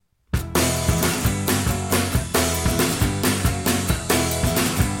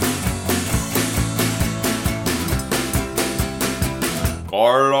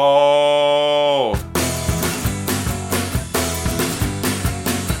Barlow!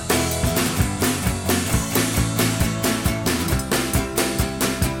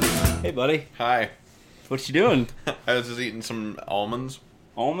 Hey, buddy. Hi. What you doing? I was just eating some almonds.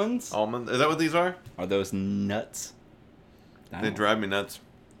 Almonds? Almonds? Is that what these are? Are those nuts? They drive me nuts.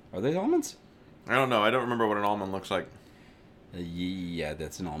 Are they almonds? I don't know. I don't remember what an almond looks like. Yeah,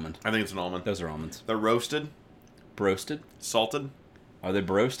 that's an almond. I think it's an almond. Those are almonds. They're roasted, Broasted? salted. Are they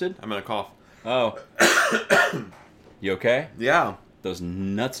broasted? I'm gonna cough. Oh. You okay? Yeah. Those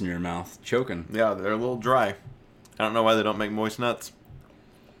nuts in your mouth. Choking. Yeah, they're a little dry. I don't know why they don't make moist nuts.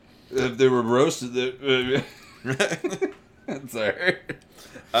 If they were roasted, sorry.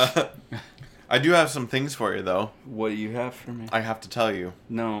 I do have some things for you, though. What do you have for me? I have to tell you.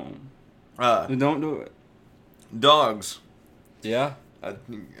 No. Dogs. Don't do it. Yeah?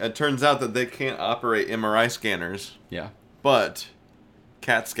 It turns out that they can't operate MRI scanners, Yeah. but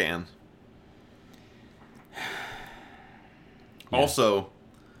CAT scan. Yeah. Also,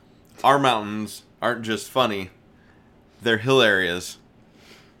 our mountains aren't just funny; they're hilarious.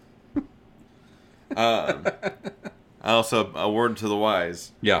 Also, a word to the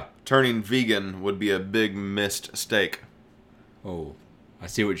wise: Yeah. turning vegan would be a big missed steak. Oh. I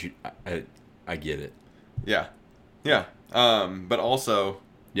see what you... I get it. Yeah, yeah. But also,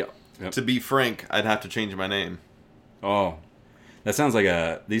 Yeah. Yep. to be frank, I'd have to change my name. Oh. That sounds like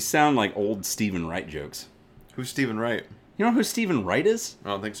these sound like old Stephen Wright jokes. Who's Stephen Wright? You know who Stephen Wright is? I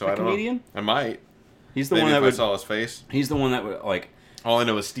don't think so. The I don't comedian? know. I might. He's the Maybe one that if would... I saw his face. He's the one that would, like... All I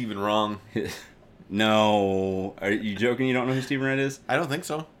know is Stephen Wrong. No. Are you joking? You don't know who Stephen Wright is? I don't think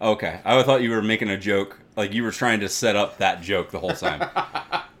so. Okay. I thought you were making a joke. Like, you were trying to set up that joke the whole time.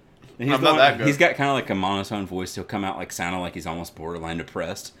 And I'm not that good. He's got kind of like a monotone voice. He'll come out like sounding like he's almost borderline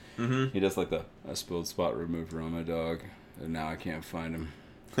depressed. Mm-hmm. He does like the, I spilled spot removed from my dog, and now I can't find him.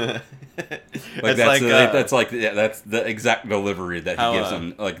 Like that's the exact delivery that he gives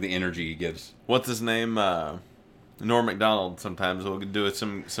him, like the energy he gives. What's his name? Norm Macdonald. Sometimes will do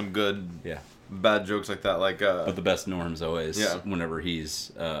some good Yeah. bad jokes like that. Like But the best Norm's always Yeah. whenever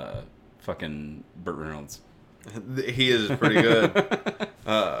he's fucking Burt Reynolds. he is pretty good.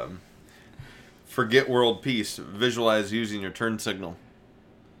 Forget world peace. Visualize using your turn signal.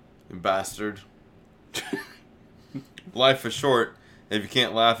 You bastard. Life is short. If you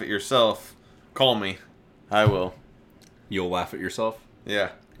can't laugh at yourself, call me. I will. You'll laugh at yourself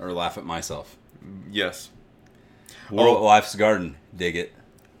Yeah. or laugh at myself. Yes. World Life's Garden. Dig it.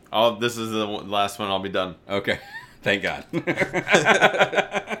 This is the last one. I'll be done. Okay. Thank God.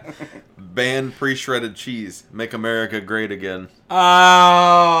 Ban pre-shredded cheese. Make America great again.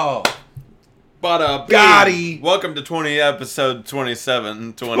 Oh. Bada bing. Gotti. Welcome to episode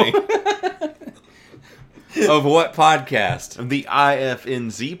 2720 Of what podcast? of the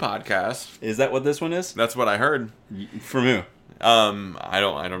IFNZ podcast. Is that what this one is? That's what I heard. From who? I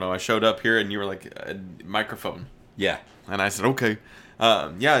don't know. I showed up here and you were like a microphone, Yeah. and I said okay.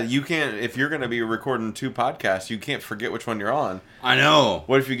 Yeah, you can't, if you're going to be recording two podcasts, you can't forget which one you're on. I know.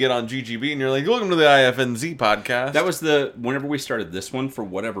 What if you get on GGB and you're like, welcome to the IFNZ podcast? That was whenever we started this one, for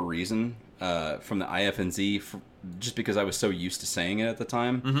whatever reason, from the IFNZ, just because I was so used to saying it at the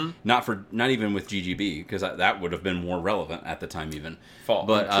time. Mm-hmm. Not even with GGB, because that would have been more relevant at the time even. False.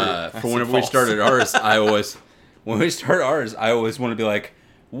 But True. for whenever we started ours, I always want to be like,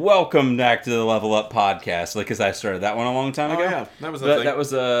 welcome back to the Level Up podcast, like, because I started that one a long time ago. yeah, that was the thing. That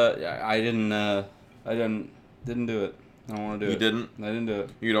was I didn't do it. I don't want to do it. You didn't? I didn't do it.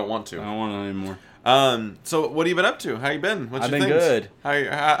 You don't want I to. don't want it anymore. So what have you been up to? How you been? What's I've your been things? good.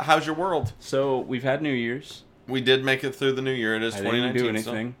 How's your world? So we've had New Year's. We did make it through the new year. It is I 2019. didn't do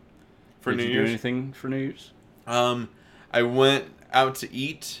anything So, for Did New you Year's. do anything for New Year's? I went out to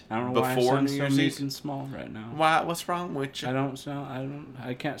eat I don't know why I before sound New so Year's meek Eve. and small right now. Why? What's wrong with you?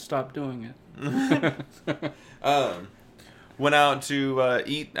 I can't stop doing it. Went out to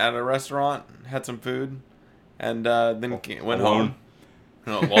eat at a restaurant, had some food, and then went Alone?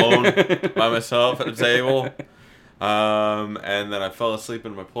 home. Alone by myself at a table. And then I fell asleep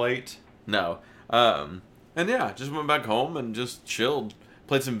in my plate. No. And yeah, just went back home and just chilled.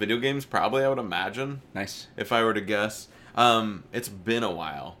 Played some video games, probably, I would imagine, Nice. if I were to guess. It's been a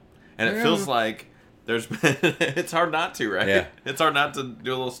while. And it Yeah. feels like there's been... it's hard not to, right? Yeah. It's hard not to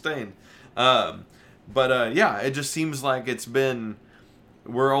do a little stain. But yeah, it just seems like it's been...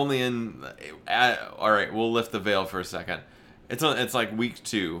 We're only in... all right, we'll lift the veil for a second. It's like week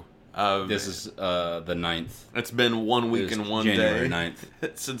 2 of... This is the 9th. It's been 1 week It is and 1 January day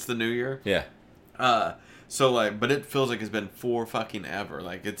 9th. since the new year. Yeah. So like, but it feels like it's been for fucking ever.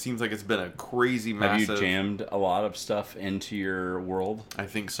 Like it seems like it's been a crazy massive. Have you jammed a lot of stuff into your world? I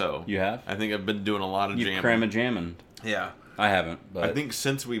think so. You have? I think I've been doing a lot of You jamming. cram a jamming. Yeah. I haven't, but I think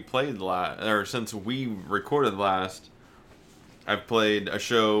since we played last, or since we recorded last, I've played a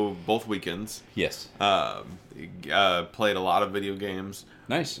show both weekends. yes. Played a lot of video games.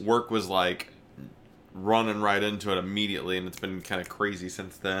 Nice. Work was like running right into it immediately, and it's been kind of crazy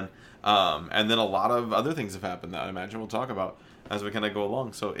since then. And then a lot of other things have happened that I imagine we'll talk about as we kind of go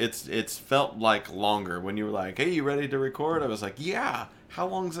along. So it's felt like longer. When you were like, "Hey, you ready to record?" I was like, "Yeah." How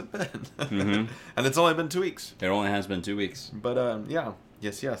long's it been? Mm-hmm. And it's only been 2 weeks. It only has been 2 weeks. But yeah,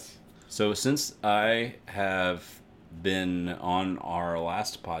 yes. So since I have been on our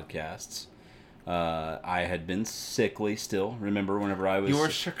last podcasts, I had been sickly still. Remember whenever I was... You were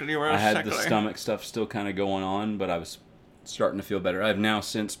sick. You were I had sickly. the stomach stuff still kind of going on, but I was starting to feel better. I've now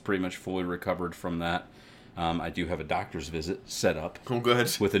since pretty much fully recovered from that. I do have a doctor's visit set up Oh,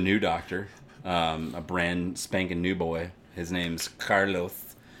 good. with a new doctor, a brand spanking new boy. His name's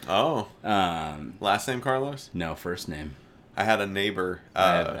Carlos. Oh, last name Carlos? No, first name. I had a neighbor.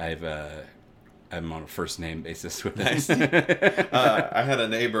 I'm on a first name basis with Nice. him. I had a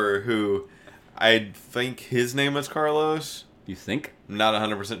neighbor who I think his name was Carlos. You think? I'm not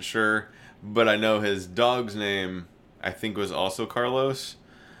 100% sure, but I know his dog's name I think was also Carlos.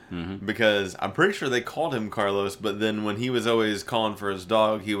 Mm-hmm. Because I'm pretty sure they called him Carlos, but then when he was always calling for his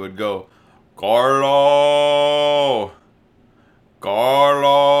dog, he would go, Carlo!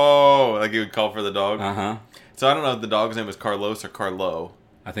 Carlo! Like he would call for the dog. Uh-huh. So I don't know if the dog's name was Carlos or Carlo.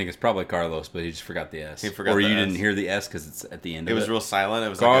 I think it's probably Carlos, but he just forgot the S. He forgot or the you S. didn't hear the S because it's at the end It of was it. real silent. It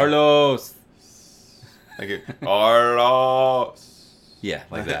was Carlos! Carlos! Yeah,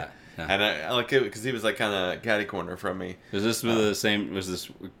 like that. Yeah. And I like it because he was like kind of catty corner from me. Was this the same? Was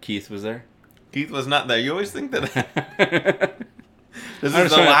this Keith was there? Keith was not there. You always think that this I is just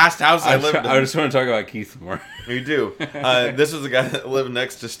the wanna- last house I lived in. I just want to talk about Keith more. You do. This was the guy that lived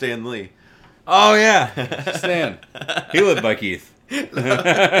next to Stan Lee. Oh yeah, Stan. He lived by Keith.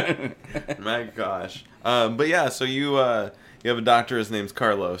 My gosh. But yeah, so you have a doctor. His name's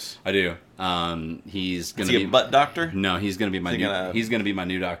Carlos. I do. He's Is gonna he be a butt doctor? No, he's gonna be my Is he new. gonna- He's gonna be my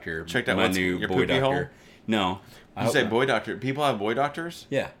new doctor. Checked out my what's new your boy poopy doctor. hole? No, I You hope say not. boy doctor. People have boy doctors?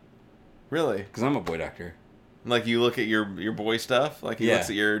 Yeah, Really? because I'm a boy doctor. Like you look at your boy stuff? Like he Yeah. looks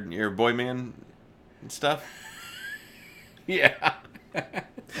at your boy man stuff? Yeah.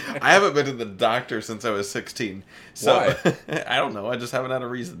 I haven't been to the doctor since I was 16. So Why? I don't know. I just haven't had a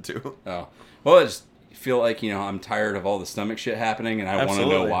reason to. Oh, well, I just feel like I'm tired of all the stomach shit happening, and I want to know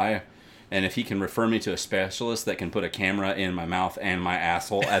Absolutely. why. And if he can refer me to a specialist that can put a camera in my mouth and my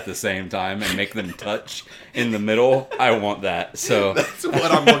asshole at the same time and make them touch in the middle, I want that. So That's what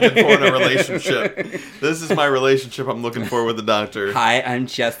I'm looking for in a relationship. This is my relationship I'm looking for with the doctor. Hi, I'm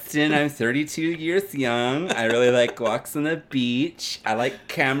Justin. I'm 32 years young. I really like walks on the beach. I like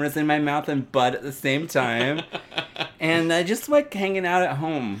cameras in my mouth and butt at the same time. And I just like hanging out at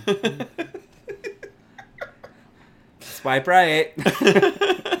home. Swipe right.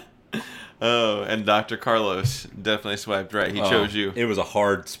 Oh, and Dr. Carlos definitely swiped right. He chose you. It was a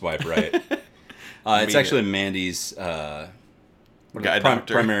hard swipe right. It's Mean actually it. Mandy's Guy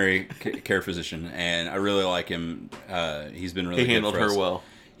doctor. primary care physician, and I really like him. He's been really He good handled for her us. well.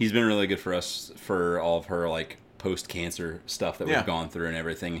 He's been really good for us for all of her like post cancer stuff that Yeah. we've gone through and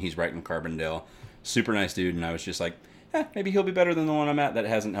everything. He's right in Carbondale, super nice dude, and I was just like, maybe he'll be better than the one I'm at that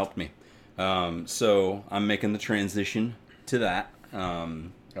hasn't helped me. So I'm making the transition to that.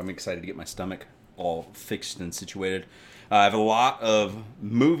 I'm excited to get my stomach all fixed and situated. I have a lot of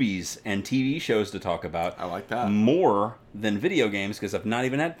movies and TV shows to talk about. I like that. More than video games because I've not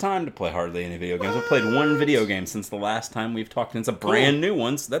even had time to play hardly any video games. I've played one video game since the last time we've talked, and it's a brand new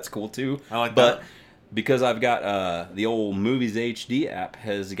one, so that's cool too. I like but that. because I've got the old Movies HD app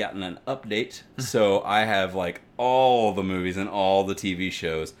has gotten an update, so I have like all the movies and all the TV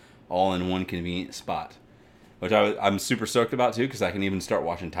shows all in one convenient spot. Which I'm super stoked about too, because I can even start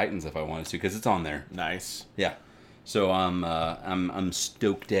watching Titans if I wanted to, because it's on there. Nice. Yeah, so I'm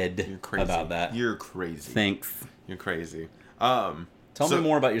stoked You're crazy. about that. You're crazy. Thanks. You're crazy. Tell So- me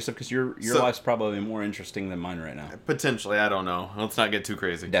more about your stuff, because your so- life's probably more interesting than mine right now. Potentially, I don't know. Let's not get too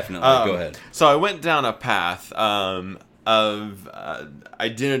crazy. Definitely, go ahead. So I went down a path of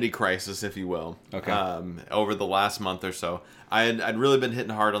identity crisis, if you will. Okay. Over the last month or so, I'd really been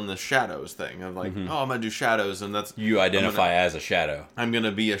hitting hard on the shadows thing of like, oh, I'm gonna do shadows, and that's You identify as a shadow. I'm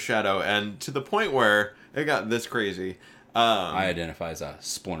gonna be a shadow, and to the point where it got this crazy. I identify as a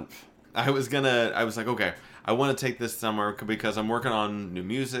splurf. I was like, okay, I want to take this somewhere because I'm working on new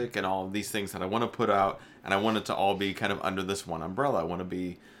music and all of these things that I want to put out, and I want it to all be kind of under this one umbrella. I want to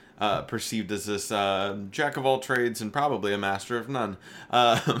be perceived as this jack of all trades and probably a master of none.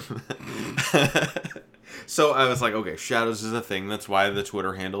 So I was like, okay, shadows is a thing. That's why the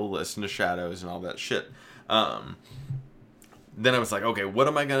Twitter handle Listen to Shadows and all that shit. Then I was like, okay, what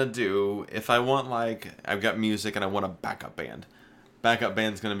am I going to do if I want, like, I've got music and I want a backup band. Backup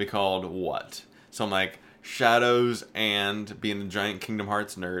band's going to be called what? So I'm like, Shadows and, being a giant Kingdom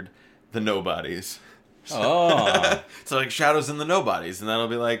Hearts nerd, the Nobodies. Oh. So like Shadows and the Nobodies, and that'll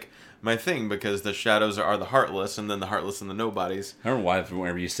be like my thing, because the Shadows are the Heartless, and then the Heartless and the Nobodies. I don't know why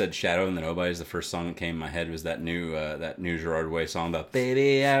whenever you said Shadow and the Nobodies, the first song that came in my head was that new Gerard Way song, the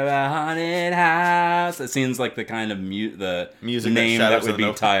Baby I have a Haunted House. It seems like the kind of the music name that would be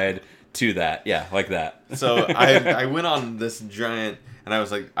Nobodies. tied to that. Yeah, like that. So I went on this giant, and I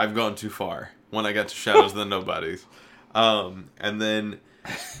was like, I've gone too far when I got to Shadows and the Nobodies. And then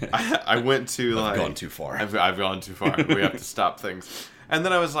I went to I've like... gone too far. I've gone too far. We have to stop things. And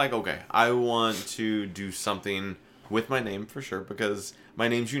then I was like, okay, I want to do something with my name for sure, because my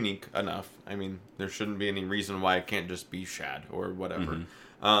name's unique enough. I mean, there shouldn't be any reason why it can't just be Shad or whatever.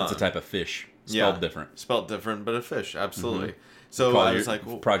 Mm-hmm. It's a type of fish. Spelled different. Spelled different, but a fish, absolutely. Mm-hmm. So I was like,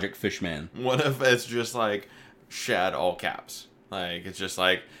 well, Project Fishman. what if it's just like Shad all caps? Like, it's just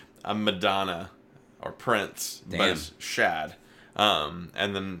like a Madonna or Prince, but it's Shad. And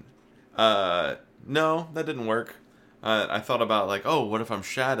then, no, that didn't work. I thought about like, oh, what if I'm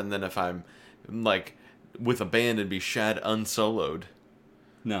Shad, and then if I'm like with a band, it'd be Shad unsoloed.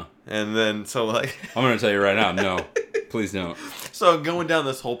 No. And then, so like... I'm going to tell you right now, no. Please don't. So I'm going down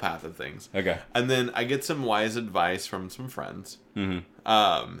this whole path of things. Okay. And then I get some wise advice from some friends.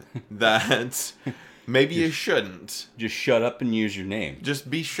 Mm-hmm. That maybe you shouldn't. Just shut up and use your name. Just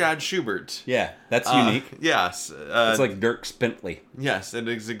be Shad Schubert. Yeah, that's unique. Yes. It's like Dirk Bentley. Yes, it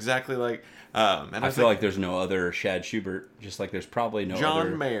is exactly like... and I feel like there's no other Shad Schubert, just like there's probably no John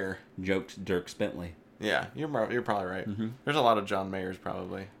other Mayer. jokes Dirk Bentley. Yeah, you're probably right. Mm-hmm. There's a lot of John Mayers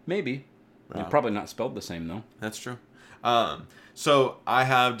probably. Maybe. They're probably not spelled the same, though. That's true. So I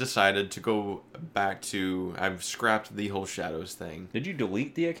have decided to go back to... I've scrapped the whole Shadows thing. Did you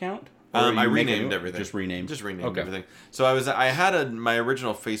delete the account? Or I you make a renamed new- everything. Just renamed? Just renamed Okay. everything. So I had my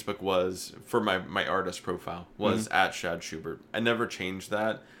original Facebook was, for my artist profile, was at Shad Schubert. I never changed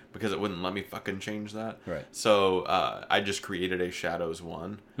that because it wouldn't let me fucking change that. Right. So I just created a Shadows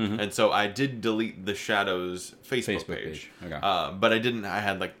one. And so I did delete the Shadows Facebook page. Okay. But I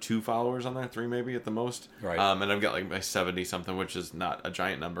had like 2 followers on there, 3 maybe at the most. Right. And I've got like my 70 something, which is not a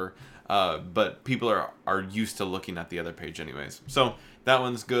giant number. But people are used to looking at the other page anyways. So that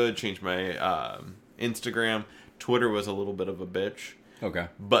one's good. Changed my Instagram. Twitter was a little bit of a bitch. Okay.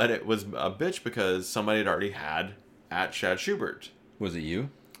 But it was a bitch because somebody had already had at Shad Schubert. Was it you?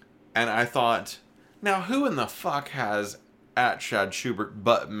 And I thought, now who in the fuck has at Shad Schubert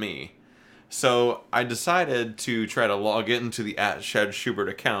but me? So I decided to try to log into the at Shad Schubert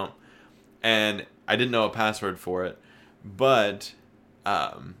account, and I didn't know a password for it, but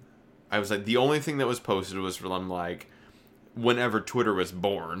I was like, the only thing that was posted was from like whenever Twitter was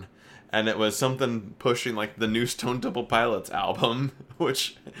born, and it was something pushing like the new Stone Temple Pilots album,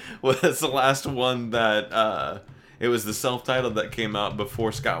 which was the last one that it was the self-titled that came out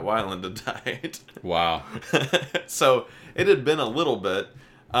before Scott Weiland had died. Wow. So it had been a little bit.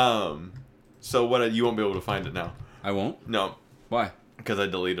 So what? You won't be able to find it now. I won't? No, Why? because I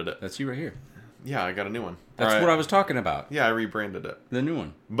deleted it. That's you right here. Yeah, I got a new one. That's what I was talking about. Yeah, I rebranded it. The new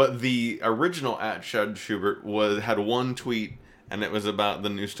one. But the original at Shad Schubert had one tweet, and it was about the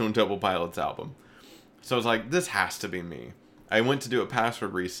new Stone Temple Pilots album. So I was like, this has to be me. I went to do a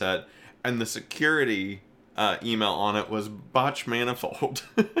password reset, and the security email on it was Botch Manifold.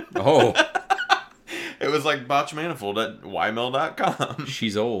 Oh. It was like Botch Manifold at ymail.com.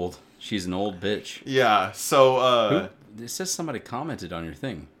 She's old. She's an old bitch. Yeah, so... It says somebody commented on your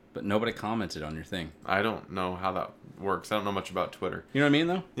thing, but nobody commented on your thing. I don't know how that works. I don't know much about Twitter. You know what I mean,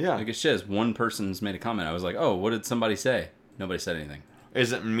 though? Yeah. Like it says one person's made a comment. I was like, oh, what did somebody say? Nobody said anything.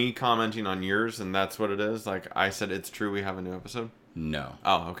 Is it me commenting on yours and that's what it is? Like, I said it's true we have a new episode? No.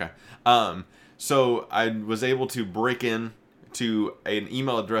 Oh, okay. So I was able to break in to an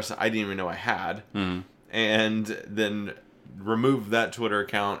email address that I didn't even know I had, and then remove that Twitter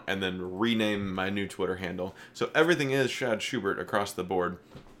account and then rename my new Twitter handle. So everything is Shad Schubert across the board.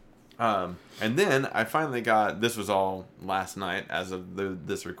 And then I finally got, this was all last night as of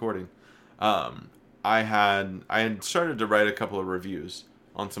this recording. I had started to write a couple of reviews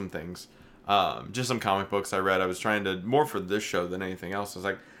on some things. Just some comic books I read. I was trying to, more for this show than anything else. I was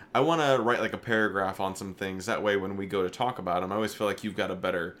like, I want to write like a paragraph on some things. That way, when we go to talk about them, I always feel like you've got a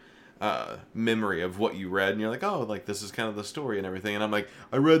better memory of what you read, and you're like, oh, like this is kind of the story and everything. And I'm like,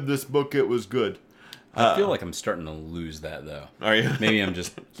 I read this book, it was good. I feel like I'm starting to lose that though. Are you? Maybe I'm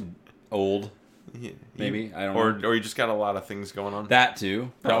just old. Maybe I don't know. Or you just got a lot of things going on. That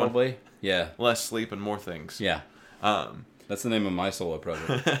too, probably. Yeah. Less sleep and more things. Yeah. That's the name of my solo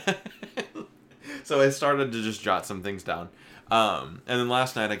project. So I started to just jot some things down. And then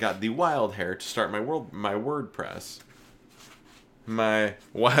last night I got the wild hair to start my WordPress. My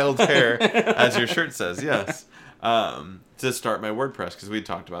wild hair, as your shirt says, yes. To start my WordPress, because we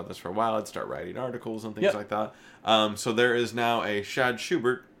talked about this for a while. I'd start writing articles and things like that. So there is now a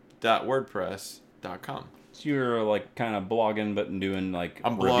shadschubert.wordpress.com. So you're like kind of blogging, but doing like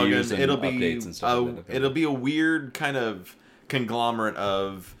I'm reviews blogging. and updates and stuff. It'll be a weird kind of conglomerate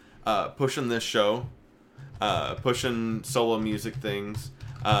of pushing this show, pushing solo music things,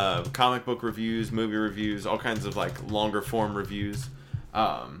 comic book reviews, movie reviews, all kinds of like longer form reviews,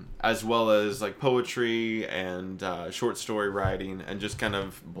 as well as like poetry and short story writing and just kind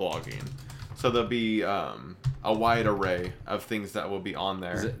of blogging. So there'll be a wide array of things that will be on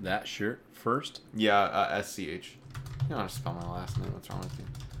there. Is it that shirt first? Yeah, SCH. You know how to spell my last name. What's wrong with you?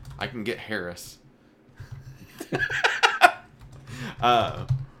 I can get Harris.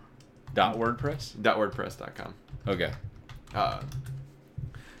 .wordpress? .wordpress.com. Okay.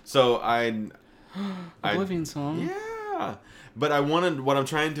 So I Oblivion song. Yeah. But what I'm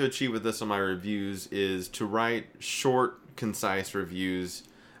trying to achieve with this on my reviews is to write short, concise reviews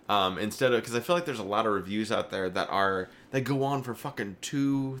instead of, because I feel like there's a lot of reviews out there that go on for fucking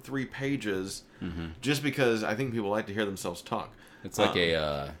 2-3 pages, just because I think people like to hear themselves talk. It's like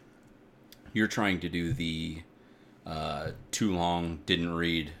you're trying to do the too long, didn't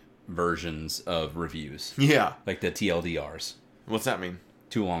read versions of reviews. Yeah. Like the TLDRs. What's that mean?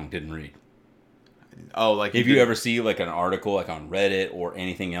 Too long, didn't read. Oh, like if you ever see like an article like on Reddit or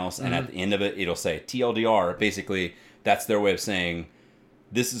anything else, and at the end of it, it'll say TLDR. Basically, that's their way of saying,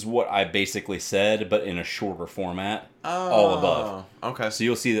 this is what I basically said, but in a shorter format. All above. Okay. So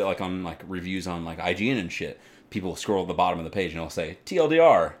you'll see that like on like reviews on like IGN and shit, people scroll to the bottom of the page and it'll say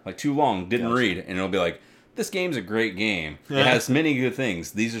TLDR, like too long, didn't read, and it'll be like, this game's a great game. It has many good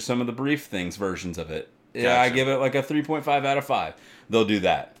things. These are some of the brief things versions of it. Yeah, I give it like a 3.5 out of 5. They'll do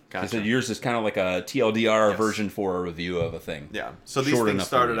that. Gotcha. So yours is kind of like a TLDR version for a review of a thing. Yeah. So these things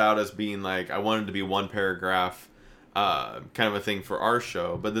started out as being like, I wanted to be one paragraph, kind of a thing for our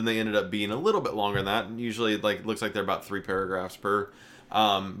show, but then they ended up being a little bit longer than that. And usually, like, looks like they're about 3 paragraphs per.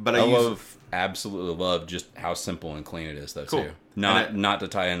 But I absolutely love just how simple and clean it is, though. Cool. Too. Not to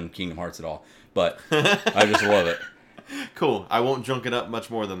tie in Kingdom Hearts at all, but I just love it. Cool. I won't junk it up much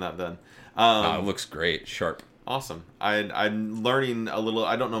more than that then. It looks great, sharp. Awesome. I'm learning a little.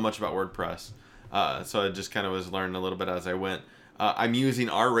 I don't know much about WordPress, so I just kind of was learning a little bit as I went. I'm using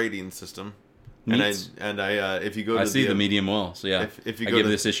our rating system, and if you go, I see the medium well. So yeah, if you give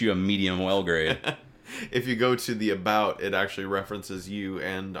this issue a medium well grade. If you go to the about, it actually references you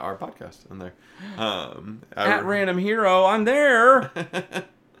and our podcast in there. At Random Hero, I'm there.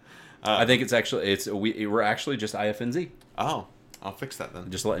 I think we're actually just IFNZ. Oh. I'll fix that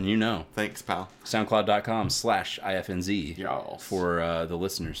then. Just letting you know. Thanks, pal. SoundCloud.com/IFNZ for the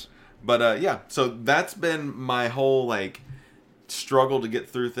listeners. But yeah, so that's been my whole like struggle to get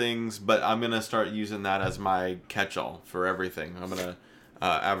through things, but I'm going to start using that as my catch-all for everything. I'm going to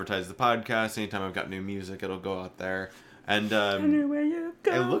advertise the podcast. Anytime I've got new music, it'll go out there. And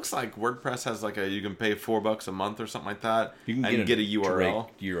it looks like WordPress has like you can pay $4 a month or something like that. You can get a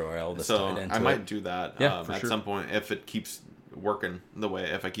URL. So I might do that at some point if it keeps working the way,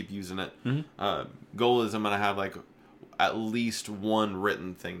 if I keep using it. Goal is I'm gonna have like at least one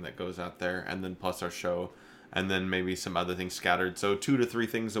written thing that goes out there, and then plus our show, and then maybe some other things scattered. So 2 to 3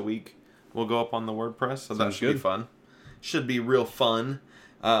 things a week will go up on the WordPress. So that should be fun. Should be real fun.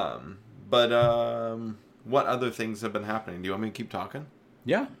 But what other things have been happening? Do you want me to keep talking?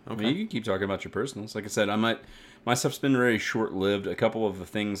 Yeah. Okay. I mean, you can keep talking about your personals. Like I said, my stuff's been very short-lived. A couple of the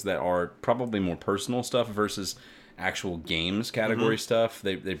things that are probably more personal stuff versus actual games category stuff,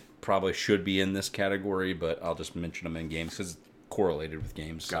 they probably should be in this category, but I'll just mention them in games because it's correlated with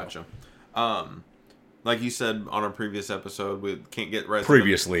games. Gotcha. Like you said on our previous episode, we can't get Reds.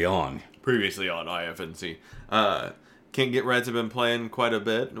 Previously on IFNC. Can't Get Reds have been playing quite a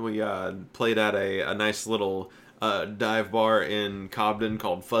bit. We played at a nice little dive bar in Cobden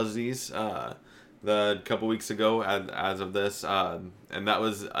called Fuzzies a couple weeks ago as of this, and that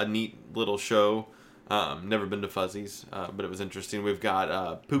was a neat little show. Never been to Fuzzies, but it was interesting. We've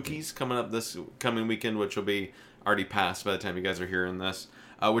got Pookies coming up this coming weekend, which will be already passed by the time you guys are hearing this.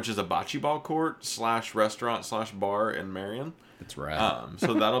 which is a bocce ball court / restaurant / bar in Marion. That's right.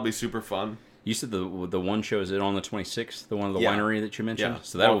 So that'll be super fun. You said the one show, is it on the 26th? The one of the Yeah. winery that you mentioned? Yeah.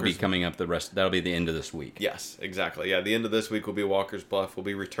 So that will be Walker's- coming up that'll be the end of this week. Yes, exactly. Yeah, the end of this week will be Walker's Bluff. We'll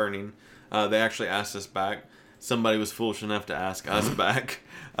be returning. They actually asked us back. Somebody was foolish enough to ask us back.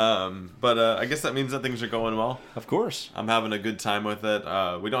 But I guess that means that things are going well. Of course. I'm having a good time with it.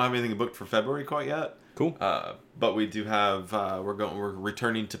 We don't have anything booked for February quite yet. Cool. But we do have. We're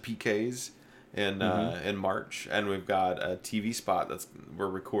returning to PK's in March, and we've got a TV spot we're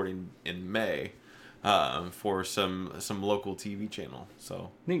recording in May for some local TV channel.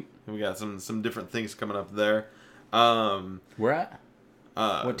 So Neat. we got some different things coming up there. Where at?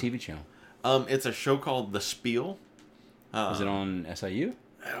 What TV channel? It's a show called The Spiel. Is it on SIU?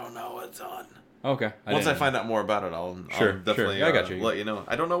 I don't know what's on. Okay. Once I find out more about it, I'll definitely sure. I got you. let you know.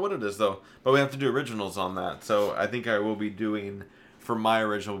 I don't know what it is, though. But we have to do originals on that. So I think I will be doing, for my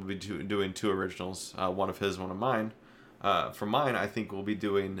original, we'll be doing 2 originals. One of his, one of mine. For mine, I think we'll be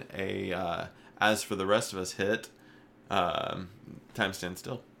doing a As for the Rest of Us hit, Time Stand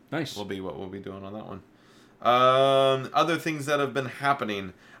Still. Nice. Will be what we'll be doing on that one. Other things that have been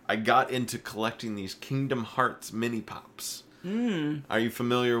happening. I got into collecting these Kingdom Hearts mini pops. Are you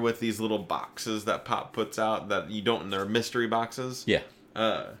familiar with these little boxes that Pop puts out that you don't? They're mystery boxes. Yeah.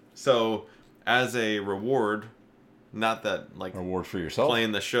 So as a reward, not that like Reward for yourself.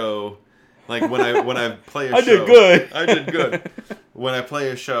 playing the show, like when I play a I show, did good. I did good. When I play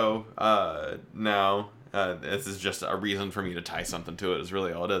a show now, this is just a reason for me to tie something to it. Is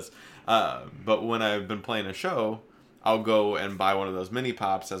really all it is. But when I've been playing a show, I'll go and buy one of those mini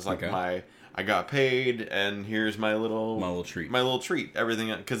pops as like I got paid, and here's my little treat. My little treat.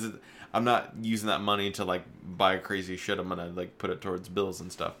 Everything, because I'm not using that money to like buy crazy shit. I'm gonna like put it towards bills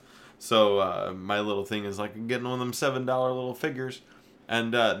and stuff. So my little thing is like getting one of them $7 little figures,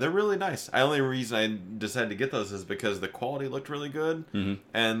 and they're really nice. The only reason I decided to get those is because the quality looked really good,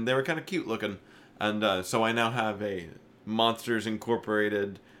 and they were kind of cute looking. And so I now have a Monsters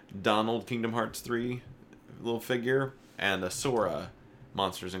Incorporated Donald Kingdom Hearts 3 little figure and a Sora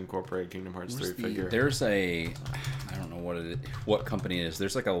Monsters Incorporated Kingdom Hearts 3 figure. There's I don't know what company it is.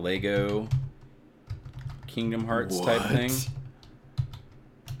 There's like a Lego Kingdom Hearts type thing.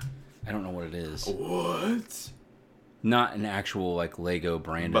 I don't know what it is. What? Not an actual like Lego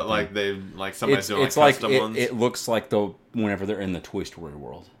brand. But like somebody's doing it's like like custom ones. it looks like whenever they're in the Toy Story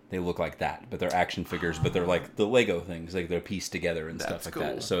world. They look like that, but they're action figures, but they're like the Lego things, like they're pieced together and stuff like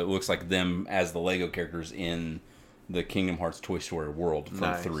that. So it looks like them as the Lego characters in the Kingdom Hearts Toy Story world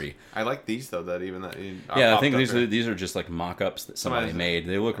from 3. I like these though. I think these are just like mock-ups that somebody made.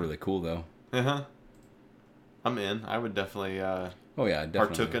 They look really cool though. I'm in. I would definitely. Oh yeah,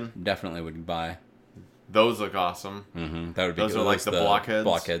 Partooken. Definitely would buy. Those look awesome. That would be Those good. are like the blockheads.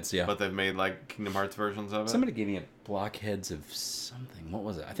 Blockheads, yeah. But they've made like Kingdom Hearts versions of it. Somebody gave me a blockheads of something. What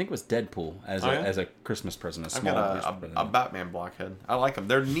was it? I think it was Deadpool as a Christmas present. I've got a Batman blockhead. I like them.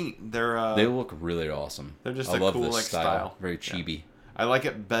 They're neat. They look really awesome. They're just I a love cool this like style. Very chibi. Yeah. I like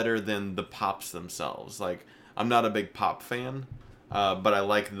it better than the pops themselves. Like I'm not a big pop fan, but I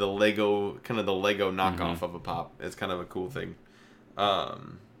like the Lego knockoff of a pop. It's kind of a cool thing.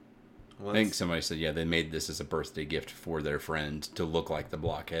 I think somebody said, yeah, they made this as a birthday gift for their friend to look like the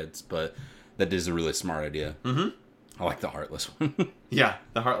blockheads, but that is a really smart idea. I like the Heartless one. Yeah,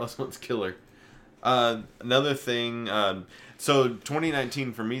 the Heartless one's killer. Another thing, so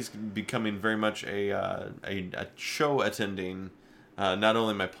 2019 for me is becoming very much a show attending. Not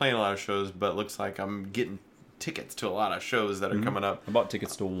only am I playing a lot of shows, but it looks like I'm getting tickets to a lot of shows that are coming up. I bought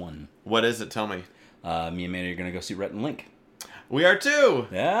tickets to one. What is it? Tell me. Me and Manny are going to go see Rhett and Link. We are too.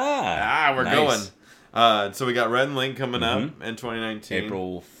 Yeah. We're going. So we got Red and Link coming up in 2019.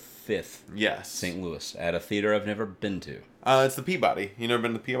 April 5th. Yes. St. Louis. At a theater I've never been to. It's the Peabody. You never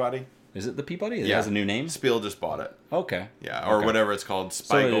been to Peabody? Is it the Peabody? It has a new name? Spiel just bought it. Okay. Yeah, or whatever it's called.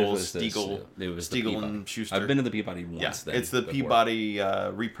 Spiegel, Stiegel. It was Stiegel and Schuster. I've been to the Peabody once. Yeah, it's the Peabody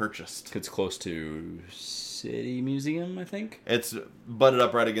repurchased. It's close to City Museum, I think. It's butted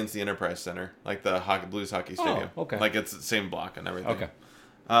up right against the Enterprise Center, like the Blues Hockey Stadium. Oh, okay. Like it's the same block and everything. Okay.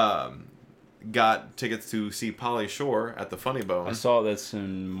 Got tickets to see Pauly Shore at the Funny Bone. I saw this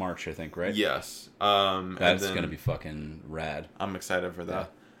in March, I think, right? Yes. That's going to be fucking rad. I'm excited for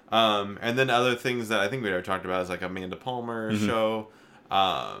that. Yeah. And then other things that I think we already talked about is like Amanda Palmer show.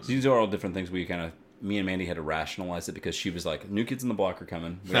 So these are all different things we kind of, me and Mandy had to rationalize it because she was like, New Kids on the Block are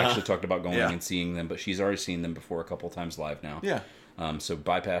coming. We actually talked about going and seeing them, but she's already seen them before a couple times live now. Yeah. So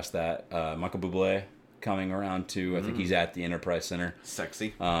bypass that. Michael Bublé. coming around too. I think he's at the Enterprise Center.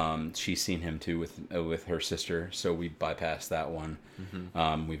 Sexy. She's seen him too with her sister, so we bypassed that one.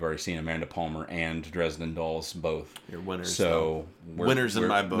 We've already seen Amanda Palmer and Dresden Dolls both. You're winners. So winners in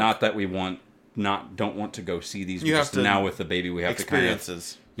my book. Not that we don't want to go see these. You have to now with the baby, we have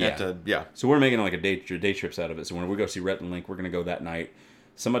experiences. to kind of yeah. So we're making like a day trips out of it. So when we go see Rhett and Link, we're going to go that night.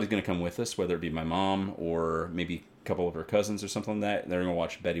 Somebody's going to come with us, whether it be my mom or maybe a couple of her cousins or something like that. They're going to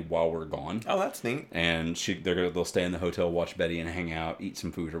watch Betty while we're gone. Oh, that's neat. And they'll stay in the hotel, watch Betty, and hang out, eat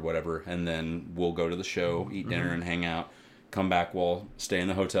some food or whatever, and then we'll go to the show, eat dinner, and hang out. Come back, we'll stay in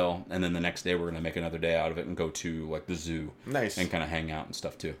the hotel, and then the next day we're going to make another day out of it and go to like the zoo. Nice. And kind of hang out and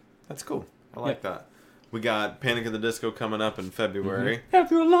stuff too. That's cool. I like that. We got Panic at the Disco coming up in February.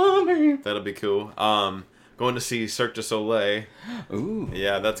 After a long day. That'll be cool. Going to see Cirque du Soleil. Ooh.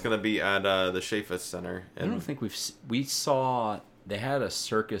 Yeah, that's going to be at the Shafus Center. I don't think we saw, they had a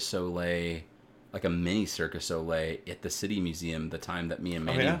Circus Soleil, like a mini Circus Soleil at the City Museum the time that me and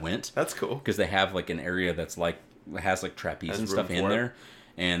Mandy went. That's cool. Because they have like an area that's like, has like trapeze and stuff in there.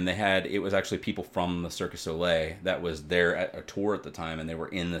 And it was actually people from the Circus Soleil that was there at a tour at the time, and they were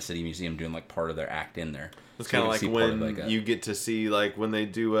in the City Museum doing like part of their act in there. It's kind of like when you get to see like when they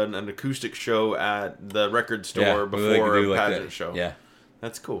do an acoustic show at the record store before a pageant show. Yeah.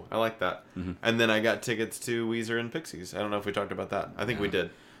 That's cool. I like that. And then I got tickets to Weezer and Pixies. I don't know if we talked about that. I think we did.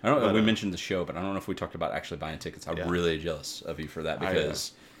 I don't know. We mentioned the show, but I don't know if we talked about actually buying tickets. I'm really jealous of you for that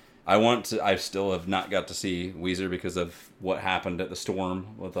because I still have not got to see Weezer because of what happened at the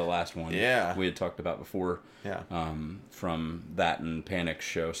Storm with the last one. Yeah. We had talked about before. Yeah. From that and Panic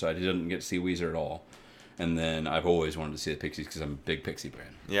show, so I didn't get to see Weezer at all. And then I've always wanted to see the Pixies because I'm a big Pixie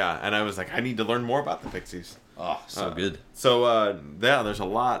fan. Yeah, and I was like, I need to learn more about the Pixies. Oh, so good. So there's a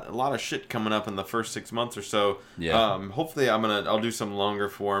lot of shit coming up in the first 6 months or so. Yeah. Hopefully I'll do some longer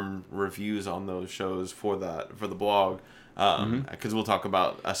form reviews on those shows for the blog. Because we'll talk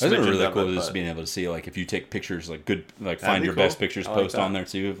about a smidgen of it. Really cool just being able to see like if you take pictures like good like find your best pictures post on there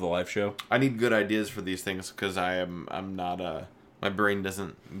too of the live show. I need good ideas for these things because I'm not my brain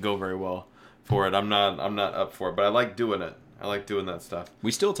doesn't go very well for it. I'm not up for it, but I like doing it. I like doing that stuff.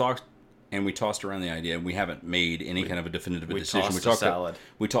 We still talked and we tossed around the idea. We haven't made any kind of a definitive decision. We tossed a salad.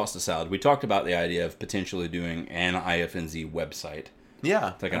 We tossed a salad. We talked about the idea of potentially doing an IFNZ website.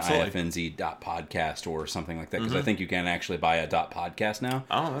 Yeah, it's like an IFNZ.podcast or something like that because I think you can actually buy a .podcast now.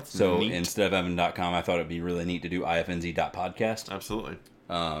 Oh, that's so neat. Instead of having .com, I thought it'd be really neat to do IFNZ.podcast. Absolutely.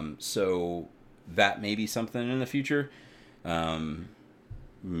 So that may be something in the future.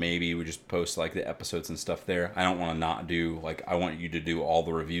 Maybe we just post like the episodes and stuff there. I don't want to not do like I want you to do all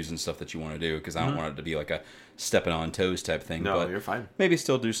the reviews and stuff that you want to do because I don't want it to be like a stepping on toes type thing. No, but you're fine. Maybe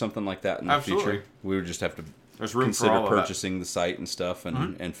still do something like that in the future. We would just have to consider purchasing the site and stuff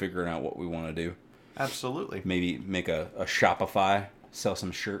and figuring out what we want to do. Absolutely. Maybe make a Shopify, sell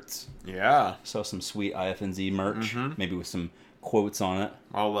some shirts. Yeah. Sell some sweet IFNZ merch, maybe with some quotes on it.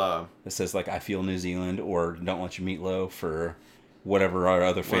 It says like I feel New Zealand or don't let you meet low for whatever our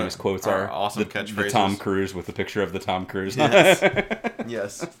other famous quotes are. Awesome catchphrases. The Tom Cruise with the picture of the Tom Cruise. Yes.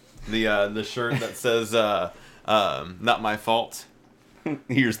 Yes. The shirt that says not my fault.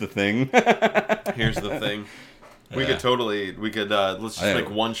 Here's the thing. Here's the thing. We could let's just make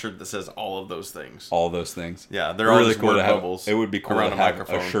one shirt that says all of those things. All those things. Yeah, they're really cool to have. Bubbles. It would be cool to have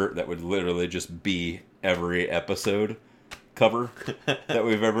a shirt that would literally just be every episode cover that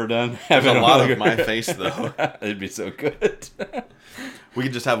we've ever done. There's a lot of my face though. It'd be so good. We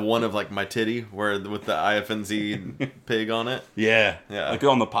could just have one of like my titty with the IFNZ pig on it. Yeah. Like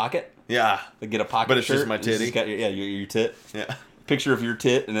on the pocket. Yeah. Like get a pocket but it's shirt. just my titty. It's got your tit. Yeah. Picture of your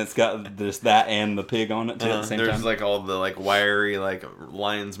tit, and it's got that and the pig on it too at the same time. There's like all the like wiry like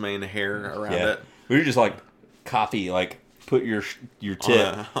lion's mane hair around it. We would just like copy like put your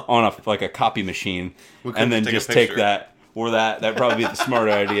tit on a copy machine and then just take that or that probably be the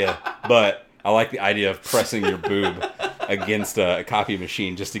smarter idea. But I like the idea of pressing your boob against a copy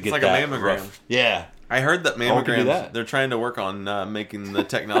machine just to get like that a mammogram. Rough. Yeah. I heard that mammograms, they're trying to work on making the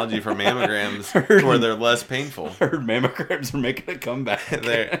technology for mammograms to where they're less painful. I heard mammograms are making a comeback.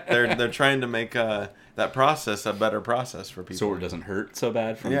 they're trying to make that process a better process for people. So it doesn't hurt so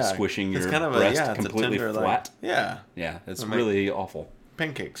bad from squishing your breast completely flat. Yeah. Yeah, it's really awful.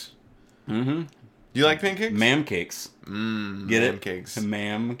 Pancakes. Mm-hmm. Do you like pancakes? Mam cakes. Get it? Cakes.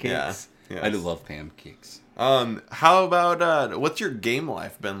 Mam cakes. Yeah. Yes. I do love pancakes. How about what's your game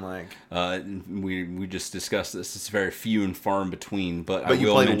life been like? We just discussed this. It's very few and far in between, but I you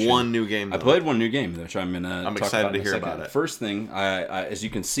will played mention, one new game. Though. I played one new game, which I'm excited to hear about it. First thing, I as you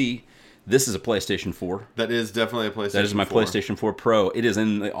can see, this is a PlayStation 4. That is definitely a PlayStation 4. That is my PlayStation 4 Pro. It is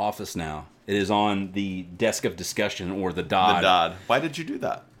in the office now. It is on the desk of discussion, or the DOD. The DOD. Why did you do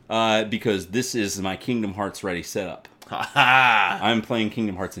that? Because this is my Kingdom Hearts ready setup. Ha I'm playing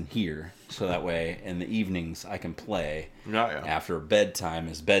Kingdom Hearts in here, so that way in the evenings I can play. Yeah. After bedtime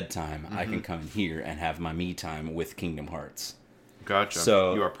is bedtime, I can come in here and have my me time with Kingdom Hearts. Gotcha.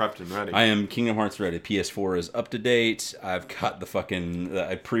 So you are prepped and ready. I am Kingdom Hearts ready. PS4 is up to date. I've got the fucking...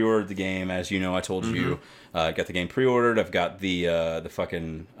 I pre-ordered the game, as you know. I told you. I got the game pre-ordered. I've got the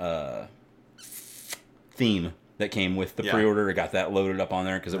fucking theme that came with the pre-order. I got that loaded up on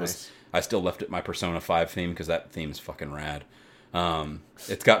there because it was... I still left it my Persona 5 theme because that theme's fucking rad.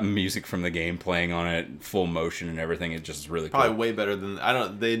 It's got music from the game playing on it, full motion and everything. It just is really Probably cool. way better than... I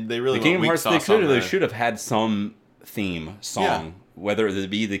don't... They really The went Kingdom weak Hearts, sauce they on should have had some theme song, whether it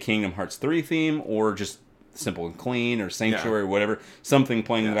be the Kingdom Hearts 3 theme or just Simple and Clean or Sanctuary or whatever, something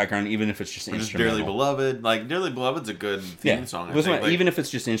playing in the background, even if it's just instrumental. Dearly Beloved. Like, Dearly Beloved's a good theme song, I think. Even if it's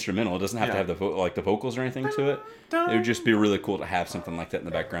just instrumental, it doesn't have to have the vocals or anything to it. It would just be really cool to have something like that in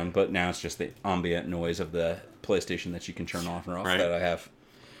the background, but now it's just the ambient noise of the PlayStation that you can turn off and off that I have.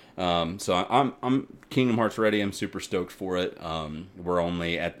 So I'm Kingdom Hearts ready. I'm super stoked for it. We're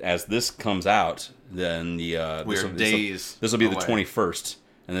only as this comes out, then the this will be the 21st,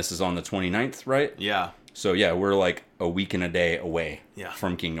 and this is on the 29th, right? Yeah. So yeah, we're like a week and a day away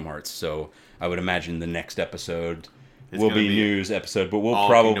from Kingdom Hearts. So I would imagine the next episode will be news episode, but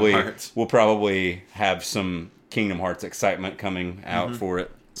we'll probably have some Kingdom Hearts excitement coming out for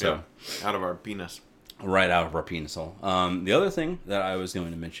it. So out of our penis. Right out of our penis hole. The other thing that I was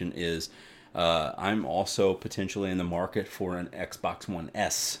going to mention is I'm also potentially in the market for an Xbox One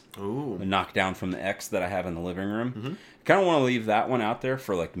S. Ooh. A knockdown from the X that I have in the living room. Kind of want to leave that one out there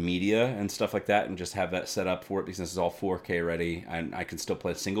for like media and stuff like that, and just have that set up for it because this is all 4K ready. And I can still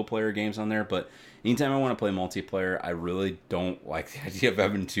play single player games on there, but anytime I want to play multiplayer, I really don't like the idea of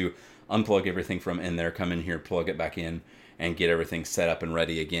having to unplug everything from in there, come in here, plug it back in, and get everything set up and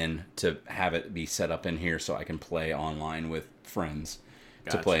ready again to have it be set up in here so I can play online with friends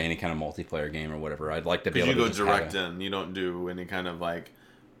to play any kind of multiplayer game or whatever. I'd like to be able to go just direct in. You don't do any kind of like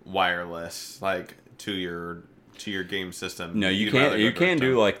wireless like to your game system. No, you can't. You can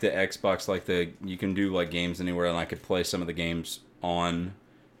do like the Xbox, you can do like games anywhere, and I could play some of the games on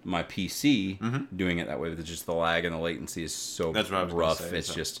my PC doing it that way. But just the lag and the latency is so rough.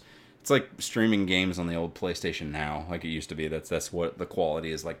 It's like streaming games on the old PlayStation Now, like it used to be. That's what the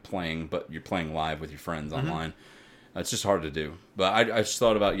quality is like playing, but you're playing live with your friends online. It's just hard to do. But I just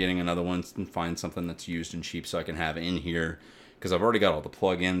thought about getting another one and find something that's used and cheap so I can have in here. Because I've already got all the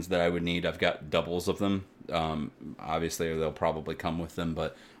plugins that I would need. I've got doubles of them. Obviously, they'll probably come with them,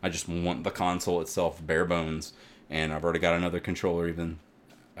 but I just want the console itself bare bones. And I've already got another controller even.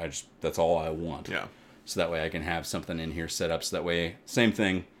 That's all I want. Yeah. So that way I can have something in here set up. So that way, same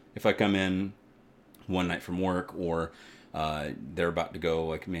thing. If I come in one night from work or they're about to go,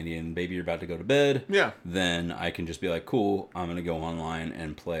 like Mandy and Baby are about to go to bed, then I can just be like, cool, I'm going to go online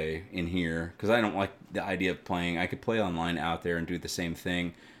and play in here. Because I don't like the idea of playing. I could play online out there and do the same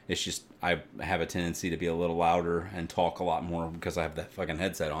thing. It's just I have a tendency to be a little louder and talk a lot more because I have that fucking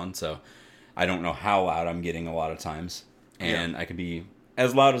headset on. So I don't know how loud I'm getting a lot of times. And I can be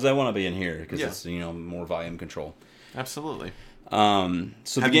as loud as I want to be in here because it's, more volume control. Absolutely.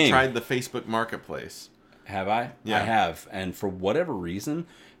 So have you tried the Facebook Marketplace? Have I? Yeah. I have. And for whatever reason,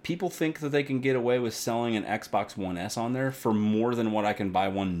 people think that they can get away with selling an Xbox One S on there for more than what I can buy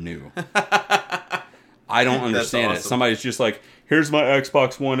one new. I don't understand it. Somebody's just like, here's my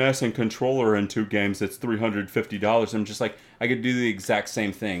Xbox One S and controller and 2 games. It's $350. I'm just like, I could do the exact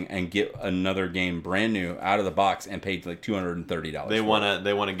same thing and get another game brand new out of the box and paid like $230. They want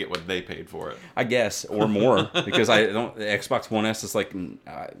to get what they paid for it, I guess, or more, because the Xbox One S is like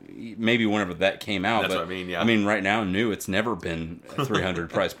maybe whenever that came out. That's but, what I mean. Yeah. I mean, right now, new. It's never been a $300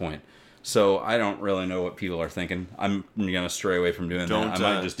 price point. So I don't really know what people are thinking. I'm gonna stray away from doing that. I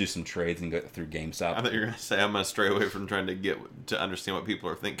might just do some trades and go through GameStop. I thought you were gonna say I'm gonna stray away from trying to understand what people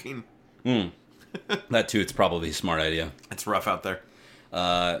are thinking. That too. It's probably a smart idea. It's rough out there.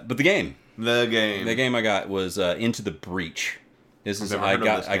 But the game I got was Into the Breach.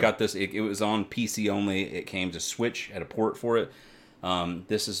 I got this. It was on PC only. It came to Switch. Had a port for it.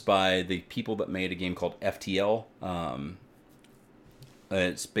 This is by the people that made a game called FTL.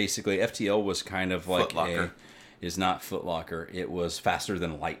 It's basically FTL was kind of like is not Foot Locker. It was Faster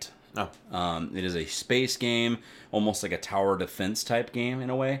Than Light. Oh. It is a space game, almost like a tower defense type game in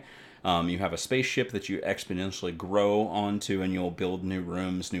a way. You have a spaceship that you exponentially grow onto, and you'll build new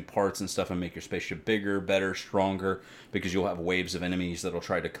rooms, new parts and stuff, and make your spaceship bigger, better, stronger, because you'll have waves of enemies that'll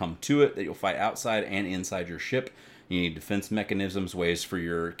try to come to it that you'll fight outside and inside your ship. You need defense mechanisms, ways for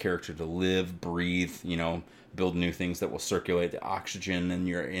your character to live, breathe, build new things that will circulate the oxygen in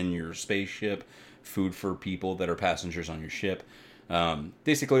your spaceship, food for people that are passengers on your ship.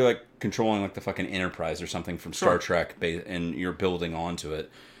 Basically like controlling like the fucking Enterprise or something from Star Trek, and you're building onto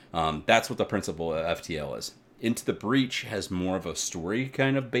it. That's what the principle of FTL is. Into the Breach has more of a story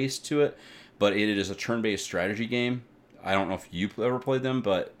kind of base to it, but it is a turn-based strategy game. I don't know if you've ever played them,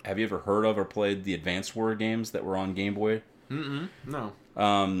 but have you ever heard of or played the Advance War games that were on Game Boy? No.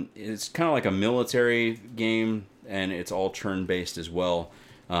 It's kind of like a military game, and it's all turn-based as well.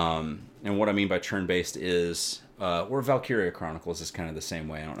 And what I mean by turn-based is, or Valkyria Chronicles is kind of the same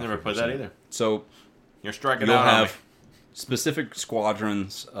way. I don't know. Never played that either. So you're striking you'll out on me. have specific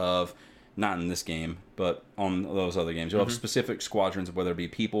squadrons of, not in this game, but on those other games, you'll have specific squadrons, whether it be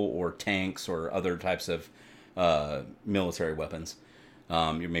people or tanks or other types of military weapons.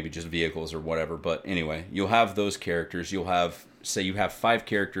 Maybe just vehicles or whatever. But anyway, you'll have those characters. You'll have, say you have 5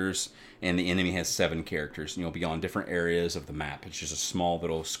 characters and the enemy has 7 characters. And you'll be on different areas of the map. It's just a small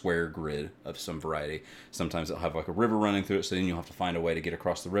little square grid of some variety. Sometimes it'll have like a river running through it, so then you'll have to find a way to get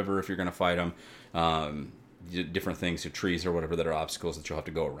across the river if you're going to fight them. Different things, your trees or whatever that are obstacles that you'll have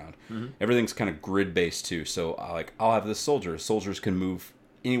to go around. Everything's kind of grid based too. So I'll have this soldier. Soldiers can move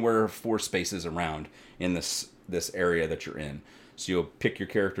anywhere 4 spaces around in this area that you're in. So you'll pick your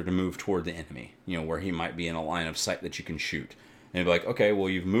character to move toward the enemy, where he might be in a line of sight that you can shoot. And you'll be like, okay, well,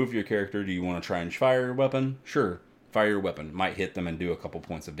 you've moved your character. Do you want to try and fire your weapon? Sure. Fire your weapon. Might hit them and do a couple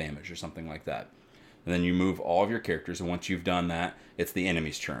points of damage or something like that. And then you move all of your characters, and once you've done that, it's the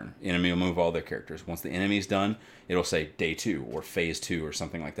enemy's turn. The enemy will move all their characters. Once the enemy's done, it'll say day 2 or phase 2 or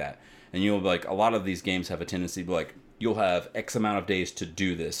something like that. And you'll be like, a lot of these games have a tendency to be like, you'll have X amount of days to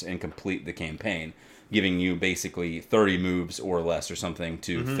do this and complete the campaign, giving you basically 30 moves or less or something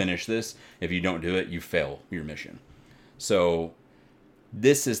to finish this. If you don't do it, you fail your mission. So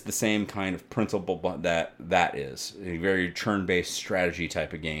this is the same kind of principle that is a very turn-based strategy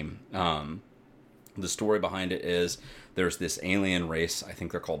type of game. The story behind it is there's this alien race. I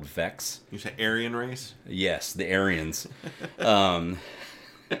think they're called Vex. You say Aryan race? Yes, the Aryans.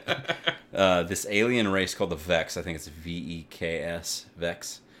 This alien race called the Vex. I think it's Veks.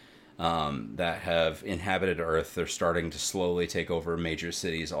 Vex. That have inhabited Earth. They're starting to slowly take over major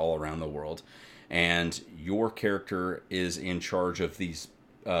cities all around the world. And your character is in charge of these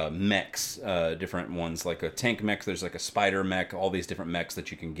mechs, different ones, like a tank mech. There's like a spider mech, all these different mechs that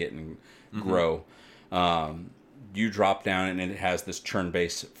you can get and grow. You drop down and it has this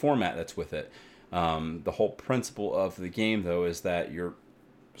turn-based format that's with it. The whole principle of the game, though, is that your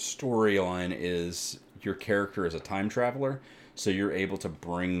storyline is your character is a time traveler, so you're able to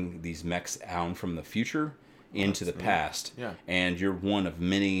bring these mechs down from the future into the past. Yeah. And you're one of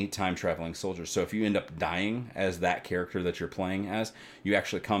many time-traveling soldiers. So if you end up dying as that character that you're playing as, you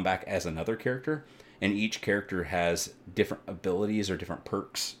actually come back as another character. And each character has different abilities or different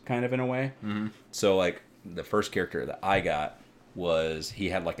perks, kind of in a way. So, like, the first character that I got he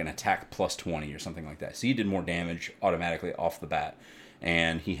had like an attack plus 20 or something like that. So he did more damage automatically off the bat.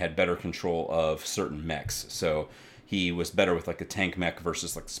 And he had better control of certain mechs. So he was better with like a tank mech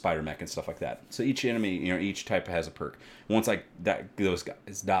versus like the spider mech and stuff like that. So each enemy, each type has a perk. Once those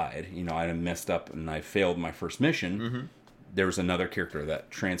guys died, I messed up and I failed my first mission. There was another character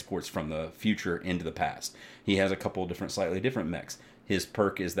that transports from the future into the past. He has a couple of slightly different mechs. His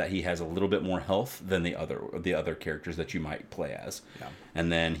perk is that he has a little bit more health than the other characters that you might play as. Yeah. And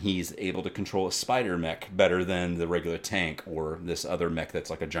then he's able to control a spider mech better than the regular tank or this other mech that's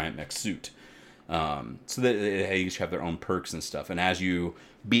like a giant mech suit. So they each have their own perks and stuff. And as you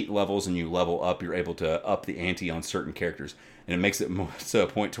beat levels and you level up, you're able to up the ante on certain characters. And it makes it to a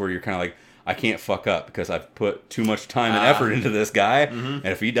point to where you're kind of like, I can't fuck up because I've put too much time and effort into this guy. And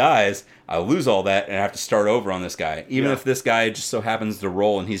if he dies, I lose all that and I have to start over on this guy. Even if this guy just so happens to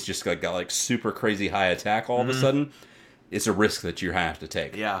roll and he's just got like super crazy high attack all of a sudden, it's a risk that you have to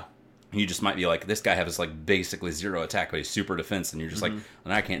take. Yeah. You just might be like, this guy has like basically 0 attack, but he's super defense, and you're just like,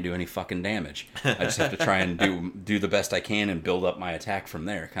 and I can't do any fucking damage. I just have to try and do the best I can and build up my attack from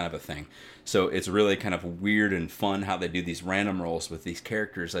there, kind of a thing. So it's really kind of weird and fun how they do these random rolls with these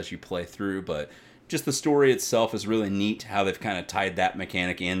characters as you play through, but just the story itself is really neat, how they've kind of tied that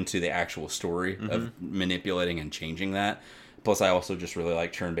mechanic into the actual story of manipulating and changing that. Plus, I also just really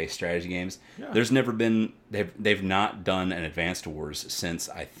like turn-based strategy games. Yeah. There's never been... They've not done an Advanced Wars since,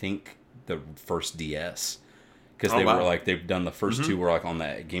 I think, the first DS. Because they've done the first two were like on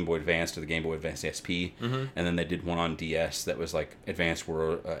the Game Boy Advance or the Game Boy Advance SP. And then they did one on DS that was like Advanced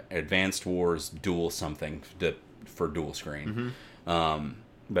Wars Dual something for dual screen.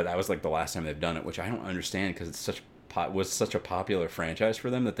 But that was like the last time they've done it, which I don't understand because it's such was such a popular franchise for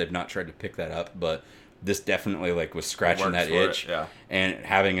them that they've not tried to pick that up, but this definitely like was scratching that itch. Yeah. And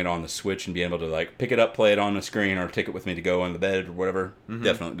having it on the Switch and being able to like pick it up, play it on the screen, or take it with me to go on the bed or whatever,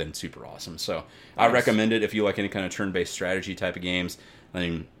 definitely been super awesome. So I recommend it if you like any kind of turn-based strategy type of games. I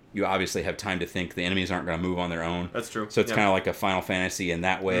mean, you obviously have time to think. The enemies aren't going to move on their own. That's true. So it's kind of like a Final Fantasy in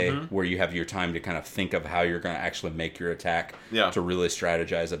that way, where you have your time to kind of think of how you're going to actually make your attack to really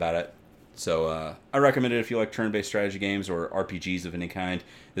strategize about it. So I recommend it if you like turn-based strategy games or RPGs of any kind.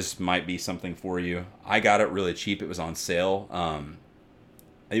 This might be something for you. I got it really cheap. It was on sale.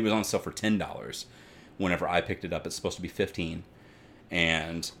 It was on sale for $10 whenever I picked it up. It's supposed to be $15.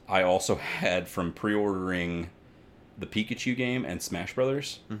 And I also had, from pre-ordering the Pikachu game and Smash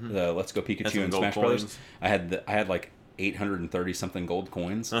Brothers, the Let's Go Pikachu and Smash Brothers, I had like 830 something gold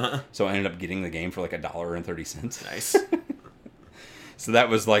coins. So I ended up getting the game for like $1.30. Nice. So that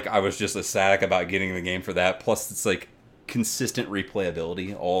was like, I was just ecstatic about getting the game for that. Plus, it's like consistent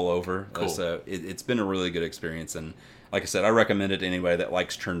replayability all over. Cool. So it's been a really good experience. And like I said, I recommend it to anybody that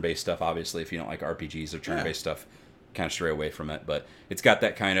likes turn-based stuff. Obviously, if you don't like RPGs or turn-based stuff, kind of stray away from it. But it's got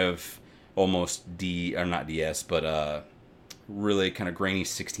that kind of almost not DS, but really kind of grainy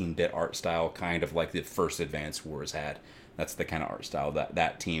 16-bit art style, kind of like the first Advance Wars had. That's the kind of art style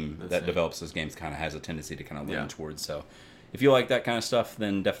that team that develops those games kind of has a tendency to kind of lean towards. So if you like that kind of stuff,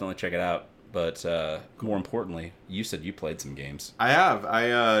 then definitely check it out. But more importantly, you said you played some games. I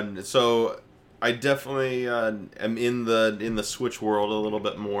have. So I definitely am in the Switch world a little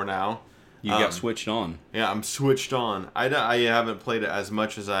bit more now. You got switched on. Yeah, I'm switched on. I haven't played it as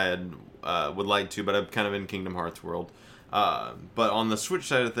much as I had would like to, but I'm kind of in Kingdom Hearts world. But on the Switch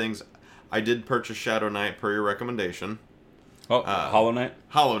side of things, I did purchase Shadow Knight per your recommendation. Oh, Hollow Knight?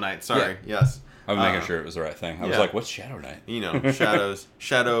 Hollow Knight, sorry. Yeah. Yes. I was making sure it was the right thing. I was like, what's Shadow Knight? You know, Shadows.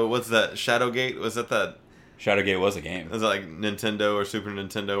 What's that? Shadowgate? Was it that? Shadowgate was a game. Was it like Nintendo or Super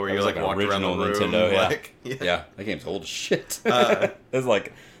Nintendo where you like an walked around the original room? Nintendo, yeah. Like, Yeah, that game's old as shit. That was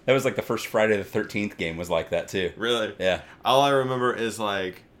like the first Friday the 13th game was like that too. Really? Yeah. All I remember is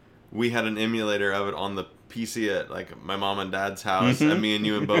like we had an emulator of it on the PC at like my mom and dad's house, and me and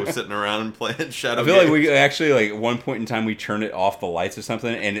you and Bo sitting around and playing Shadowgate. I feel like we actually, like, at one point in time, we turned it off the lights or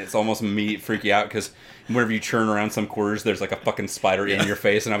something, and it's almost immediate freak you out, because whenever you turn around some corners, there's like a fucking spider in your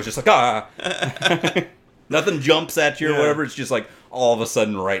face, and I was just like, ah! Nothing jumps at you or whatever, it's just like all of a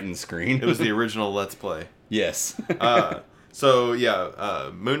sudden right in the screen. It was the original Let's Play. Yes. So, yeah,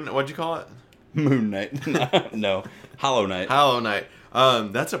 what'd you call it? Moon Knight. No. Hollow Knight. Hollow Knight.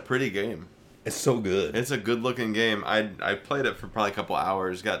 That's a pretty game. It's so good. It's a good looking game. I played it for probably a couple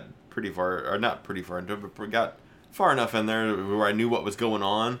hours, got pretty far, or not pretty far into it, but got far enough in there where I knew what was going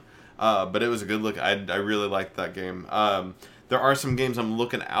on. But it was a good look. I really liked that game. There are some games I'm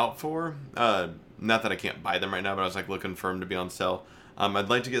looking out for. Not that I can't buy them right now, but I was like looking for them to be on sale. I'd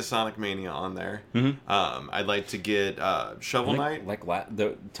like to get Sonic Mania on there. I'd like to get Shovel Knight.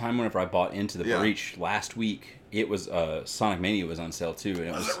 The time whenever I bought Into the Breach last week, it was Sonic Mania was on sale too.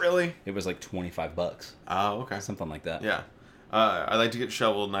 And was it really? It was like $25. Oh, okay. Something like that. Yeah. I'd like to get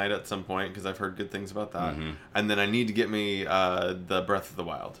Shovel Knight at some point because I've heard good things about that. And then I need to get me the Breath of the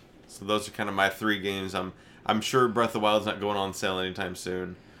Wild. So those are kind of my three games. I'm sure Breath of the Wild's not going on sale anytime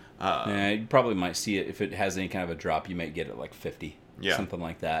soon. Yeah, you probably might see it if it has any kind of a drop. You might get it like 50. Yeah. Something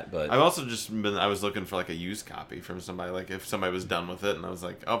like that. But I've also I was looking for like a used copy from somebody, like if somebody was done with it, and I was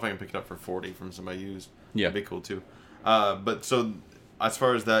like, oh, if I can pick it up for 40 from somebody used, that'd be cool too. But so as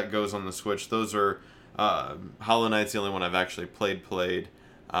far as that goes on the Switch, those are Hollow Knight's the only one I've actually played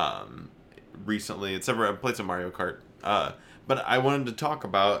recently. I've played some Mario Kart. But I wanted to talk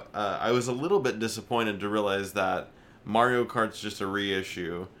about, I was a little bit disappointed to realize that Mario Kart's just a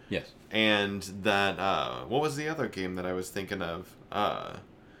reissue. Yes. And that, what was the other game that I was thinking of?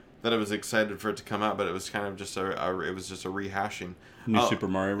 That I was excited for it to come out, but it was kind of just a rehashing. New Super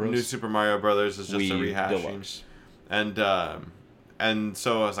Mario Bros. New Super Mario Brothers is just a rehashing. Deluxe. And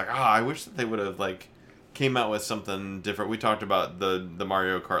so I was like, I wish that they would have like came out with something different. We talked about the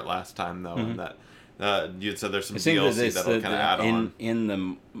Mario Kart last time though, and that you had said there's some DLC that'll kind of add on. In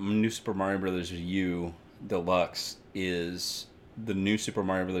the New Super Mario Brothers U Deluxe is the New Super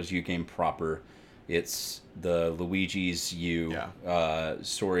Mario Brothers U game proper. It's the Luigi's U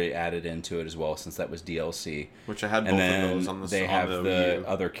story added into it as well, since that was DLC. Which I had both of those on the they have the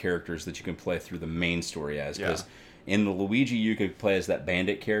other characters that you can play through the main story as. Because in the Luigi, you could play as that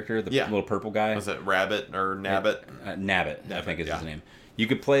bandit character, the little purple guy. Was it Rabbit or Nabbit? Nabbit, I think is his name. You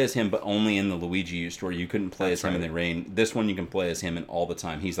could play as him, but only in the Luigi U story. You couldn't play as him in the rain. This one you can play as him in all the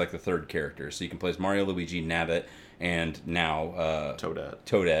time. He's like the third character. So you can play as Mario, Luigi, Nabbit, and now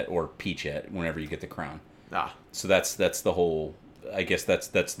Toadette or Peachette whenever you get the crown. Ah, So that's the whole. I guess that's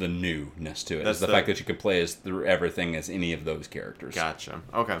the newness to it. That's Is the fact that you can play as through everything as any of those characters. gotcha.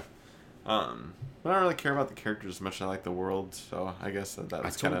 Okay. But I don't really care about the characters as much as I like the world, so I guess that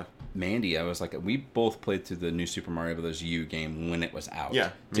was kind of... Mandy, I was like, we both played through the new Super Mario Bros. U game when it was out.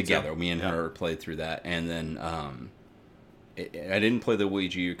 Yeah, me together. too. Me and her played through that, and then I didn't play the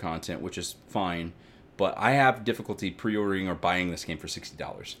Luigi U content, which is fine, but I have difficulty pre-ordering or buying this game for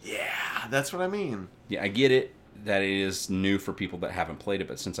 $60. Yeah, that's what I mean. Yeah, I get it that it is new for people that haven't played it,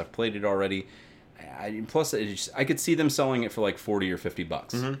 but since I've played it already, plus I could see them selling it for like $40 or $50.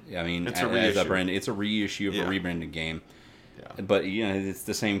 Mm-hmm. I mean, It's a reissue. It's a reissue of a rebranded game. Yeah. But it's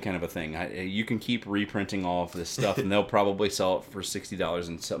the same kind of a thing. You can keep reprinting all of this stuff, and they'll probably sell it for $60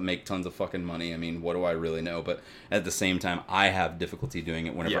 and make tons of fucking money. I mean, what do I really know? But at the same time, I have difficulty doing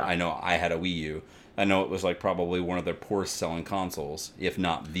it whenever I know I had a Wii U. I know it was like probably one of their poorest selling consoles, if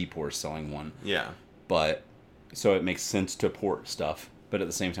not the poorest selling one. Yeah. But so it makes sense to port stuff. But at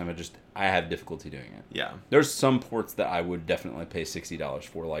the same time, I have difficulty doing it. Yeah. There's some ports that I would definitely pay $60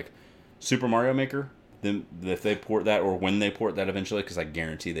 for, like Super Mario Maker. Then if they port that, or when they port that eventually, because I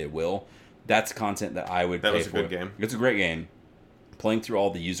guarantee they will, that's content that I would pay for. That was a good game. It's a great game. Playing through all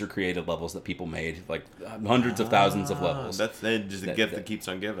the user-created levels that people made, like hundreds of thousands of levels. That's just a gift that keeps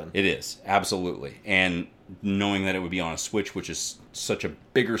on giving. It is, absolutely. And knowing that it would be on a Switch, which is such a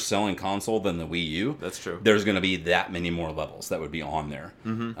bigger selling console than the Wii U. That's true. There's going to be that many more levels that would be on there.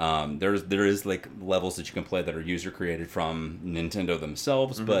 Mm-hmm. There is like levels that you can play that are user-created from Nintendo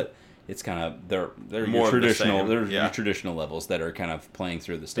themselves, but... It's kind of they're More your traditional your traditional levels that are kind of playing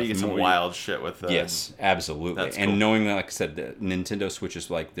through the stuff. You get some wild shit with yes, absolutely. That's and cool. knowing that, like I said, the Nintendo Switch is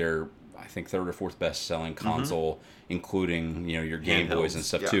like their I think third or fourth best selling console, including your Game Boys and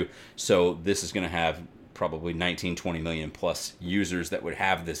stuff too. So this is going to have probably 19, 20 million plus users that would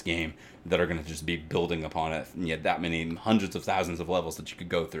have this game that are going to just be building upon it. And yet that many hundreds of thousands of levels that you could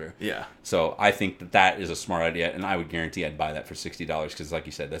go through. Yeah. So I think that is a smart idea, and I would guarantee I'd buy that for $60 because, like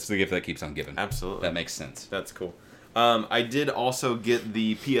you said, that's the gift that keeps on giving. Absolutely. That makes sense. That's cool. I did also get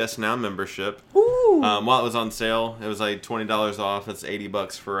the PS Now membership. While it was on sale, it was like $20 off. That's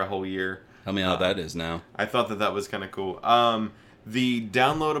 $80 for a whole year. Tell me how that is now. I thought that was kind of cool. The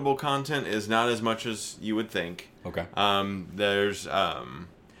downloadable content is not as much as you would think. Okay.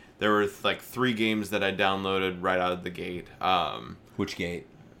 There were like 3 games that I downloaded right out of the gate. Which gate?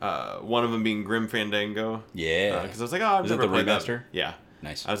 One of them being Grim Fandango. Yeah. Because I was like, I've never played remaster? that. Yeah.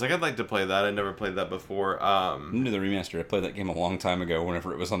 Nice. I was like, I'd like to play that. I never played that before. I'm into the remaster. I played that game a long time ago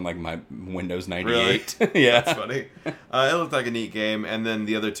whenever it was on like my Windows 98. Really? Yeah. That's funny. It looked like a neat game. And then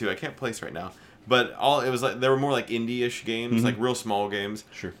the other 2 I can't place right now. But it was like, they were more like indie-ish games, like real small games.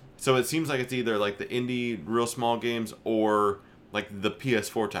 Sure. So it seems like it's either like the indie, real small games, or like the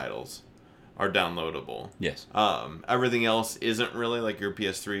PS4 titles are downloadable. Yes. Everything else isn't really, like your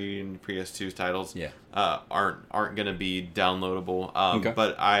PS3 and PS2 titles. Yeah. Aren't gonna be downloadable. Okay.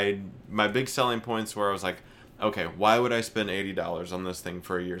 But my big selling points where I was like, okay, why would I spend $80 on this thing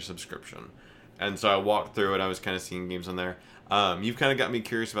for a year subscription? And so I walked through it. I was kind of seeing games on there. You've kind of got me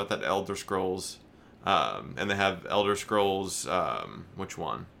curious about that Elder Scrolls. And they have Elder Scrolls, which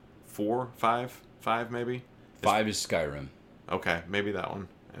one? 4? 5? 5 maybe? 5 is Skyrim. Okay, maybe that one.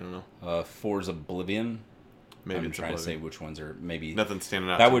 I don't know. 4 is Oblivion. Maybe I'm it's trying Oblivion. to say which ones are maybe... Nothing's standing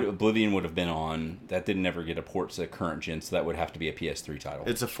out. Oblivion would have been on... That didn't ever get a port to the current gen, so that would have to be a PS3 title.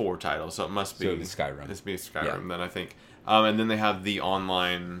 It's a 4 title, so it must be... So it's Skyrim. It's be Skyrim, Yeah. then I think. And then they have the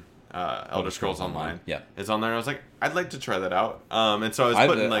online... Elder Scrolls Online. Yeah. It's on there. And I was like, I'd like to try that out. And so I was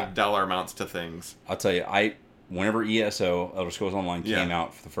putting like dollar amounts to things. I'll tell you, whenever ESO, Elder Scrolls Online, came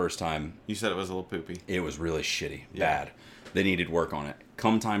out for the first time... You said it was a little poopy. It was really shitty. Bad. They needed work on it.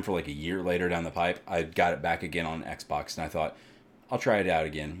 Come time for like a year later down the pipe, I got it back again on Xbox, and I thought, I'll try it out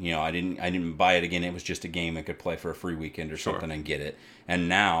again. I didn't buy it again. It was just a game I could play for a free weekend or something and get it. And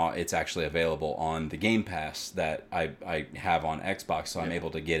now it's actually available on the Game Pass that I have on Xbox, so I'm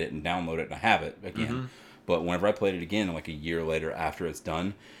able to get it and download it, and I have it again. Mm-hmm. But whenever I played it again, like a year later after it's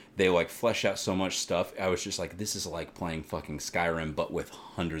done, they like flesh out so much stuff. I was just like, this is like playing fucking Skyrim, but with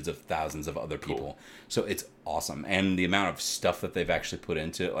hundreds of thousands of other people. Cool. So it's awesome. And the amount of stuff that they've actually put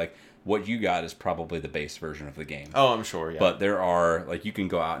into it, like what you got is probably the base version of the game. Oh, I'm sure, yeah. But there are, like, you can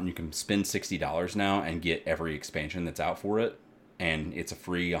go out and you can spend $60 now and get every expansion that's out for it. And it's a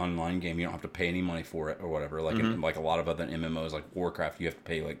free online game. You don't have to pay any money for it or whatever. Like like a lot of other MMOs, like Warcraft, you have to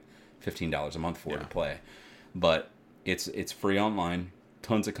pay like $15 a month for it to play. But it's free online.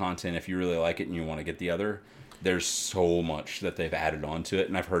 Tons of content if you really like it and you want to get the other. there's so much that they've added onto it,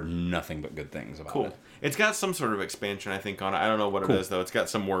 and I've heard nothing but good things about it. It's got some sort of expansion, I think, on it. I don't know what it is, though. It's got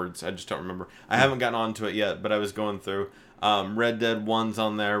some words. I just don't remember. I haven't gotten onto it yet, but I was going through. Red Dead 1's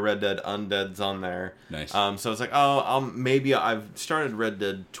on there. Red Dead Undead's on there. Nice. So it's like, maybe I've started Red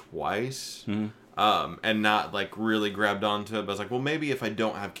Dead twice, and not, like, really grabbed onto it. But I was like, well, maybe if I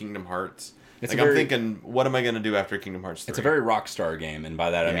don't have Kingdom Hearts... It's I'm thinking, what am I going to do after Kingdom Hearts 3? It's a very Rockstar game, and by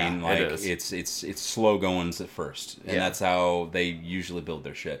that I mean, like, it is. it's slow goings at first, and that's how they usually build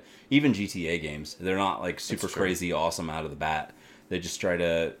their shit. Even GTA games, they're not, like, super crazy awesome out of the bat. They just try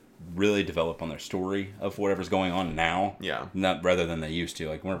to really develop on their story of whatever's going on now, not rather than they used to.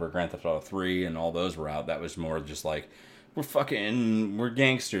 Like, whenever Grand Theft Auto 3 and all those were out, that was more just like, we're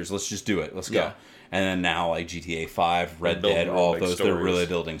gangsters, let's just do it, let's go. And then now, like GTA 5, Red Dead, all of those, they're really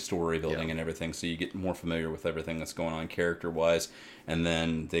building story building and everything, so you get more familiar with everything that's going on character-wise, and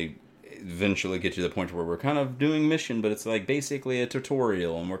then they eventually get to the point where we're kind of doing mission, but it's like basically a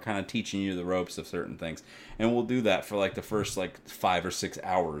tutorial, and we're kind of teaching you the ropes of certain things. And we'll do that for like the first like 5 or 6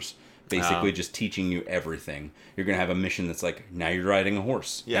 hours, basically just teaching you everything. You're going to have a mission that's like, now you're riding a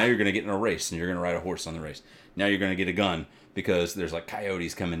horse. Now you're going to get in a race, and you're going to ride a horse on the race. Now you're going to get a gun, because there's like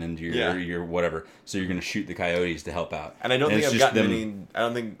coyotes coming into your whatever, so you're gonna shoot the coyotes to help out. And I don't think I've gotten any. I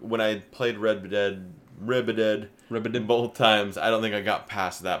don't think when I played Red Dead both times, I don't think I got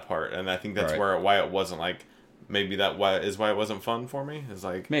past that part, and I think that's why it wasn't like. Maybe why it wasn't fun for me. Is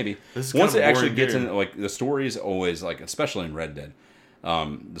like maybe this is once it actually gets in, like the story is always like, especially in Red Dead,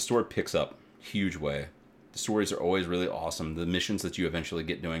 the story picks up huge way. The stories are always really awesome. The missions that you eventually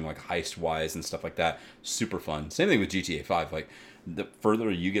get doing, like heist-wise and stuff like that, super fun. Same thing with GTA 5. Like, the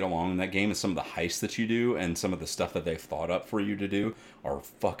further you get along in that game, and some of the heists that you do and some of the stuff that they've thought up for you to do are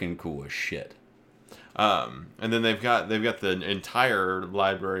fucking cool as shit. And then they've got the entire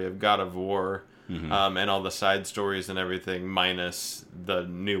library of God of War, and all the side stories and everything, minus the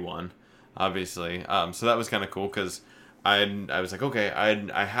new one, obviously. So that was kind of cool, because I was like, okay,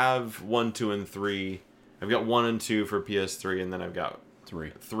 I have 1, 2, and 3. I've got 1 and 2 for PS3, and then I've got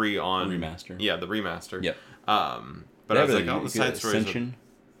 3 on remaster. Yeah, the remaster. Yep. But I was like, the side stories. Ascension.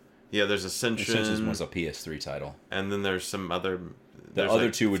 There's Ascension. Ascension was a PS3 title, and then there's some other. The other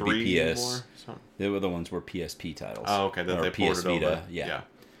like 2 would be PS. More? They were the ones were PSP titles. Oh, okay. That they PS ported Vita. over. Yeah.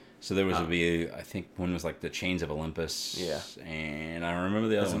 So there was I think one was like the Chains of Olympus. Yeah. And I don't remember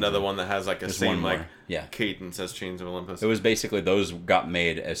the other. There's another one that has like There's same like cadence as Chains of Olympus. It was basically those got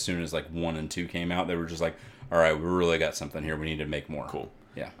made as soon as like 1 and 2 came out. They were just like, all right, we really got something here. We need to make more. Cool.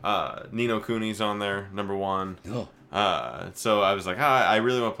 Yeah. Ni no Kuni's on there, number 1. Oh. So I was like, I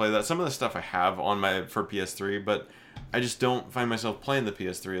really want to play that. Some of the stuff I have on for PS3, but I just don't find myself playing the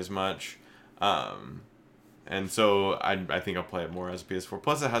PS3 as much. And so I think I'll play it more as a PS4.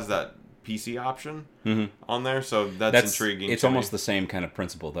 Plus, it has that PC option on there, so that's intriguing. It's almost the same kind of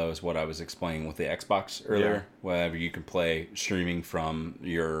principle, though, as what I was explaining with the Xbox earlier, where you can play streaming from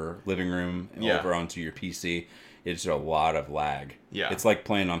your living room over onto your PC. It's a lot of lag. Yeah. It's like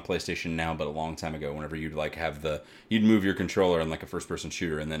playing on PlayStation now, but a long time ago, whenever you'd like you'd move your controller in like a first-person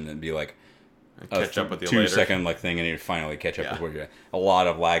shooter, and then it'd be like catch up with you 2 later. second like thing, and you finally catch up with where you're at. A lot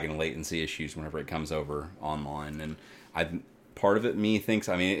of lag and latency issues whenever it comes over online, and part of it thinks,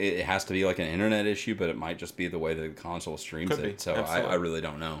 I mean, it has to be like an internet issue, but it might just be the way the console streams it. So I really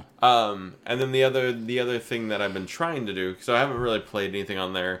don't know. And then the other thing that I've been trying to do, so I haven't really played anything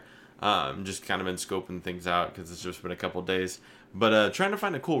on there. Just kind of been scoping things out because it's just been a couple days. But trying to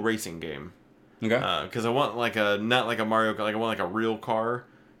find a cool racing game. Okay. Because I want not like a Mario, like I want like a real car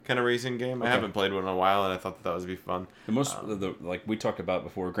kind of racing game. Okay. I haven't played one in a while, and I thought that would be fun. The most like we talked about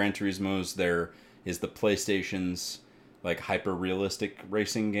before, Gran Turismo's there is the PlayStation's like hyper realistic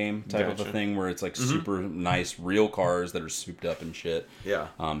racing game type of a thing where it's like super nice real cars that are souped up and shit. Yeah.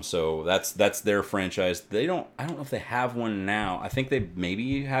 So that's their franchise. I don't know if they have one now. I think they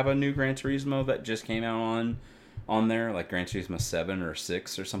maybe have a new Gran Turismo that just came out on there, like Gran Turismo 7 or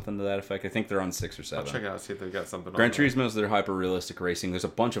 6 or something to that effect. I think they're on 6 or 7. I'll check it out, see if they've got something Gran on Turismo's their hyper realistic racing. There's a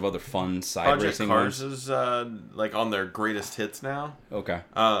bunch of other fun side Project racing Cars ones. is like on their greatest hits now. Okay.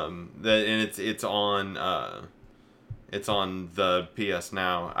 And it's on the PS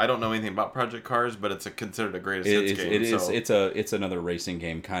Now. I don't know anything about Project Cars, but it's considered a greatest hits game. It is. It's another racing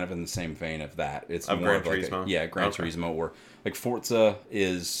game, kind of in the same vein of that. It's of more Gran of like Turismo. Gran Turismo, or like Forza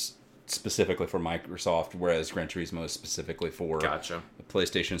is specifically for Microsoft, whereas Gran Turismo is specifically for the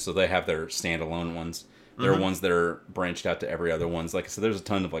PlayStation. So they have their standalone ones. There are ones that are branched out to every other ones. Like I said, there's a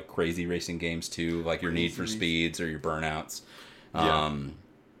ton of like crazy racing games too, like your Need for Speeds or your Burnouts.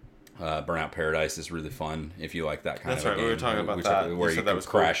 Burnout Paradise is really fun if you like that kind of a game. We were talking about that. Where you can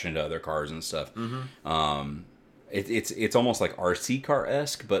crash into other cars and stuff. It's almost like RC car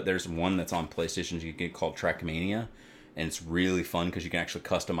esque, but there's one that's on PlayStation you can get called Trackmania, and it's really fun because you can actually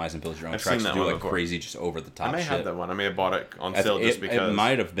customize and build your own I've tracks seen to that do one like before. crazy, just over the top. I may shit. have that one. I may have bought it on sale just because it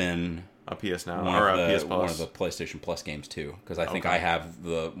might have been a PS Now one or of a PS the Plus. one of the PlayStation Plus games too, because I think I have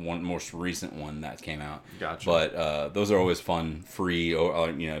the one most recent one that came out. Gotcha. But those are always fun, free. Or,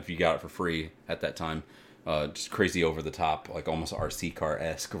 if you got it for free at that time, just crazy over the top, like almost RC car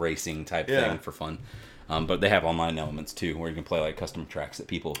esque racing type thing for fun. But they have online elements too, where you can play like custom tracks that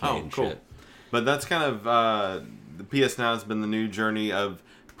people have made and cool. shit. But that's kind of the PS Now has been the new journey of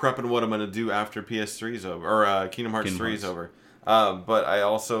prepping what I'm going to do after PS3 is over, or Kingdom Hearts 3 is over. But I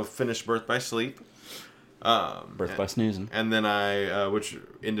also finished Birth by Sleep. Birth by Snoozing. And then I, which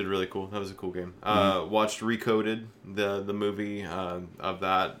ended really cool. That was a cool game. Watched Recoded, the movie of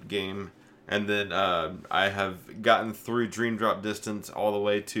that game. And then I have gotten through Dream Drop Distance all the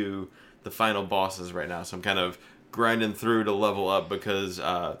way to the final bosses right now. So I'm kind of grinding through to level up because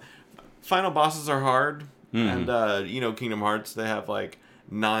final bosses are hard. And, Kingdom Hearts, they have like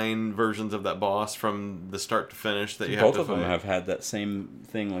 9 versions of that boss from the start to finish that you have to fight. Both of them have had that same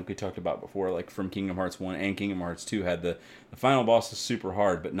thing like we talked about before, like from Kingdom Hearts 1 and Kingdom Hearts 2 had the final boss is super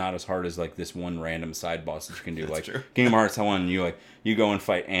hard, but not as hard as like this one random side boss that you can do. That's like true. Kingdom Hearts 1, you go and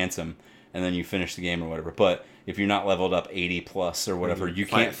fight Ansem and then you finish the game or whatever. But if you're not leveled up 80 plus or whatever, you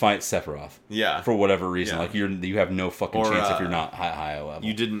can't fight Sephiroth. Yeah. For whatever reason. Yeah. Like you have no fucking chance if you're not high level.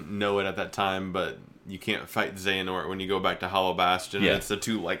 You didn't know it at that time, but you can't fight Xehanort when you go back to Hollow Bastion. Yeah. It's the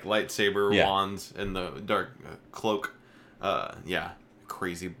 2 like lightsaber wands and the dark cloak.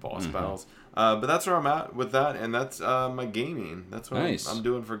 Crazy boss battles. But that's where I'm at with that, and that's my gaming. That's what I'm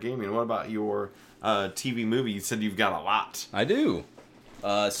doing for gaming. What about your TV movie? You said you've got a lot. I do.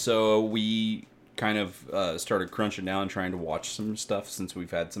 So we kind of started crunching down trying to watch some stuff since we've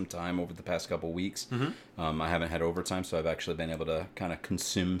had some time over the past couple weeks. I haven't had overtime, so I've actually been able to kind of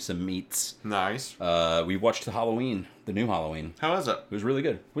consume some meats. Nice. We watched the new Halloween. How was it? It was really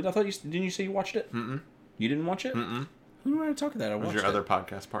good. I thought didn't you say you watched it? Mm-mm. You didn't watch it? Mm-mm. Who did I talk to that? I watched Was your other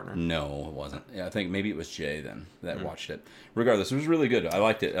podcast partner? No, it wasn't. Yeah, I think maybe it was Jay then that watched it. Regardless, it was really good. I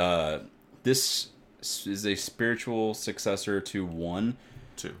liked it. This is a spiritual successor to 1.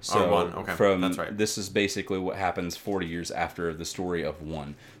 2. So 1. Okay, that's right. This is basically what happens 40 years after the story of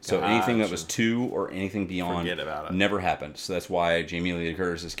 1. So anything that was 2 or anything beyond Forget about it. never happened. So that's why Jamie Lee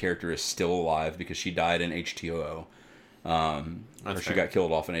Curtis's character is still alive because she died in H2O. She got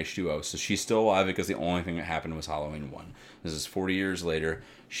killed off in H2O. So she's still alive because the only thing that happened was Halloween 1. This is 40 years later.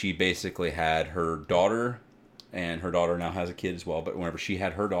 She basically had her daughter, and her daughter now has a kid as well. But whenever she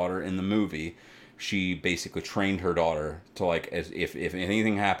had her daughter in the movie, she basically trained her daughter to if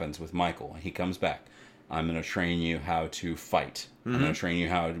anything happens with Michael, he comes back, I'm going to train you how to fight. I'm going to train you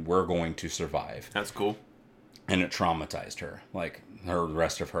how we're going to survive. That's cool. And it traumatized her, like the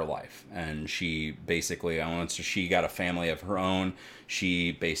rest of her life. And she basically, once she got a family of her own,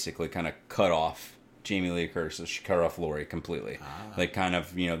 she basically kind of cut off Jamie Lee Curtis. She cut off Laurie completely. They kind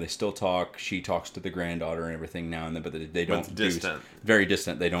of, they still talk. She talks to the granddaughter and everything now and then, but they don't distant. Very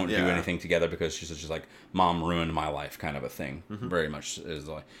distant. They don't do anything together because she's just like, Mom ruined my life kind of a thing. Very much is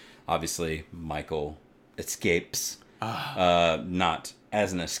like, obviously Michael escapes. Not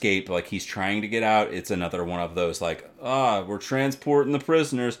as an escape, like he's trying to get out. It's another one of those like, we're transporting the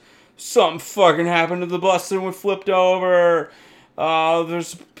prisoners. Something fucking happened to the bus and we flipped over.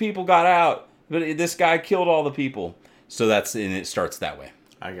 There's people got out, but this guy killed all the people. So it starts that way.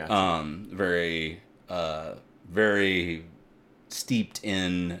 I got you. Very steeped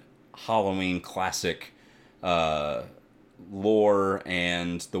in Halloween classic lore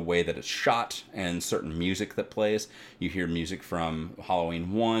and the way that it's shot and certain music that plays. You hear music from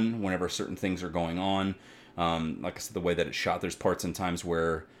Halloween 1 whenever certain things are going on. Like I said, the way that it's shot, there's parts and times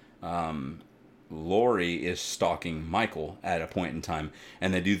where Laurie is stalking Michael at a point in time,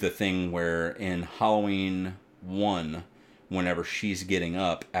 and they do the thing where in Halloween 1, whenever she's getting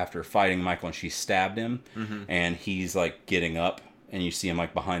up after fighting Michael and she stabbed him, and he's like getting up, and you see him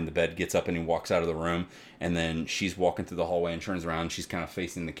like behind the bed, gets up and he walks out of the room, and then she's walking through the hallway and turns around and she's kind of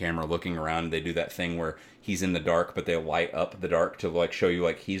facing the camera looking around. They do that thing where he's in the dark, but they light up the dark to like show you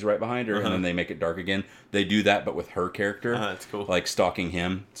like he's right behind her, and then they make it dark again. They do that, but with her character, that's cool. like stalking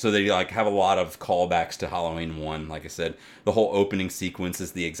him. So they like have a lot of callbacks to Halloween 1. Like I said, the whole opening sequence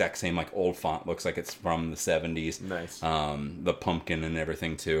is the exact same, like old font, looks like it's from the 70s. Nice. The pumpkin and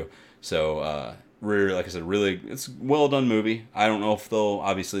everything too. So really, like I said, really, it's a well done movie. I don't know if they'll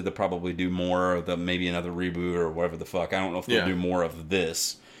probably do more of maybe another reboot or whatever the fuck. I don't know if they'll do more of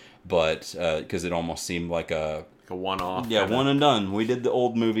this, but because it almost seemed like a a one-off. Yeah, kinda. one and done. We did the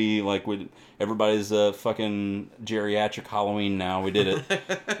old movie, like everybody's fucking geriatric Halloween now. We did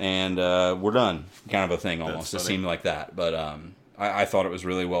it, and we're done. Kind of a thing almost. It seemed like that, but I thought it was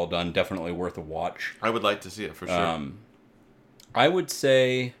really well done. Definitely worth a watch. I would like to see it for sure. I would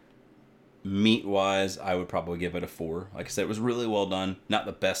say, meat-wise, I would probably give it a 4. Like I said, it was really well done. Not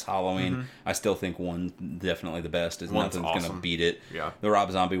the best Halloween. I still think one definitely the best. One's Nothing's awesome. going to beat it. Yeah. The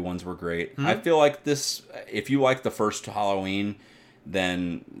Rob Zombie ones were great. I feel like this, if you like the first Halloween,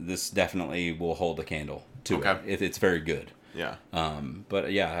 then this definitely will hold a candle to it. It's very good. Yeah.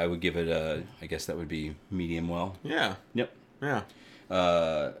 But yeah, I would give it I guess that would be medium well. Yeah. Yep.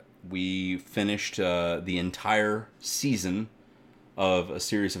 Yeah. We finished the entire season of a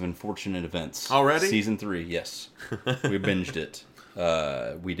series of unfortunate events. Already? Season 3, yes. We binged it.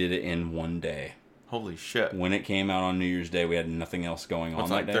 We did it in one day. Holy shit. When it came out on New Year's Day, we had nothing else going on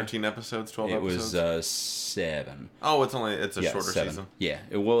like that day. 13 episodes, 12 it episodes? It was 7. Oh, it's a shorter 7. season. Yeah.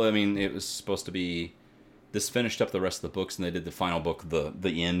 It was supposed to be... This finished up the rest of the books, and they did the final book,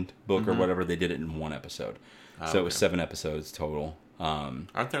 the end book or whatever. They did it in one episode. So it was 7 episodes total.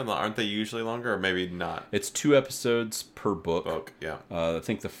 Aren't they usually longer, or maybe not? It's 2 episodes per book. Yeah. I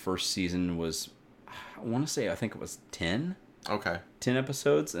think the first season was, I think it was 10. Okay. 10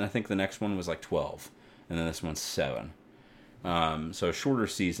 episodes, and I think the next one was like 12, and then this one's 7. So a shorter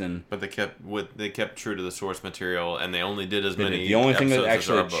season. But they kept true to the source material, and they only did as many. The only thing that episodes as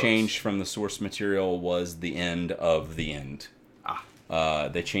there actually are changed from the source material was the end of the end.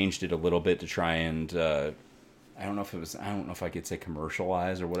 They changed it a little bit to try and I don't know if I could say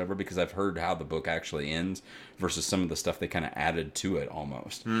commercialize or whatever, because I've heard how the book actually ends versus some of the stuff they kind of added to it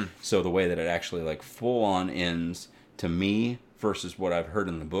almost. So the way that it actually like full on ends to me versus what I've heard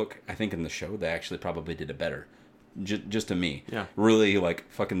in the book, I think in the show they actually probably did it better. Just to me. Yeah. Really like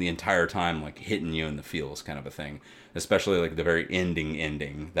fucking the entire time like hitting you in the feels kind of a thing. Especially like the very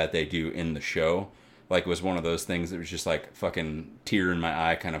ending that they do in the show. Like, it was one of those things that was just like fucking tear in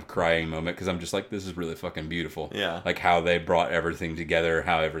my eye kind of crying moment, because I'm just like, this is really fucking beautiful. Yeah. Like how they brought everything together,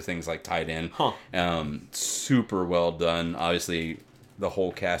 how everything's like tied in. Super well done. Obviously, the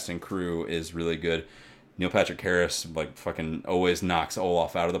whole cast and crew is really good. Neil Patrick Harris like fucking always knocks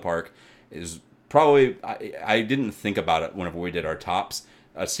Olaf out of the park. Is probably I didn't think about it whenever we did our tops.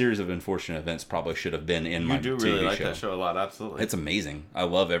 A series of unfortunate events probably should have been in my TV show. You do really like that show a lot, absolutely. It's amazing. I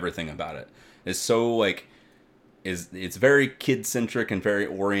love everything about it. It's so like it's very kid centric and very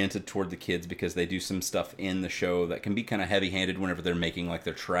oriented toward the kids, because they do some stuff in the show that can be kind of heavy handed whenever they're making like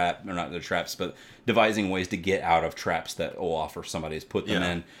their trap, or not their traps, but devising ways to get out of traps that Olaf or somebody's put them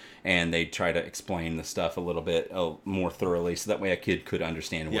in. And they try to explain the stuff a little bit more thoroughly, so that way a kid could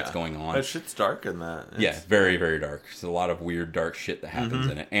understand what's going on. That shit's dark in that. It's very, very dark. There's a lot of weird, dark shit that happens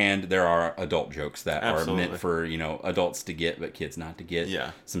in it. And there are adult jokes that are meant for, adults to get, but kids not to get.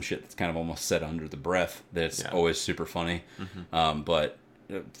 Yeah. Some shit that's kind of almost said under the breath that's always super funny. But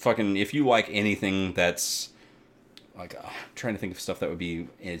fucking, if you like anything that's like, I'm trying to think of stuff that would be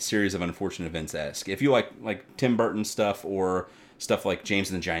a series of unfortunate events-esque. If you like Tim Burton stuff, or stuff like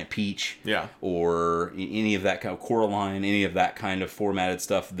James and the Giant Peach, or any of that kind of Coraline, any of that kind of formatted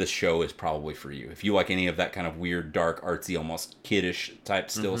stuff, this show is probably for you. If you like any of that kind of weird, dark, artsy, almost kiddish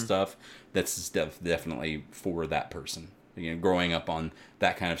type still stuff, that's definitely for that person. Growing up on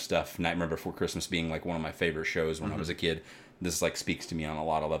that kind of stuff, Nightmare Before Christmas being like one of my favorite shows when I was a kid, this like speaks to me on a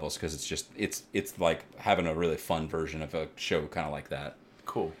lot of levels, because it's just it's like having a really fun version of a show kind of like that.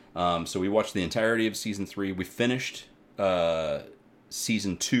 Cool. So we watched the entirety of season 3. We finished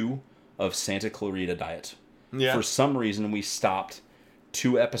season 2 of Santa Clarita Diet. Yeah. For some reason, we stopped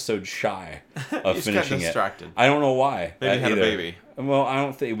 2 episodes shy of You just got finishing distracted. it. I don't know why. Maybe you had a baby. Well, I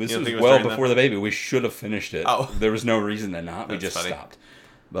don't think it was. You don't think it was well during before the baby. We should have finished it. Oh. There was no reason to not. We That's just funny. stopped.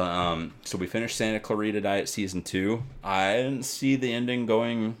 But so we finished Santa Clarita Diet season 2. I didn't see the ending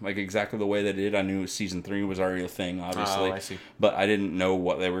going like exactly the way they did. I knew season 3 was already a thing, obviously. Oh, I see. But I didn't know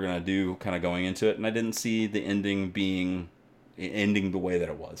what they were gonna do, kind of going into it, and I didn't see the ending ending the way that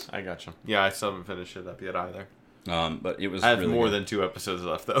it was. I gotcha. Yeah, I still haven't finished it up yet either. But it was. I have really more good. than 2 episodes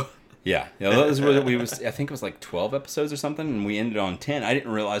left, though. Yeah, that was what we was. I think it was like 12 episodes or something, and we ended on 10. I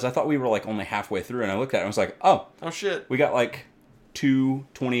didn't realize. I thought we were like only halfway through, and I looked at it and I was like, oh shit. we got like 2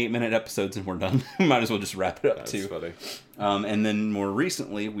 28-minute episodes and we're done. We might as well just wrap it up. That's too. funny. And then more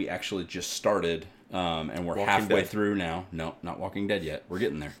recently, we actually just started, and we're Walking halfway Dead. through now. No, not Walking Dead yet. We're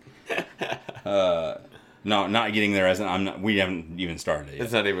getting there. No, not getting there. As in, I'm not. We haven't even started it yet.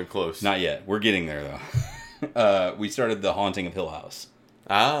 It's not even close. Not yet. We're getting there though. We started The Haunting of Hill House.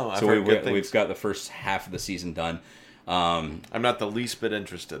 Oh, I've So heard good things. we've got the first half of the season done. I'm not the least bit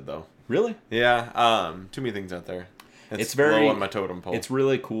interested, though. Really? Yeah. Too many things out there. It's very low on my totem pole. It's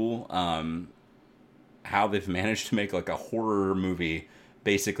really cool how they've managed to make like a horror movie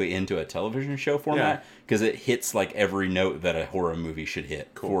basically into a television show format, because it hits like every note that a horror movie should hit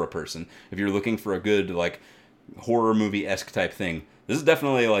for a person. If you're looking for a good like horror movie-esque type thing, this is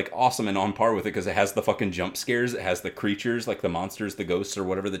definitely like awesome and on par with it, because it has the fucking jump scares, it has the creatures like the monsters, the ghosts or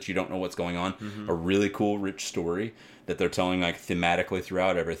whatever that you don't know what's going on. A really cool rich story that they're telling like thematically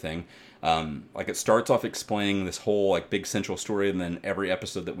throughout everything. Like it starts off explaining this whole like big central story, and then every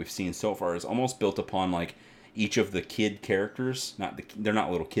episode that we've seen so far is almost built upon like each of the kid characters. They're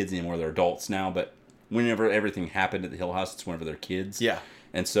not little kids anymore, they're adults now, but whenever everything happened at the Hill House, it's whenever they're kids. Yeah.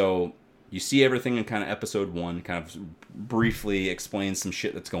 And so you see everything in kind of episode 1, kind of briefly explains some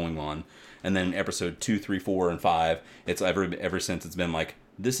shit that's going on. And then episode 2, 3, 4, and 5, it's ever since it's been like,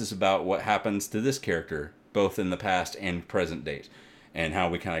 this is about what happens to this character, both in the past and present date, and how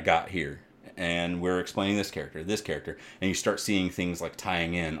we kind of got here. And we're explaining this character, and you start seeing things like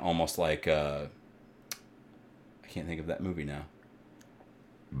tying in, almost like, I can't think of that movie now.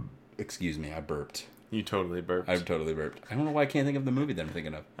 Excuse me, I burped. You totally burped. I totally burped. I don't know why I can't think of the movie that I'm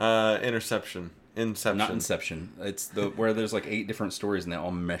thinking of. Inception. Not Inception. It's the where there's like 8 different stories and they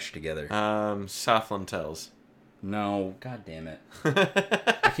all mesh together. Southland Tales. No, god damn it.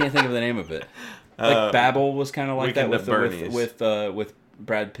 I can't think of the name of it. Like Babel was kind of like that with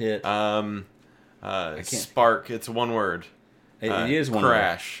Brad Pitt. Spark. It's one word. It is one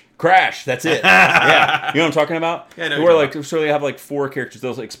Crash. word. Crash, that's it. Yeah, you know what I'm talking about? Yeah, I know where like so you have like 4 characters.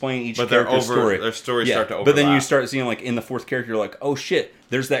 They'll explain each character's story. Their stories start to overlap. But then you start seeing like in the 4th character, you're like, oh shit,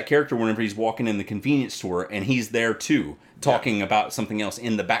 there's that character whenever he's walking in the convenience store, and he's there too, talking about something else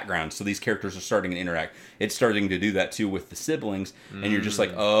in the background. So these characters are starting to interact. It's starting to do that too with the siblings, and you're just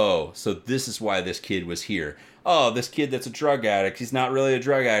like, oh, so this is why this kid was here. Oh, this kid that's a drug addict, he's not really a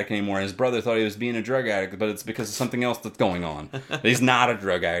drug addict anymore. His brother thought he was being a drug addict, but it's because of something else that's going on. He's not a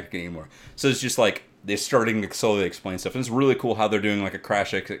drug addict anymore. So it's just like they're starting to slowly explain stuff. And it's really cool how they're doing like a Crash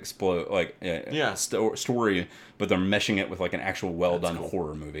story, but they're meshing it with like an actual well-done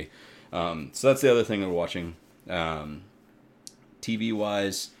horror movie. So that's the other thing that we're watching.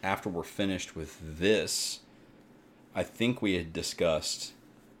 TV-wise, after we're finished with this, I think we had discussed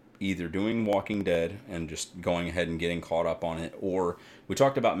either doing Walking Dead and just going ahead and getting caught up on it, or we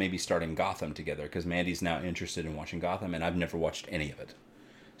talked about maybe starting Gotham together, because Mandy's now interested in watching Gotham, and I've never watched any of it.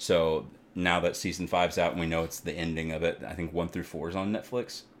 So now that season 5's out and we know it's the ending of it, I think 1 through 4 is on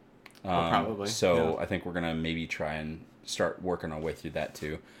Netflix. Probably. So yeah. I think we're going to maybe try and start working our way through that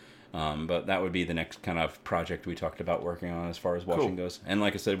too. But that would be the next kind of project we talked about working on as far as watching goes. And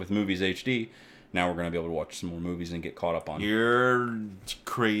like I said, with Movies HD, now we're going to be able to watch some more movies and get caught up on. You're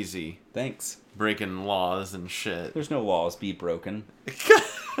crazy. Thanks. Breaking laws and shit. There's no laws be broken.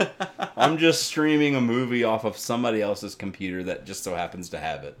 I'm just streaming a movie off of somebody else's computer that just so happens to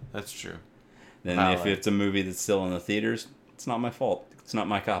have it. That's true. Then if it's a movie that's still in the theaters, it's not my fault. It's not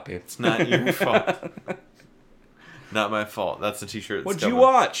my copy. It's not your fault. Not my fault. That's the t-shirt. What'd you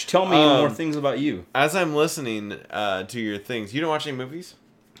watch? Tell me more things about you. As I'm listening to your things, you don't watch any movies?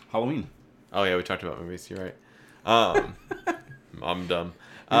 Halloween. Oh yeah, we talked about movies. You're right. I'm dumb.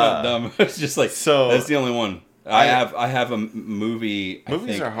 You're not dumb. It's just like so. That's the only one. I have a movie.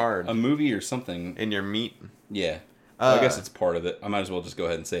 Movies are hard. A movie or something in your meat. Yeah. Well, I guess it's part of it. I might as well just go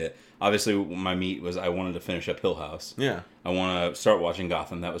ahead and say it. Obviously, my meat was I wanted to finish up Hill House. Yeah. I want to start watching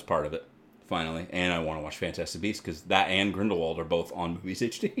Gotham. That was part of it. Finally, and I want to watch Fantastic Beasts because that and Grindelwald are both on Movies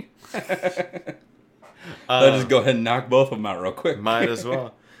HD. I'll just go ahead and knock both of them out real quick. Might as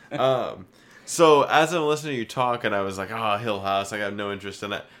well. So as I'm listening to you talk, and I was like, "Oh, Hill House." I have no interest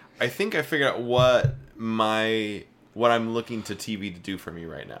in it. I think I figured out what I'm looking to TV to do for me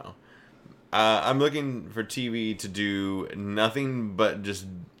right now. I'm looking for TV to do nothing but just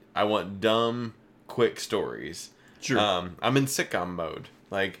I want dumb, quick stories. Sure. I'm in sitcom mode.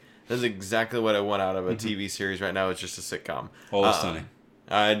 Like. That's exactly what I want out of a TV series right now. It's just a sitcom. Always Sunny.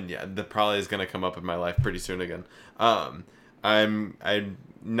 Yeah, that probably is going to come up in my life pretty soon again. I'm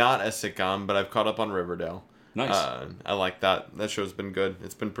not a sitcom, but I've caught up on Riverdale. Nice. I like that. That show's been good.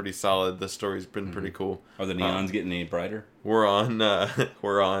 It's been pretty solid. The story's been pretty cool. Are the neons getting any brighter? We're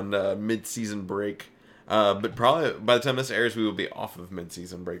on mid-season break. But probably by the time this airs, we will be off of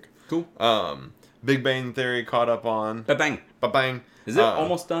mid-season break. Cool. Big Bang Theory caught up on. Ba-bang. Ba-bang. Is it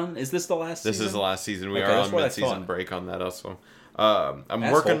almost done? Is this the last season? This is the last season. We are on mid-season break on that also.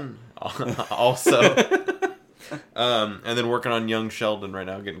 I'm working also. And then working on Young Sheldon right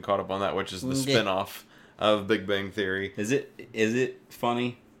now, getting caught up on that, which is the spin-off of Big Bang Theory. Is it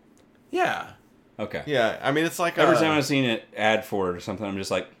funny? Yeah. Okay. Yeah, I mean, it's like every time I've seen an ad for it or something, I'm just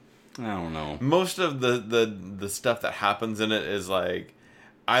like, I don't know. Most of the stuff that happens in it is like,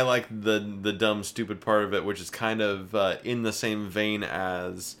 I like the dumb stupid part of it, which is kind of in the same vein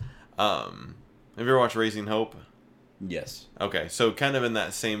as have you ever watched Raising Hope? Yes. Okay, so kind of in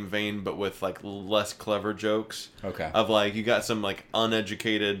that same vein, but with like less clever jokes. Okay. Of like, you got some like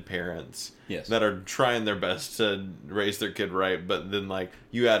uneducated parents Yes. that are trying their best to raise their kid right, but then like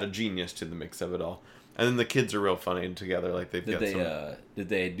you add a genius to the mix of it all, and then the kids are real funny together. Like they've got some. Did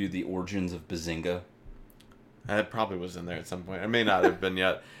they do the origins of Bazinga? It probably was in there at some point. It may not have been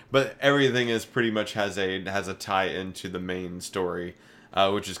yet, but everything is pretty much has a tie into the main story,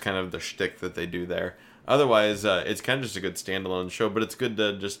 which is kind of the shtick that they do there. Otherwise, it's kind of just a good standalone show, but it's good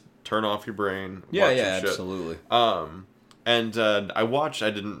to just turn off your brain. Yeah, watch yeah, some shit. absolutely. And I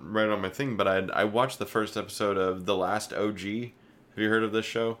didn't write it on my thing, but I watched the first episode of The Last OG. Have you heard of this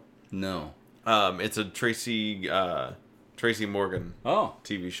show? No. It's a Tracy Morgan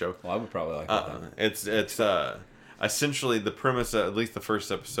TV show. Well, I would probably like that. It's essentially the premise, at least the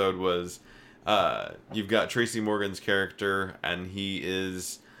first episode, was you've got Tracy Morgan's character, and he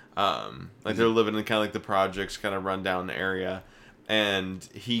is like they're living in kind of like the projects kind of rundown area, and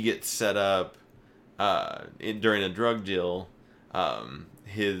he gets set up during a drug deal.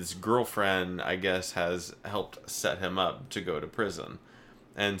 His girlfriend, I guess, has helped set him up to go to prison,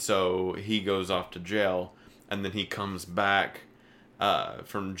 and so he goes off to jail, and then he comes back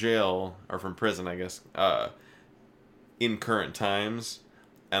from jail or from prison, I guess, in current times.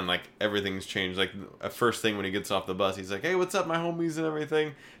 And, like, everything's changed. Like, first thing when he gets off the bus, he's like, hey, what's up, my homies and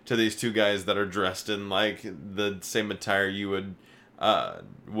everything? To these two guys that are dressed in, like, the same attire you would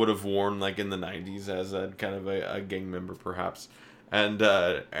have worn, like, in the 90s as a kind of a gang member, perhaps. And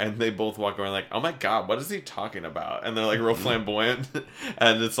they both walk around like, oh, my God, what is he talking about? And they're, like, real flamboyant.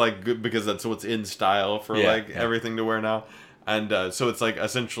 And it's, like, good because that's what's in style for, everything to wear now. And so it's, like,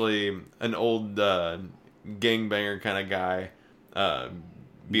 essentially an old gangbanger kind of guy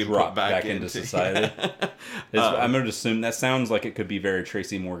being dropped put back into society. I'm going to assume that sounds like it could be very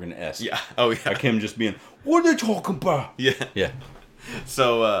Tracy Morgan-esque. Yeah. Oh, yeah. Like him just being, what are they talking about? Yeah. Yeah.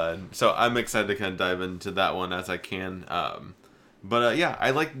 So I'm excited to kind of dive into that one as I can. But yeah, I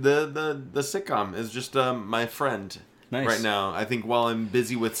like the sitcom is just my friend right now. I think while I'm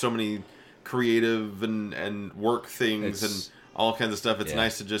busy with so many creative and work things and all kinds of stuff, it's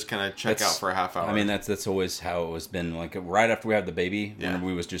nice to just kind of check out for a half hour. I mean, that's always how it was been. Like right after we had the baby, when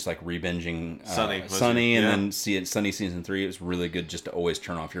we was just like rebinging Sunny, and then Sunny season 3. It was really good just to always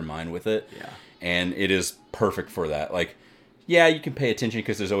turn off your mind with it. Yeah, and it is perfect for that. Like, yeah, you can pay attention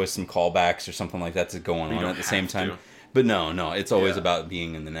because there's always some callbacks or something like that's going on at the same time. But no, it's always about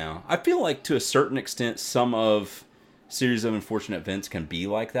being in the now. I feel like to a certain extent, some of Series of Unfortunate Events can be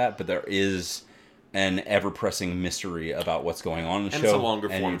like that, but there is an ever-pressing mystery about what's going on in the show. It's a longer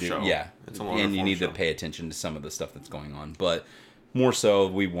form show. Yeah, it's a longer and you need show. to pay attention to some of the stuff that's going on. But more so,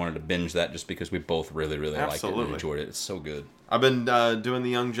 we wanted to binge that just because we both really, really liked it and enjoyed it. It's so good. I've been doing the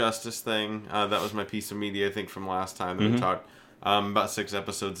Young Justice thing. That was my piece of media, I think, from last time that we talked. About 6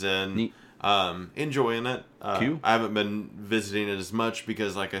 episodes in. Neat. Enjoying it. Cool. I haven't been visiting it as much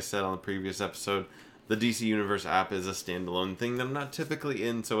because, like I said on the previous episode, the DC Universe app is a standalone thing that I'm not typically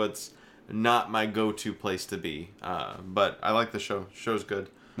in, so it's not my go-to place to be. But I like the show. Show's good.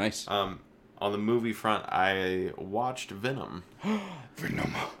 Nice. On the movie front, I watched Venom.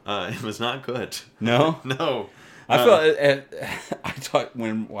 Venom. It was not good. No? No. I felt I thought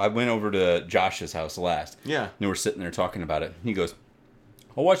when I went over to Josh's house last. Yeah. And we were sitting there talking about it. He goes,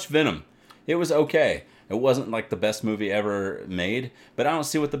 I watched Venom. It was okay. It wasn't like the best movie ever made, but I don't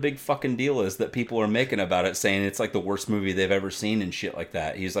see what the big fucking deal is that people are making about it, saying it's like the worst movie they've ever seen and shit like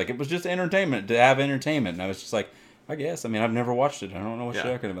that. He's like, it was just entertainment to have entertainment. And I was just like, I guess. I mean, I've never watched it. I don't know what you're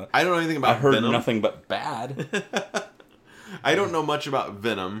talking about. I don't know anything about I heard Venom. nothing but bad. I don't know much about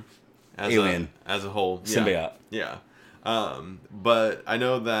Venom as Alien. As a whole. Symbiote. Yeah. But I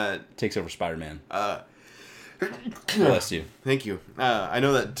know that... Takes over Spider-Man. Bless you. Thank you. I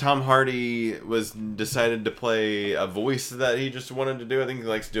know that Tom Hardy decided to play a voice that he just wanted to do. I think he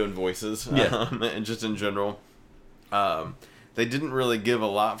likes doing voices. Yeah. And just in general. They didn't really give a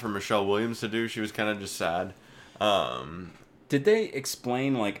lot for Michelle Williams to do. She was kind of just sad. Did they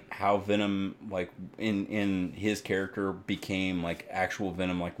explain like how Venom, like in his character, became like actual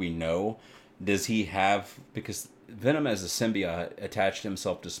Venom like we know? Does he have, because Venom as a symbiote attached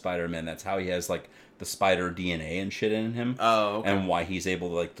himself to Spider-Man. That's how he has like the spider DNA and shit in him. Oh, okay. And why he's able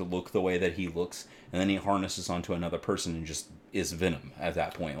to like to look the way that he looks, and then he harnesses onto another person and just is Venom at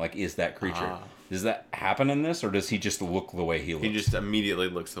that point. Like, is that creature? Does that happen in this, or does he just look the way he looks? He just immediately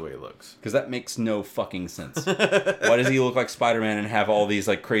looks the way he looks. Because that makes no fucking sense. Why does he look like Spider-Man and have all these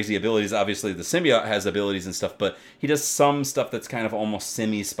like crazy abilities? Obviously, the symbiote has abilities and stuff, but he does some stuff that's kind of almost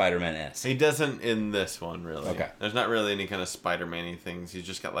semi-Spider-Man-esque. He doesn't in this one, really. Okay. There's not really any kind of Spider-Man-y things. He's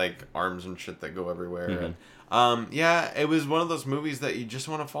just got like arms and shit that go everywhere. Mm-hmm. And, yeah, it was one of those movies that you just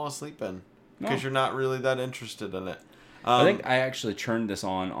want to fall asleep in because you're not really that interested in it. I think I actually turned this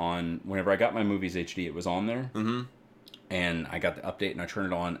on whenever I got my Movies HD. It was on there, and I got the update, and I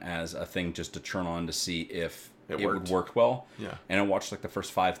turned it on as a thing just to turn on to see if it would work well. Yeah. And I watched like the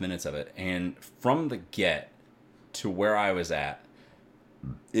first 5 minutes of it, and from the get to where I was at,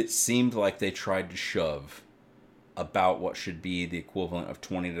 it seemed like they tried to shove about what should be the equivalent of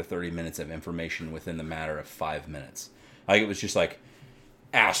 20 to 30 minutes of information within the matter of 5 minutes. Like, it was just like,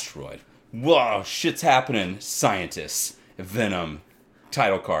 asteroid. Whoa, shit's happening. Scientists. Venom.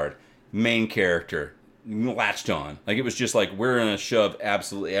 Title card. Main character. Latched on. Like, it was just like, we're going to shove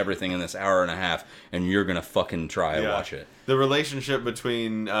absolutely everything in this hour and a half, and you're going to fucking try and watch it. The relationship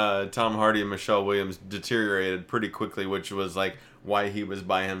between Tom Hardy and Michelle Williams deteriorated pretty quickly, which was like why he was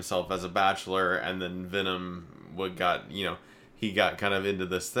by himself as a bachelor, and then Venom he got kind of into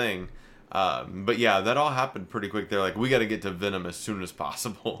this thing. But yeah, that all happened pretty quick. They're like, we got to get to Venom as soon as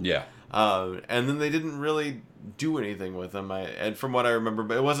possible. Yeah. And then they didn't really do anything with him. And from what I remember,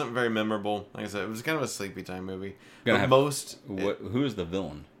 but it wasn't very memorable. Like I said, it was kind of a sleepy time movie. Who is the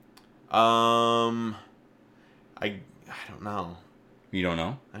villain? I don't know. You don't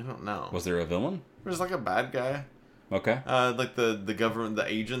know? I don't know. Was there a villain? There's like a bad guy. Okay. Like the government,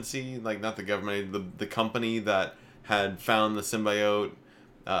 the agency, like not the government, the company that had found the symbiote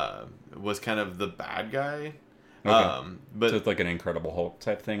was kind of the bad guy. Okay. But so it's like an Incredible Hulk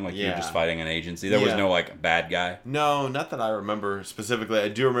type thing, like you're just fighting an agency. There was no like bad guy. No, not that I remember specifically. I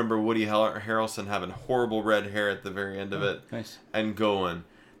do remember Woody Harrelson having horrible red hair at the very end of it, Nice. and going,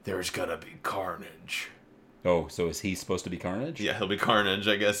 "There's gonna be carnage." Oh, so is he supposed to be Carnage? Yeah, he'll be Carnage,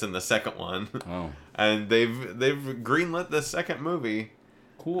 I guess, in the second one. Oh, and they've greenlit the second movie.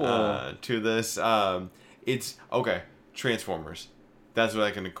 cool. To this, it's okay. Transformers. That's what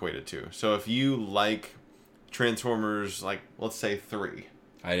I can equate it to. So if you like Transformers, like let's say 3.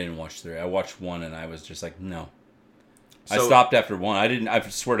 I didn't watch 3. I watched 1 and I was just like, no. So, I stopped after 1. I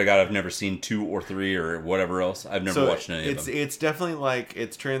swear to God, I've never seen 2 or 3 or whatever else. I've never watched any of them. It's definitely like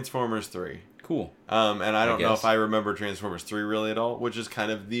it's Transformers 3. Cool. And I don't know if I remember Transformers 3 really at all, which is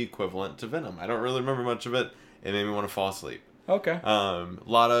kind of the equivalent to Venom. I don't really remember much of it. It made me want to fall asleep. Okay. A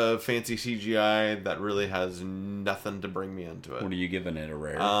lot of fancy CGI that really has nothing to bring me into it. What are you giving it, a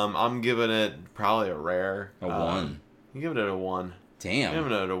rare? I'm giving it probably a rare. A 1. You give it a 1. Damn. I'm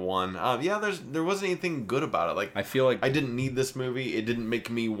giving it a 1. There wasn't anything good about it. Like I feel like I didn't need this movie. It didn't make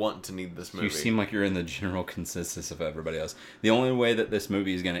me want to need this movie. You seem like you're in the general consensus of everybody else. The only way that this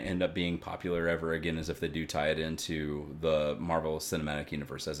movie is going to end up being popular ever again is if they do tie it into the Marvel Cinematic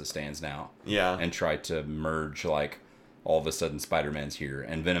Universe as it stands now. Yeah. And try to merge, like, all of a sudden Spider-Man's here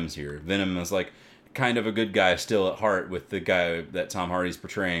and Venom's here. Venom is, like, kind of a good guy still at heart with the guy that Tom Hardy's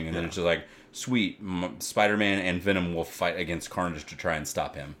portraying. And then it's just like, sweet, Spider-Man and Venom will fight against Carnage to try and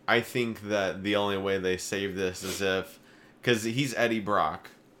stop him. I think that the only way they save this is because he's Eddie Brock.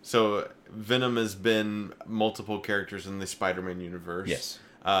 So Venom has been multiple characters in the Spider-Man universe. Yes.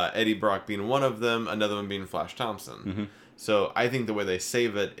 Eddie Brock being one of them, another one being Flash Thompson. Mm-hmm. So I think the way they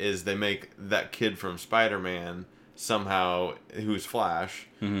save it is they make that kid from Spider-Man somehow, who's Flash,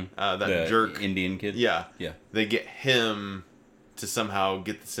 the jerk Indian kid. Yeah. Yeah. They get him to somehow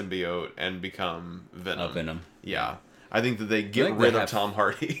get the symbiote and become Venom. Venom. Yeah. I think that they get rid of Tom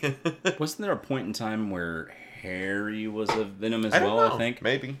Hardy. Wasn't there a point in time where Harry was a Venom as I don't well, know. I think?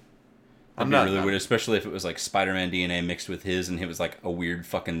 Maybe. That'd be really weird, especially if it was like Spider-Man DNA mixed with his and it was like a weird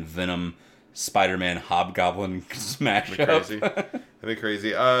fucking Venom Spider-Man Hobgoblin smash up. That'd be crazy.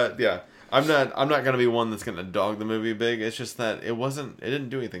 Yeah. I'm not gonna be one that's gonna dog the movie big. It's just that it didn't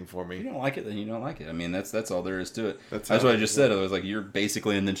do anything for me. If you don't like it, then you don't like it. I mean, that's all there is to it. That's what I just said. I was like, you're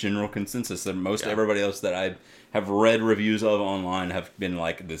basically in the general consensus. And most everybody else that I have read reviews of online have been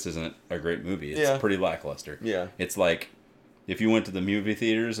like, this isn't a great movie. It's pretty lackluster. Yeah. It's like, if you went to the movie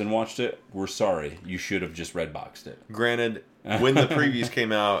theaters and watched it, we're sorry. You should have just Redboxed it. Granted, when the previews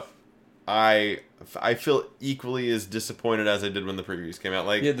came out, I feel equally as disappointed as I did when the previews came out.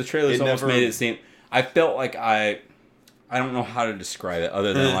 Like, the trailers almost made it seem. I felt like I don't know how to describe it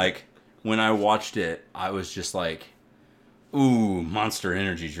other than like when I watched it, I was just like, ooh, Monster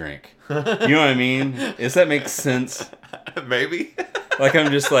Energy drink. You know what I mean? Does that make sense? Maybe. Like,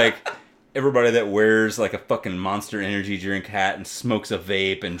 I'm just like, everybody that wears like a fucking Monster Energy drink hat and smokes a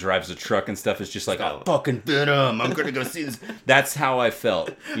vape and drives a truck and stuff is just like, oh, fucking Venom, I'm gonna go see this. That's how I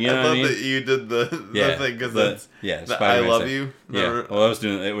felt. You know I what I love mean? that you did the thing because it's the I Spider-Man love thing. you. Yeah, well, I was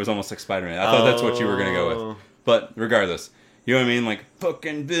doing it was almost like Spider-Man. I thought that's what you were gonna go with, but regardless, you know what I mean? Like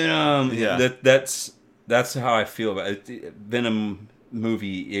fucking Venom. Yeah, that's how I feel about it. Venom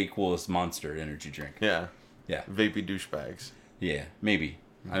movie equals Monster Energy drink. Yeah, yeah, vapey douchebags. Yeah, maybe.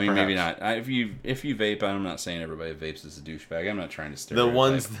 I mean, maybe not. If you vape, I'm not saying everybody vapes is a douchebag. I'm not trying to stereotype.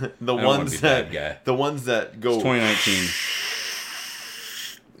 The ones that go. It's 2019.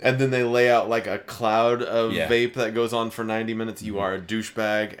 And then they lay out like a cloud of Yeah. vape that goes on for 90 minutes. You are a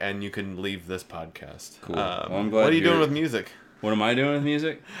douchebag, and you can leave this podcast. Cool. Well, I'm glad. What are you doing with music? What am I doing with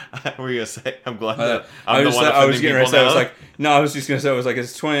music? What were you gonna say? I'm glad that I was getting ready to say, I was now. like, no, I was just gonna say, I was like,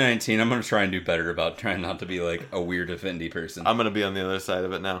 it's 2019. I'm gonna try and do better about trying not to be like a weird, offendy person. I'm gonna be on the other side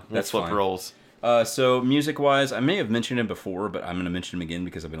of it now. That's flip fine. roles. So music-wise, I may have mentioned him before, but I'm gonna mention him again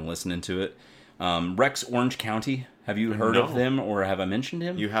because I've been listening to it. Rex Orange County. Have you heard of them, or have I mentioned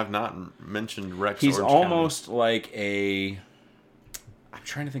him? You have not mentioned Rex. He's Orange almost like a. I'm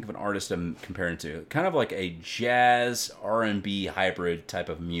trying to think of an artist I'm comparing to. Kind of like a jazz R&B hybrid type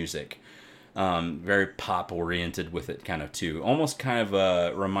of music. Very pop oriented with it, kind of too. Almost kind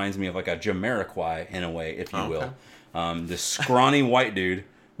of reminds me of like a Jamiroquai in a way, if you will. This scrawny white dude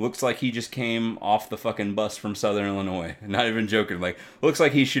looks like he just came off the fucking bus from Southern Illinois. Not even joking. Like, looks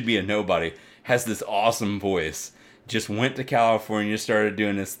like he should be a nobody. Has this awesome voice. Just went to California, started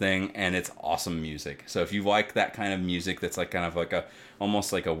doing this thing, and it's awesome music. So if you like that kind of music, that's like kind of like a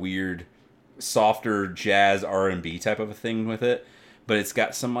almost like a weird, softer jazz R&B type of a thing with it, but it's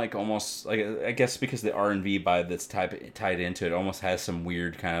got some like almost like, I guess because the R&B vibe that's tied into it almost has some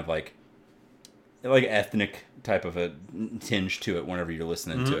weird kind of like ethnic type of a tinge to it whenever you're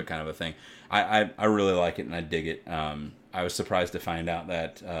listening to it, kind of a thing. I really like it and I dig it. I was surprised to find out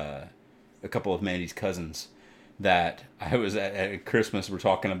that a couple of Mandy's cousins that I was at Christmas were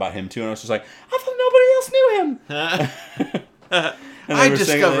talking about him too, and I was just like, I thought nobody else knew him. And I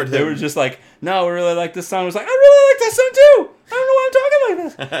discovered him. They were just like, no, we really like this song. I was like, I really like that song too. I don't know why I'm talking like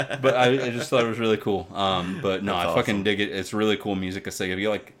this. But I just thought it was really cool. But no, I fucking dig it. It's really cool music. If you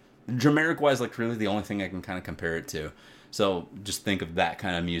like, Jamiroquai is like really the only thing I can kind of compare it to. So just think of that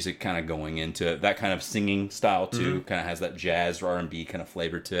kind of music kind of going into it. That kind of singing style too. Kind of has that jazz R&B kind of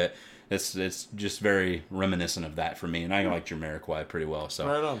flavor to it. It's just very reminiscent of that for me. And I like Jamiroquai pretty well. So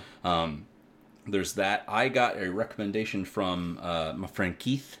Right on. There's that. I got a recommendation from my friend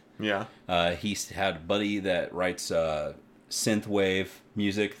Keith. Yeah. He's had a buddy that writes synthwave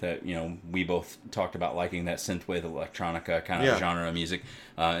music that, you know, we both talked about liking that synthwave electronica kind of genre of music.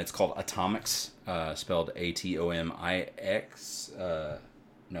 It's called Atomics, spelled Atomix.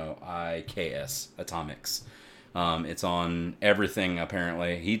 IKS. Atomics. It's on everything,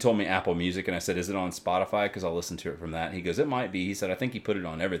 apparently. He told me Apple Music, and I said, is it on Spotify? Because I'll listen to it from that. He goes, it might be. He said, I think he put it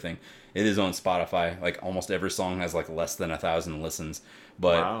on everything. It is on Spotify. Like, almost every song has, like, less than 1,000 listens.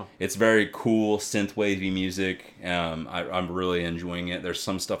 But It's very cool, synth-wavy music. I'm really enjoying it. There's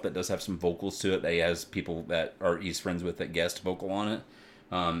some stuff that does have some vocals to it that he has people that he's friends with that guest vocal on it.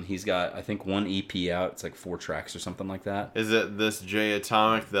 He's got, I think, one EP out. It's like 4 tracks or something like that. Is it this J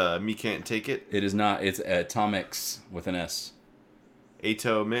Atomic, the Me Can't Take It? It is not. It's Atomics with an S.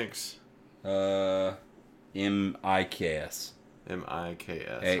 Ato Mix. M-I-K-S.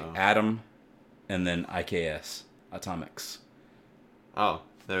 M-I-K-S. Atom, and then I-K-S. Atomics. Oh,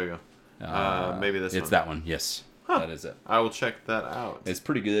 there we go. Maybe this It's one. that one, yes. Huh. That is it. I will check that out. It's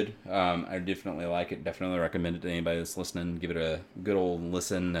pretty good. I definitely like it. Definitely recommend it to anybody that's listening. Give it a good old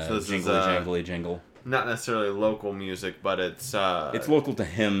listen. Jingly jangle. Not necessarily local music, but it's local to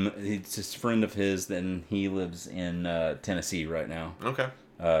him. It's a friend of his. Then he lives in Tennessee right now. Okay.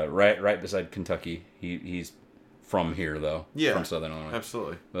 Right beside Kentucky. He's from here though. Yeah. From Southern Illinois.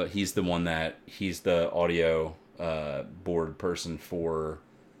 Absolutely. But he's the audio board person for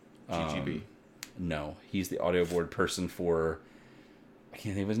GGB. No, he's the audio board person for, I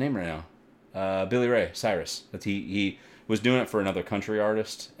can't think of his name right now. Billy Ray Cyrus. That he was doing it for another country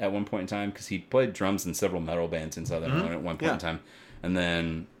artist at one point in time because he played drums in several metal bands in Southern Illinois at one point in time, and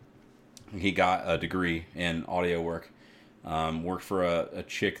then he got a degree in audio work. Worked for a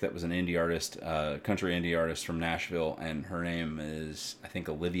chick that was an indie artist, country indie artist from Nashville, and her name is, I think,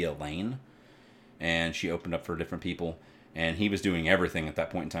 Olivia Lane, and she opened up for different people. and he was doing everything at that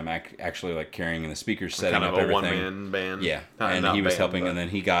point in time, actually like carrying the speakers, setting kind up of a everything. one-man band. Yeah, Not and he was band, helping, but- and then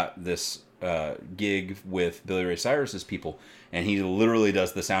he got this gig with Billy Ray Cyrus's people, and he literally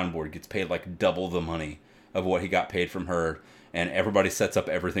does the soundboard, gets paid like double the money of what he got paid from her, and everybody sets up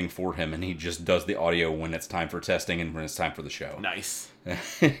everything for him, and he just does the audio when it's time for testing and when it's time for the show. Nice.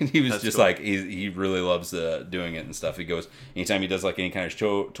 He was That's just cool. like, he really loves doing it and stuff. He goes, anytime he does like any kind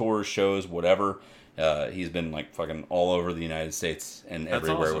of tours, shows, whatever, he's been like fucking all over the United States and That's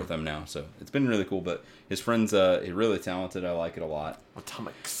everywhere awesome. with them now. So it's been really cool. But his friend's really talented. I like it a lot.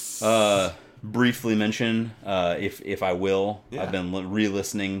 Atomics. Briefly mention, if I will, Yeah. I've been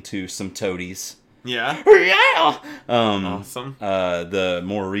re-listening to some Toadies. Yeah. Yeah. Awesome. The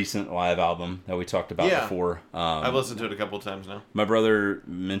more recent live album that we talked about Yeah. before. I've listened to it a couple of times now. My brother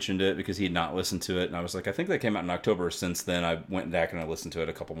mentioned it because he had not listened to it, and I was like, I think that came out in October. Since then, I went back and I listened to it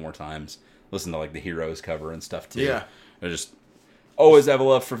a couple more times. Listened to like the Heroes cover and stuff too. Yeah. I just always have a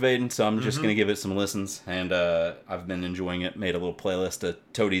love for Vaden, so I'm just gonna give it some listens, and I've been enjoying it. Made a little playlist, a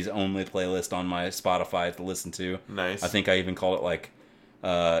Toadies only playlist on my Spotify to listen to. Nice. I think I even call it like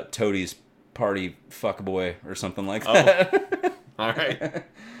Toadies Party Fuckboy or something like Oh. that. All right.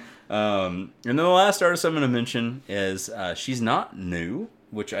 And then the last artist I'm going to mention is she's not new,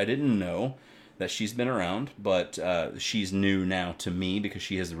 which I didn't know that she's been around, but she's new now to me because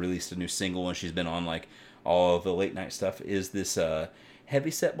she has released a new single and she's been on like all of the late night stuff. Is this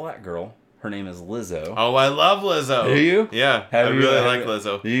heavyset black girl? Her name is Lizzo. Oh, I love Lizzo. Do you? Yeah, Have I you- really have- like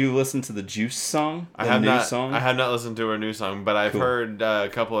Lizzo. Do you listen to the Juice song? I The have new not. song? I have not listened to her new song, but I've Cool. heard a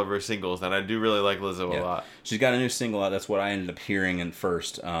couple of her singles, and I do really like Lizzo a lot. She's got a new single out. That's what I ended up hearing in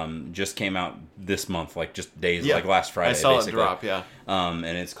first. Just came out this month, like just days, Yeah, like last Friday. I saw basically. it drop. Yeah. And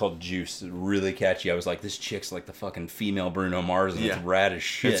it's called Juice. Really catchy. I was like, this chick's like the fucking female Bruno Mars, and Yeah. it's rad as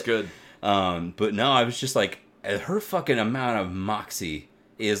shit. It's good. But no, I was just like, her fucking amount of moxie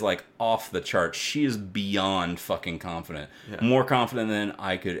is like off the charts. She is beyond fucking confident. Yeah. More confident than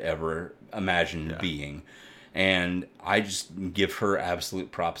I could ever imagine Yeah. being. And I just give her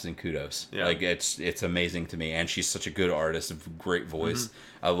absolute props and kudos. Yeah. Like it's amazing to me, and she's such a good artist, a great voice.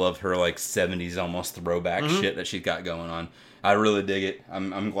 Mm-hmm. I love her like 70s almost throwback shit that she's got going on. I really dig it.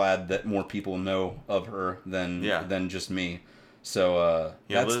 I'm glad that more people know of her than just me. So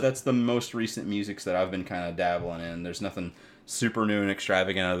Yeah, that's the most recent musics that I've been kind of dabbling in. There's nothing super new and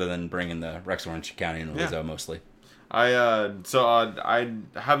extravagant other than bringing the Rex Orange County and Yeah. Lizzo mostly. I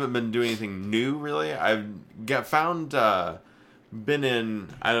haven't been doing anything new really. I've been in.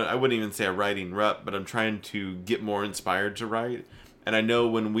 I wouldn't even say a writing rut, but I'm trying to get more inspired to write. And I know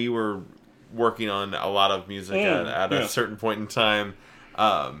when we were working on a lot of music at a certain point in time,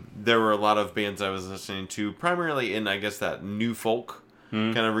 there were a lot of bands I was listening to, primarily in I guess that new folk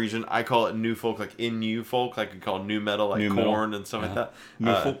kind of region. I call it new folk, like in new folk, like we call new metal, like New metal. Korn and stuff like that.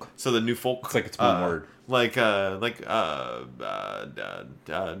 New folk. So the new folk. It's like it's one word.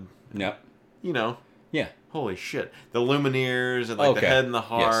 Yep. You know, Yeah. holy shit, the Lumineers and like Okay. the Head and the Yes.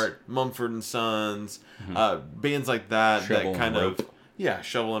 Heart, Mumford and Sons, bands like that. Shovel that kind and of Rope.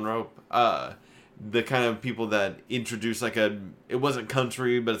 Shovel and Rope. The kind of people that introduce like it wasn't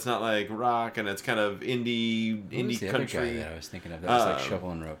country, but it's not like rock, and it's kind of indie Who was the other guy country. that I was thinking of? That was like Um,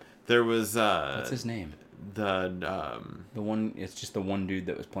 Shovel and Rope. There was What's his name? the The one. It's just the one dude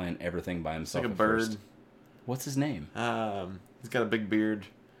that was playing everything by it's like himself. a at bird. first. What's his name? He's got a big beard.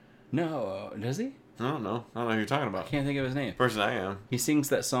 No, does he? I don't know who you're talking about. Can't think of his name. Person I am. He sings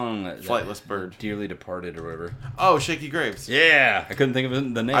that song, that Flightless Bird. Dearly Departed or whatever. Oh, Shaky Graves. Yeah, I couldn't think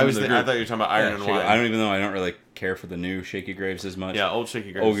of the name. I of the I group. thought you were talking about Iron and Shaky- Wine. I don't even know. I don't really care for the new Shaky Graves as much. Yeah, old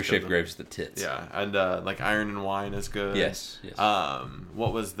Shaky Graves. Olga is Shaky good. Graves, the tits. Yeah, and like Iron and Wine is good. Yes. Yes.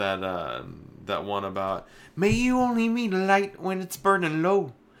 What was that? That one about? May you only meet light when it's burning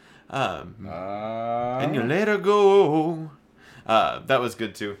low, and you let her go. That was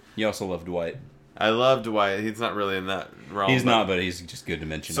good too. You also love Dwight. I love Dwight. He's not really in that realm. He's not, but he's just good to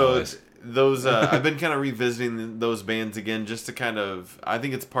mention. So always. those I've been kind of revisiting those bands again, just to kind of. I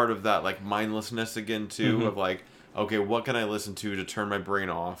think it's part of that like mindlessness again too, Mm-hmm. of like, okay, what can I listen to turn my brain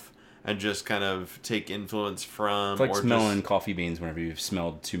off and just kind of take influence from. It's like or smelling just, coffee beans whenever you've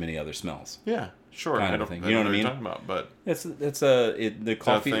smelled too many other smells. yeah, sure, kind I of don't, thing. I You know don't what I mean? You're talking about, but The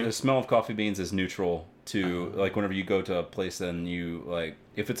coffee, thing? the smell of coffee beans is neutral to like whenever you go to a place, then you like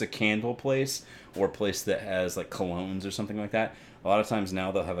if it's a candle place or a place that has like colognes or something like that. A lot of times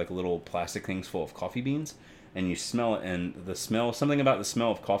now they'll have like little plastic things full of coffee beans, and you smell it, and the smell, something about the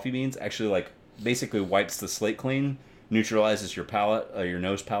smell of coffee beans actually like basically wipes the slate clean, neutralizes your palate, your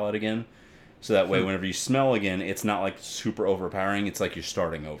nose palate again. So that way, whenever you smell again, it's not like super overpowering. It's like you're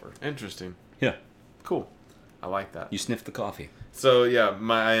starting over. interesting. Yeah. Cool. I like that. You sniff the coffee. So yeah,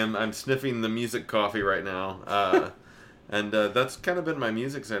 I'm sniffing the music coffee right now, and that's kind of been my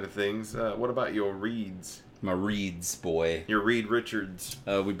music side of things. What about your reads? My reads, boy. Your Reed Richards.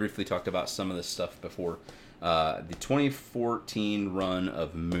 We briefly talked about some of this stuff before. The 2014 run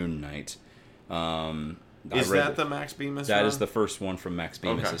of Moon Knight. Is that the Max Bemis That run? is the first one from Max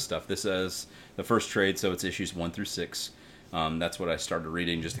Bemis' stuff. This is the first trade, so it's issues 1 through 6. That's what I started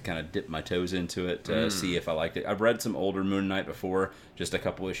reading just to kind of dip my toes into it to see if I liked it. I've read some older Moon Knight before, just a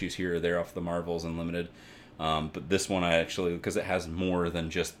couple issues here or there off the Marvels Unlimited. But this one I actually, because it has more than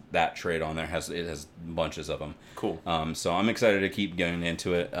just that trade on there, it has bunches of them. Cool. So I'm excited to keep going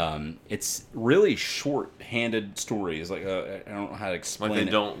into it. It's really short-handed stories. Like I don't know how to explain it. Like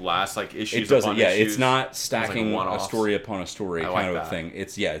they don't last like issues. It doesn't. Upon Yeah, issues. it's not stacking like a story upon a story kind of a thing.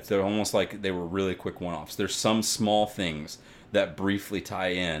 They're almost like they were really quick one-offs. There's some small things that briefly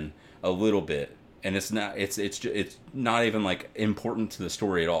tie in a little bit. And it's not even like important to the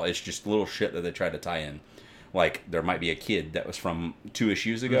story at all. It's just little shit that they try to tie in. Like, there might be a kid that was from 2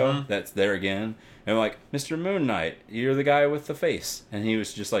 issues ago that's there again. And like, Mr. Moon Knight, you're the guy with the face. And he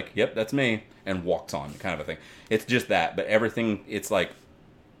was just like, yep, that's me. And walks on, kind of a thing. It's just that. But everything, it's like,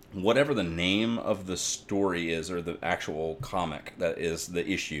 whatever the name of the story is, or the actual comic that is the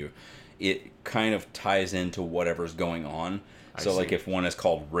issue, it kind of ties into whatever's going on. So like, if one is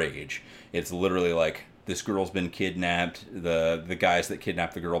called Rage, it's literally like, this girl's been kidnapped. The guys that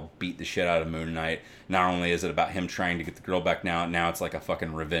kidnapped the girl beat the shit out of Moon Knight. Not only is it about him trying to get the girl back now it's like a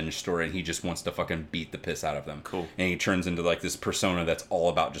fucking revenge story, and he just wants to fucking beat the piss out of them. Cool. And he turns into like this persona that's all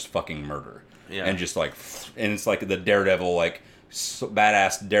about just fucking murder. Yeah. And just like, and it's like the Daredevil, like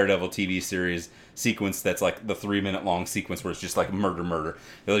badass Daredevil TV series sequence that's like the 3-minute long sequence where it's just like murder.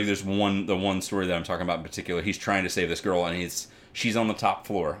 Like there's the one story that I'm talking about in particular. He's trying to save this girl, and she's on the top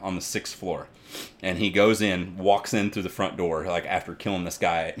floor, on the 6th floor. And he goes in, walks in through the front door, like after killing this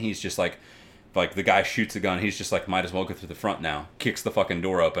guy, and he's just like the guy shoots a gun, he's just like, might as well go through the front now. Kicks the fucking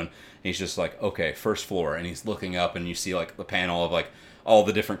door open, and he's just like, okay, 1st floor, and he's looking up, and you see like the panel of like all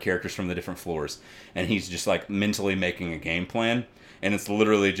the different characters from the different floors, and he's just like mentally making a game plan, and it's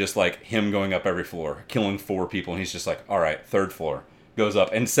literally just like him going up every floor, killing 4 people, and he's just like, all right, 3rd floor. Goes up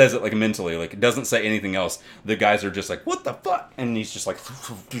and says it like mentally, like it doesn't say anything else. The guys are just like, what the fuck? And he's just like,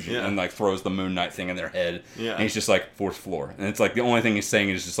 and like throws the Moon Knight thing in their head. Yeah. And he's just like, 4th floor. And it's like the only thing he's saying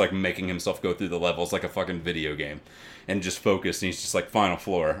is just like making himself go through the levels like a fucking video game. And just focus. And he's just like, final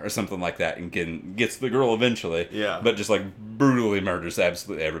floor or something like that. And gets the girl eventually. Yeah. But just like brutally murders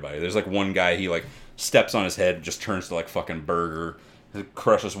absolutely everybody. There's like one guy, he like steps on his head and just turns to like fucking burger. It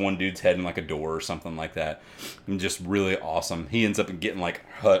crushes one dude's head in like a door or something like that. And just really awesome. He ends up getting like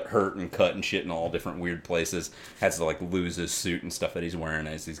hurt and cut and shit in all different weird places. Has to like lose his suit and stuff that he's wearing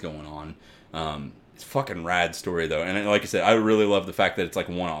as he's going on. It's a fucking rad story though. And like I said, I really love the fact that it's like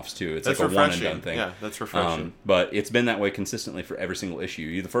one-offs too. It's that's like a refreshing. One and done thing. Yeah, that's refreshing. But it's been that way consistently for every single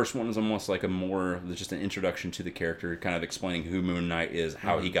issue. The first one is almost like just an introduction to the character, kind of explaining who Moon Knight is,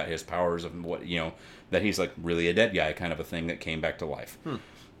 how he got his powers, and what, that he's like really a dead guy kind of a thing that came back to life.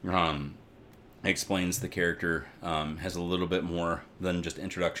 Explains the character, has a little bit more than just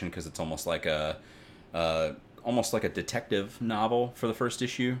introduction, because it's almost like a detective novel for the first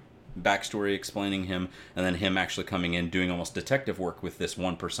issue. Backstory explaining him, and then him actually coming in doing almost detective work with this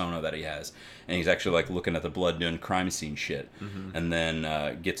one persona that he has, and he's actually like looking at the blood doing crime scene shit, and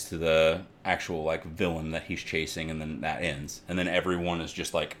then gets to the actual like villain that he's chasing, and then that ends, and then everyone is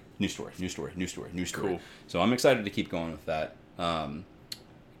just like new story. Cool. So I'm excited to keep going with that.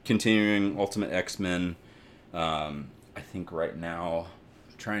 Continuing Ultimate X-Men, I think right now,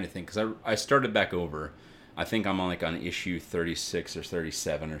 I'm trying to think, because I started back over. I think I'm on issue 36 or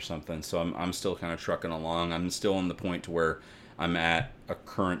 37 or something, so I'm still kind of trucking along. I'm still on the point to where I'm at a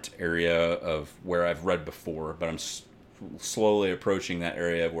current area of where I've read before, but I'm slowly approaching that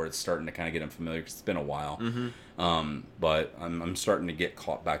area where it's starting to kind of get unfamiliar, because it's been a while. But I'm starting to get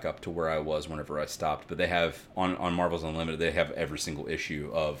caught back up to where I was whenever I stopped. But they have, on Marvel's Unlimited, they have every single issue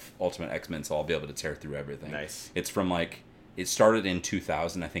of Ultimate X-Men, so I'll be able to tear through everything. Nice. It's from it started in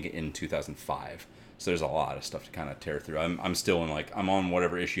 2000, I think in 2005. So there's a lot of stuff to kind of tear through. I'm still in I'm on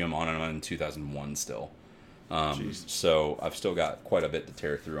whatever issue I'm on, and I'm in 2001 still. So I've still got quite a bit to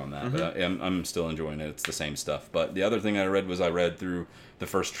tear through on that. But I'm still enjoying it. It's the same stuff. But the other thing I read through the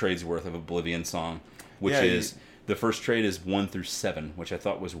first trade's worth of Oblivion Song, which is The first trade is 1 through 7, which I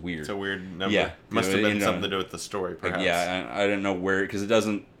thought was weird. It's a weird number. Yeah. Must have been something to do with the story, perhaps. Yeah, I didn't know where, because it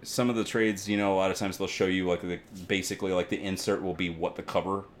doesn't, some of the trades, a lot of times they'll show you, like, basically, like, the insert will be what the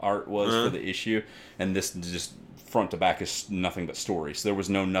cover art was for the issue, and this just front to back is nothing but story. So there was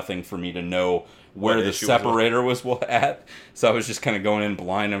nothing for me to know where the separator was at. So I was just kind of going in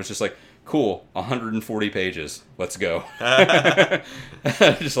blind. I was just like, cool, 140 pages. Let's go.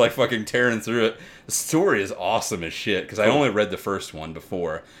 Just like fucking tearing through it. The story is awesome as shit, because I only read the first one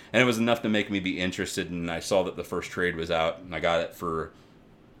before, and it was enough to make me be interested, and I saw that the first trade was out, and I got it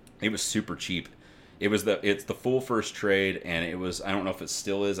it was super cheap. It's the full first trade, and it was, I don't know if it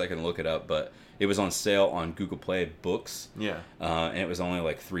still is, I can look it up, but it was on sale on Google Play Books. Yeah. And it was only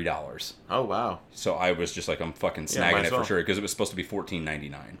like $3. Oh, wow. So I was just like, I'm fucking snagging it for sure, because it was supposed to be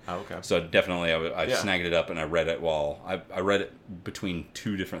 $14.99. Oh, okay. So definitely I snagged it up, and I read it I read it between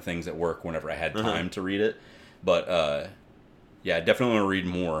 2 different things at work whenever I had time to read it. But yeah, I definitely want to read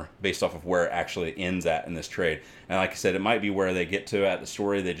more based off of where it actually ends at in this trade. And like I said, it might be where they get to at the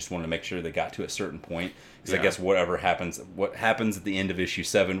story. They just want to make sure they got to a certain point. Because I guess what happens at the end of issue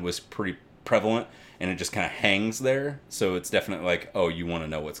 7 was pretty prevalent, and it just kind of hangs there. So it's definitely like, oh, you want to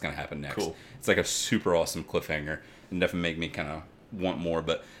know what's going to happen next. Cool. It's like a super awesome cliffhanger, and definitely make me kind of want more.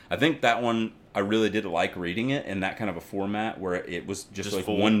 But I think that one, I really did like reading it in that kind of a format where it was just like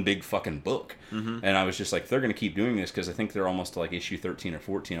full. One big fucking book. And I was just like, they're going to keep doing this, because I think they're almost to like issue 13 or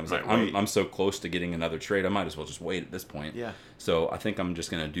 14. I was like, I'm so close to getting another trade, I might as well just wait at this point. Yeah. So I think I'm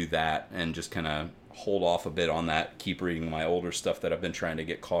just going to do that and just kind of hold off a bit on that, keep reading my older stuff that I've been trying to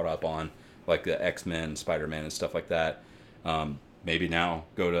get caught up on, like the X-Men, Spider-Man, and stuff like that. Maybe now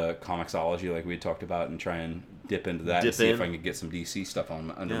go to Comixology, like we had talked about, and try and dip into that and see if I can get some DC stuff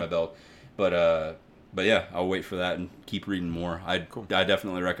under my belt. But yeah, I'll wait for that and keep reading more. I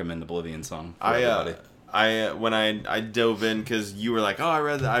definitely recommend Oblivion Song for everybody. When I dove in, because you were like, oh,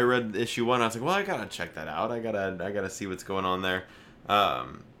 I read issue 1. I was like, well, I gotta check that out. I gotta see what's going on there.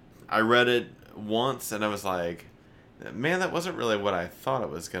 I read it once, and I was like, man, that wasn't really what I thought it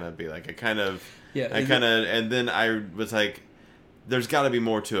was gonna be. Like, and then I was like, there's got to be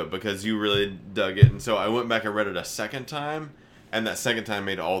more to it, because you really dug it. And so I went back and read it a second time, and that second time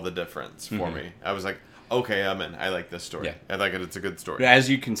made all the difference for me. I was like, okay, I'm in. I like this story. Yeah. I like it. It's a good story. As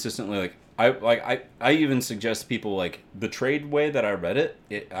you consistently I even suggest people, like, the trade way that I read it.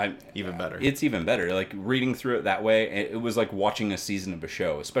 Even better. It's even better. Like, reading through it that way, it was like watching a season of a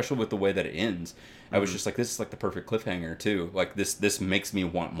show, especially with the way that it ends. I was just like, this is like the perfect cliffhanger too. Like, this makes me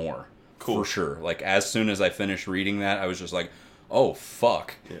want more. Cool. For sure. Like, as soon as I finished reading that, I was just like, oh,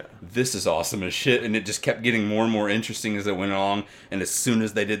 fuck. Yeah. This is awesome as shit. And it just kept getting more and more interesting as it went along. And as soon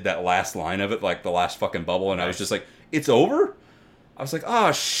as they did that last line of it, like the last fucking bubble, and I was just like, it's over? I was like,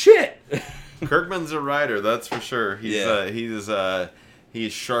 oh, shit. Kirkman's a writer, that's for sure.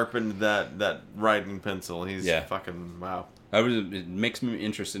 He's sharpened that writing pencil. He's fucking, wow. It makes me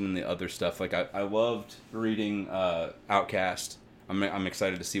interested in the other stuff. Like, I loved reading Outcast. I'm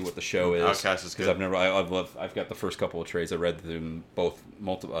excited to see what the show is. Outcast is good. Because I've got the first couple of trades. I read them both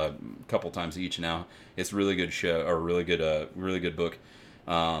couple times each now. It's a really good show, or really good book.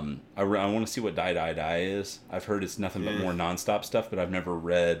 I want to see what Die Die Die is. I've heard it's nothing but more nonstop stuff, but I've never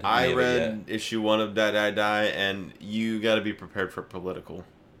read. I read issue 1 of Die Die Die, and you got to be prepared for political.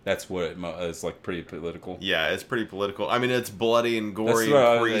 That's what it's like, pretty political. Yeah, it's pretty political. I mean, it's bloody and gory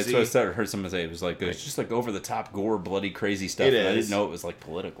and crazy. That's what I heard someone say. It was like, it's just like over the top gore, bloody, crazy stuff. It is. I didn't know it was like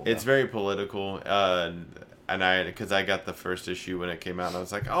political. It's very political. And because I got the first issue when it came out, and I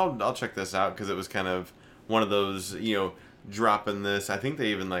was like, I'll check this out, because it was kind of one of those, dropping this. I think they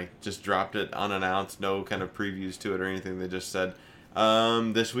even like just dropped it unannounced, no kind of previews to it or anything. They just said,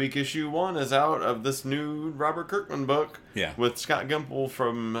 this week issue 1 is out of this new Robert Kirkman book. Yeah. With Scott Gimple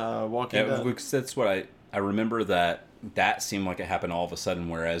from Walking Dead. That's what I remember that seemed like it happened all of a sudden,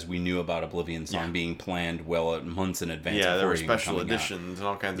 whereas we knew about Oblivion Song being planned months in advance. Yeah, there were special editions and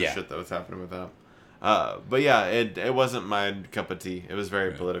all kinds of shit that was happening with that. But yeah, it wasn't my cup of tea. It was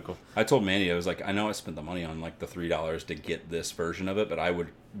very political. I told Mandy, I was like, I know I spent the money on like the $3 to get this version of it, but I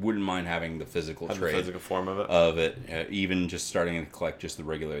wouldn't mind having the physical trade, the physical form of it, even just starting to collect just the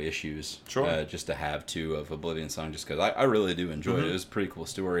regular issues, just to have 2 of Oblivion Song, just because I really do enjoy it. It was a pretty cool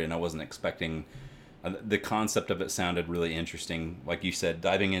story, and I wasn't expecting. The concept of it sounded really interesting. Like you said,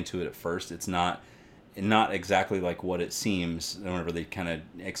 diving into it at first, it's not exactly like what it seems whenever they kind of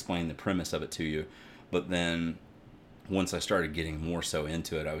explain the premise of it to you. But then once I started getting more so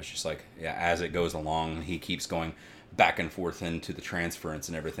into it, I was just like, yeah, as it goes along, he keeps going back and forth into the transference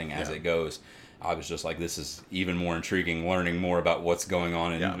and everything as it goes. I was just like, this is even more intriguing, learning more about what's going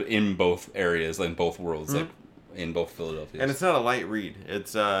on in both areas, in both worlds. Like, in both Philadelphia. And it's not a light read.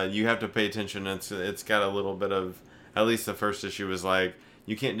 It's you have to pay attention. It's got a little bit of, at least the first issue was like,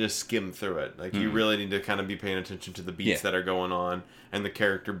 you can't just skim through it. Like you really need to kind of be paying attention to the beats that are going on and the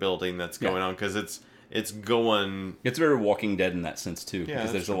character building that's going on, because it's going. It's very Walking Dead in that sense too, Yeah,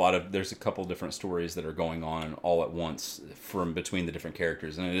 because there's a couple different stories that are going on all at once from between the different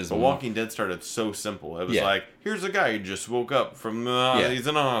characters, and it is. The Walking Dead started so simple. It was like, here's a guy who just woke up from he's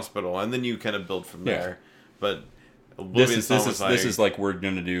in a hospital, and then you kind of build from there. But this is like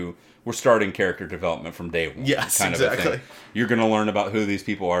we're starting character development from day one. Yes, kind of exactly. a thing. You're going to learn about who these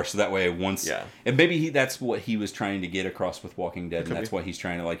people are, so that way once and maybe that's what he was trying to get across with Walking Dead, and that's what he's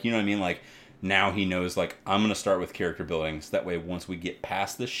trying to, like, you know what I mean, like now he knows, like, I'm going to start with character building, so that way once we get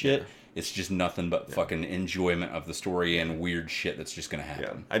past this shit, it's just nothing but fucking enjoyment of the story and weird shit that's just going to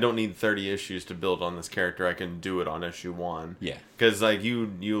happen. Yeah. I don't need 30 issues to build on this character. I can do it on issue 1. Yeah. Because, like, you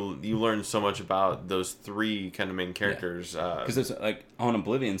learn so much about those 3 kind of main characters. Because it's like on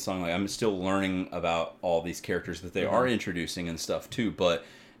Oblivion Song, like, I'm still learning about all these characters that they are introducing and stuff too. But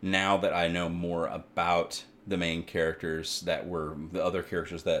now that I know more about the main characters that were the other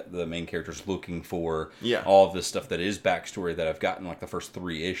characters that the main character's looking for, all of this stuff that is backstory that I've gotten, like the first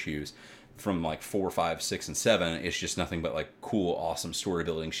 3 issues from like 4, 5, 6, and 7, it's just nothing but like cool, awesome story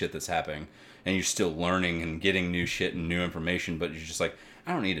building shit that's happening, and you're still learning and getting new shit and new information, but you're just like,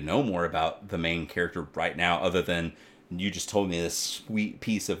 I don't need to know more about the main character right now, other than you just told me this sweet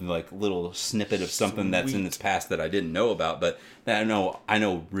piece of like little snippet of something that's in its past that I didn't know about, but that I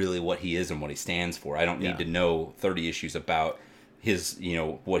know really what he is and what he stands for. I don't need to know 30 issues about his, you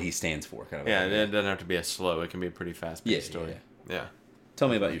know, what he stands for. Kind of. Yeah, it doesn't have to be a slow. It can be a pretty fast-paced story. Yeah. Tell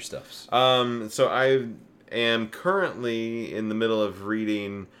me about your stuffs. So I am currently in the middle of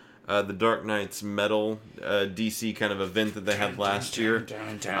reading the Dark Knight's Metal DC kind of event that they had last year.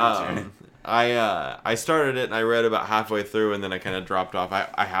 I started it and I read about halfway through, and then I kind of dropped off.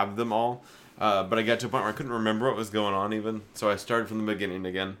 I have them all, but I got to a point where I couldn't remember what was going on even. So I started from the beginning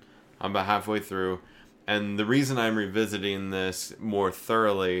again. I'm about halfway through. And the reason I'm revisiting this more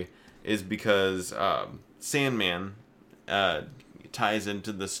thoroughly is because Sandman ties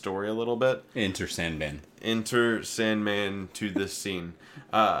into the story a little bit. Enter Sandman to this scene.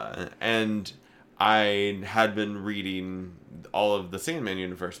 And I had been reading all of the Sandman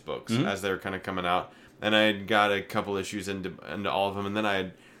universe books as they were kind of coming out, and I had got a couple issues into all of them, and then I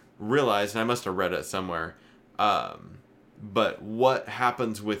had realized, and I must have read it somewhere, but what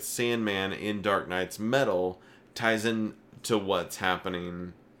happens with Sandman in Dark Knight's Metal ties into what's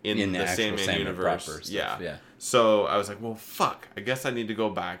happening in the Sandman universe. Yeah. So I was like, well, fuck. I guess I need to go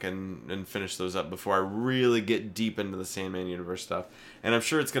back and finish those up before I really get deep into the Sandman universe stuff. And I'm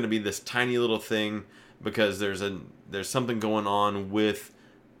sure it's going to be this tiny little thing, because there's something going on with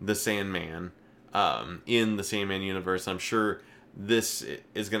the Sandman in the Sandman universe. I'm sure this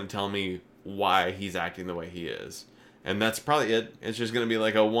is going to tell me why he's acting the way he is. And that's probably it. It's just going to be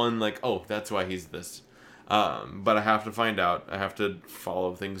like a one, like, oh, that's why he's this. But I have to find out. I have to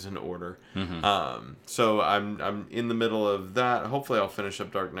follow things in order. So I'm in the middle of that. Hopefully I'll finish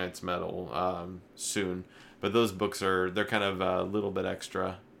up Dark Knight's Metal soon. But those books they're kind of a little bit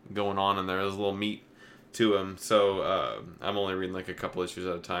extra going on in there. There's a little meat to them. So I'm only reading like a couple issues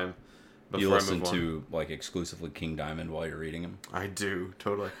at a time. You listen to like exclusively King Diamond while you're reading them? I do,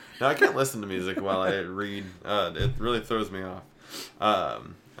 totally. No, I can't listen to music while I read. It really throws me off.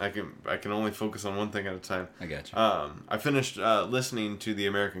 I can only focus on one thing at a time. I got you. I finished listening to the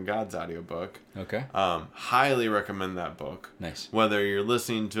American Gods audiobook. Okay. Highly recommend that book. Nice. Whether you're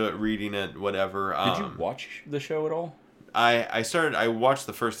listening to it, reading it, whatever. Did you watch the show at all? I watched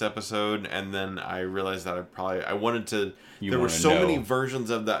the first episode, and then I realized that I wanted to. There were so many versions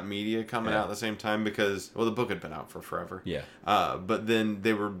of that media coming out at the same time, because, well, the book had been out for forever. Yeah. But then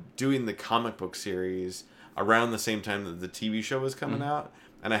they were doing the comic book series around the same time that the TV show was coming out.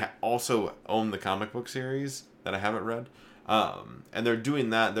 And I also own the comic book series that I haven't read. And they're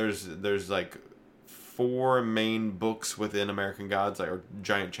doing that. There's like 4 main books within American Gods, like, or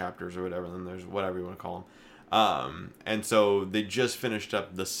giant chapters or whatever. And then there's whatever you want to call them. And so they just finished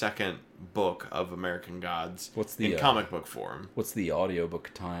up the second book of American Gods in comic book form. What's the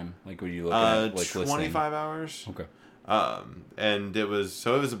audiobook time? Like, when you look at like 25 listening? hours. Okay. And it was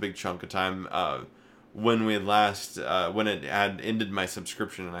a big chunk of time. When we last, when it had ended my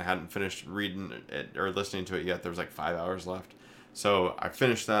subscription and I hadn't finished reading it or listening to it yet, there was like 5 hours left. So I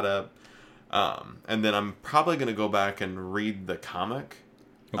finished that up. And then I'm probably going to go back and read the comic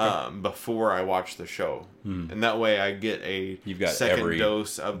before I watch the show. And that way I get You've got second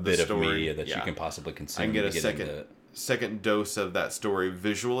dose of the bit story. of media that you can possibly consume. I can get a second dose of that story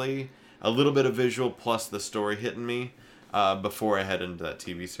visually, a little bit of visual plus the story hitting me before I head into that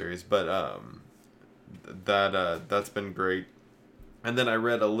TV series. But that's been great. And then I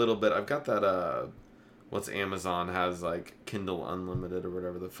read a little bit. I've got that what's Amazon has like Kindle Unlimited or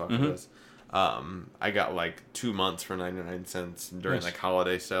whatever the fuck it is. I got like 2 months for 99 cents during like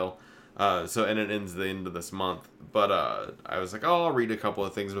holiday sale. And it ends the end of this month. But I was like, oh, I'll read a couple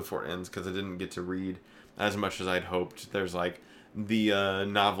of things before it ends because I didn't get to read as much as I'd hoped. There's like the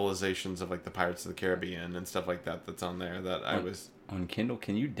novelizations of like the Pirates of the Caribbean and stuff like that that's on there that I was... On Kindle,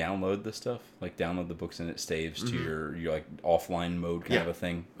 can you download the stuff? Like download the books and it saves to your like offline mode kind of a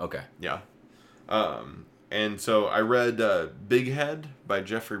thing? Okay. Yeah. And so I read Big Head by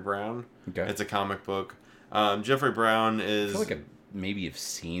Jeffrey Brown. Okay. It's a comic book. Jeffrey Brown is... I feel like maybe you've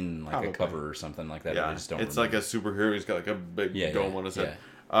seen like a cover or something like that. Yeah, I just don't it's remember. like a superhero. He's got like a big dome on his head.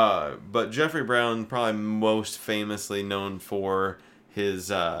 Yeah. But Jeffrey Brown, probably most famously known for his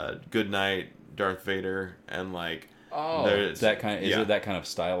Goodnight Darth Vader and like... Oh, that kind of, is it that kind of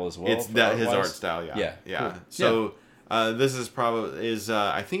style as well? It's that his art style, yeah. Cool. So this is probably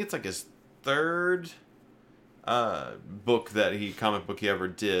I think it's like his third comic book he ever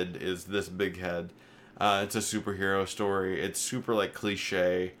did is this Big Head. It's a superhero story. It's super like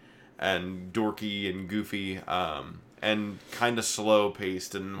cliche and dorky and goofy and kind of slow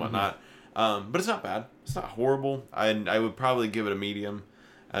paced and whatnot. But it's not bad. It's not horrible. I would probably give it a medium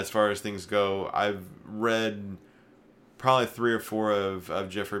as far as things go. I've read probably 3 or 4 of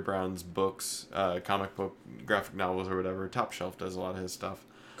Jeffrey Brown's books, comic book, graphic novels or whatever. Top Shelf does a lot of his stuff.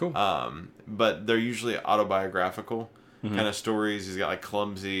 Cool. But they're usually autobiographical kind of stories. He's got like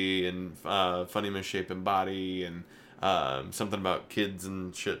Clumsy and Funny Misshapen Body and something about kids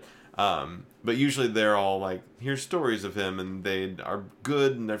and shit. But usually they're all like, here's stories of him, and they are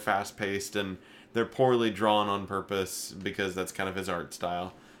good and they're fast paced and they're poorly drawn on purpose because that's kind of his art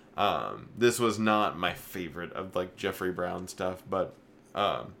style. This was not my favorite of like Jeffrey Brown stuff, but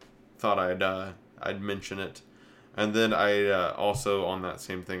thought I'd mention it. And then I also on that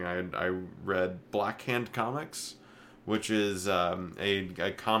same thing I read Black Hand Comics, which is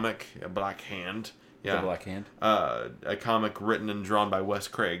a comic, a Black Hand. Yeah, the Black Hand. A comic written and drawn by Wes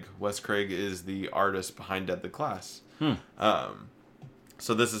Craig. Wes Craig is the artist behind Deadly Class.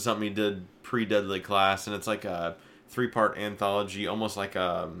 So this is something he did pre-Deadly Class, and it's like a 3-part anthology, almost like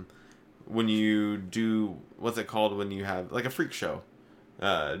when you do, what's it called when you have like a freak show.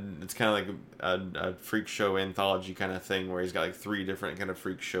 It's kind of like a freak show anthology kind of thing where he's got like 3 different kind of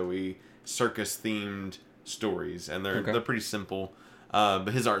freak showy circus themed stories, and they're pretty simple. But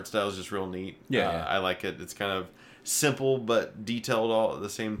his art style is just real neat. I like it. It's kind of simple but detailed all at the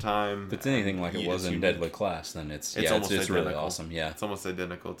same time. If it's anything like it was in Deadly Class, then it's really awesome. Yeah, it's almost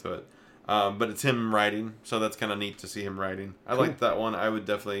identical to it. But it's him writing, so that's kind of neat to see him writing. I like that one.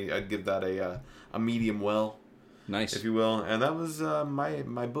 I'd give that a medium well. Nice, if you will. And that was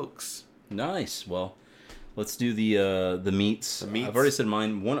my books. Nice. Well, let's do the meats. The meats. I've already said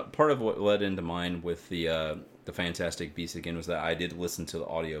mine. One part of what led into mine with the Fantastic Beasts again was that I did listen to the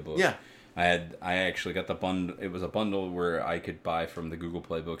audiobook. Yeah. I actually got the bundle. It was a bundle where I could buy from the Google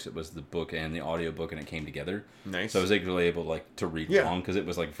Play Books. It was the book and the audiobook, and it came together. Nice. So I was actually able to read along because it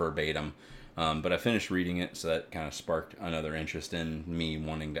was like verbatim. But I finished reading it, so that kind of sparked another interest in me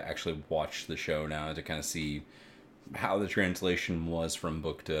wanting to actually watch the show now to kind of see how the translation was from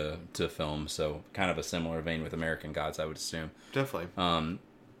book to film. So kind of a similar vein with American Gods, I would assume. Definitely.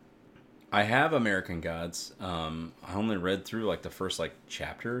 I have American Gods. I only read through like the first like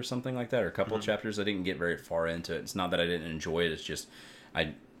chapter or something like that, or a couple of chapters. I didn't get very far into it. It's not that I didn't enjoy it. It's just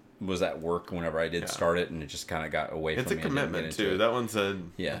I was at work whenever I did start it, and it just kind of got away from me. It's a commitment too. That one's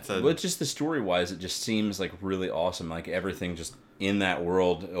but just the story wise, it just seems like really awesome. Like everything just in that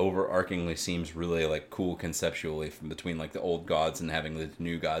world overarchingly seems really like cool conceptually, from between like the old gods and having the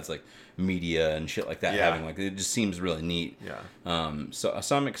new gods, like media and shit like that. Having like, it just seems really neat. So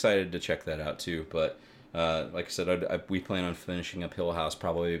I'm excited to check that out too. But like I said, we plan on finishing up Hill House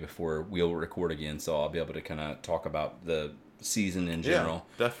probably before we'll record again, so I'll be able to kind of talk about the season in general.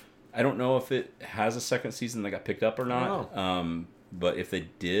 I don't know if it has a second season that got picked up or not. But if they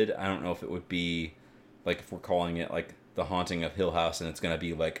did, I don't know if it would be like, if we're calling it like The Haunting of Hill House, and it's going to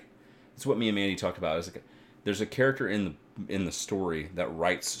be like, it's what me and Mandy talked about. Is like, there's a character in the story that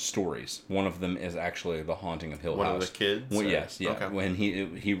writes stories. One of them is actually The Haunting of Hill House. One of the kids? Well, yes, yeah. Okay. When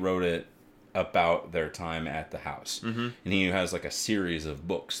he wrote it about their time at the house. And he has like a series of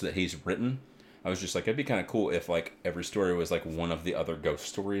books that he's written I was just like, it'd be kind of cool if like every story was like one of the other ghost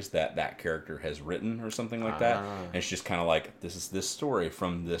stories that character has written or something like that. And it's just kind of like, this is this story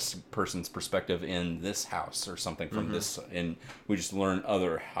from this person's perspective in this house or something from this, and we just learn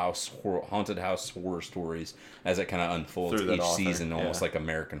other haunted house horror stories as it kind of unfolds each season, almost like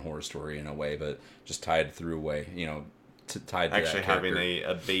American Horror Story in a way, but just tied through a way, you know, tied to actually that having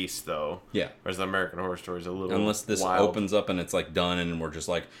a base though. Yeah. Whereas the American Horror Story is a little unless this wild. opens up and it's like done and we're just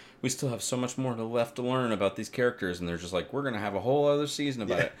like, we still have so much more left to learn about these characters, and they're just like, we're gonna have a whole other season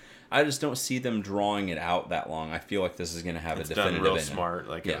about it. I just don't see them drawing it out that long. I feel like this is gonna have a definitive done real ending. smart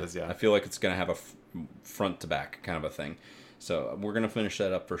like it is. I feel like it's gonna have a front to back kind of a thing. So we're gonna finish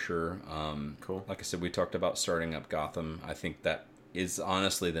that up for sure. Cool. Like I said, we talked about starting up Gotham. I think that is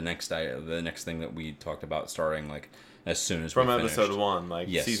honestly the next thing that we talked about starting like as soon as from we episode finished. 1, like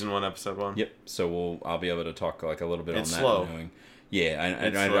season 1, episode 1. Yep. So I'll be able to talk like a little bit It's on that. slow.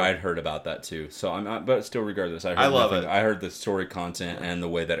 I'd heard about that too. So but still, regardless, I love it. I heard the story content and the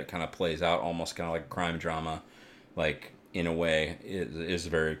way that it kind of plays out, almost kind of like crime drama, like in a way, is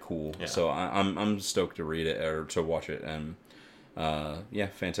very cool. Yeah. So I'm stoked to read it or to watch it, and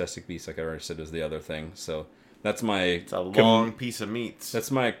Fantastic Beasts, like I already said, is the other thing. So that's my It's a long piece of meat.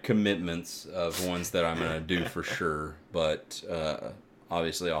 That's my commitments of ones that I'm gonna do for sure. But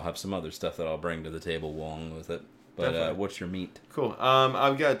obviously, I'll have some other stuff that I'll bring to the table along with it. But what's your meat? Cool.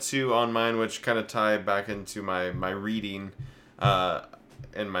 I've got 2 on mine, which kind of tie back into my reading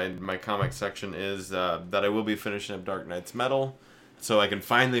in my comic section, is that I will be finishing up Dark Knight's Metal, so I can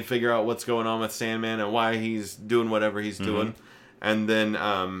finally figure out what's going on with Sandman and why he's doing whatever he's doing. And then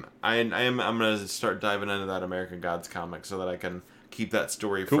I'm gonna start diving into that American Gods comic so that I can keep that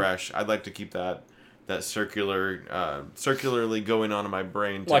story fresh. I'd like to keep that circularly going on in my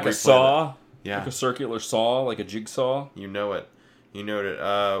brain, to Like a replay saw? that. Yeah. Like a circular saw, like a jigsaw? You know it.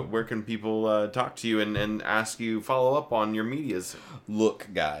 Where can people talk to you and ask you, follow up on your medias? Look,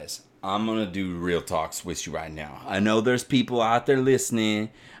 guys, I'm going to do real talks with you right now. I know there's people out there listening.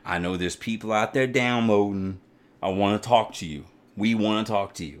 I know there's people out there downloading. I want to talk to you. We want to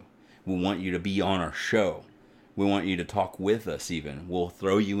talk to you. We want you to be on our show. We want you to talk with us even. We'll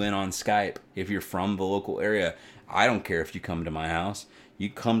throw you in on Skype if you're from the local area. I don't care if you come to my house. You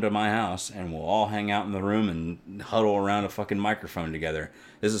come to my house and we'll all hang out in the room and huddle around a fucking microphone together.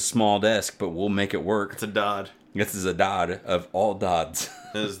 This is a small desk, but we'll make it work. It's a Dodd. This is a Dodd of all Dodds.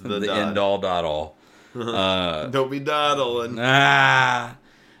 This is the the Dodd. end all dot all. Don't be dawdling. At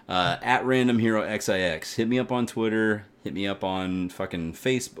Random Hero XIX. Hit me up on Twitter. Hit me up on fucking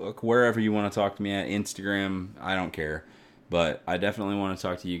Facebook. Wherever you want to talk to me at. Instagram. I don't care. But I definitely want to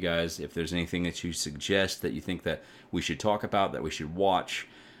talk to you guys. If there's anything that you suggest that you think that we should talk about, that we should watch.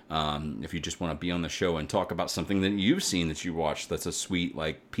 If you just want to be on the show and talk about something that you've seen that you watched that's a sweet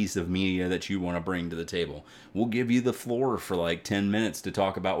like piece of media that you want to bring to the table, we'll give you the floor for like 10 minutes to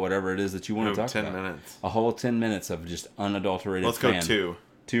talk about whatever it is that you want to talk 10 about. minutes. A whole 10 minutes of just unadulterated Let's fan. go 2.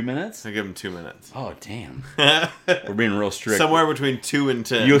 2 minutes? I give him 2 minutes. Oh, damn. We're being real strict. Somewhere between 2 and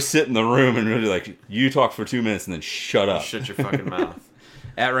 10. You'll sit in the room and really like, you talk for 2 minutes and then shut up. Shut your fucking mouth.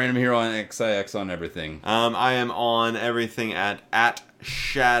 At Random Hero on XIX on everything. I am on everything at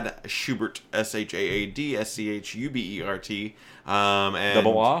Shad Schubert, SHAADSCHUBERT. And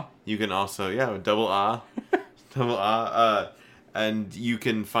Double A? You can also, double A. Double A. And you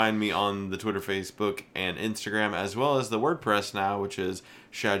can find me on the Twitter, Facebook, and Instagram, as well as the WordPress now, which is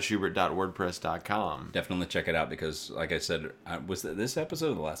shadschubert.wordpress.com. Definitely check it out because, like I said, was it this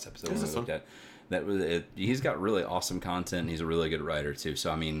episode or the last episode This we is looked at? That was it. He's got really awesome content. He's a really good writer too.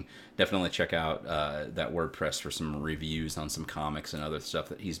 So I mean, definitely check out that WordPress for some reviews on some comics and other stuff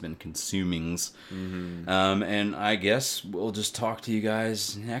that he's been consuming. Mm-hmm. And I guess we'll just talk to you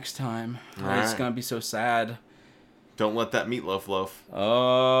guys next time. All It's right. gonna be so sad. Don't let that meatloaf loaf.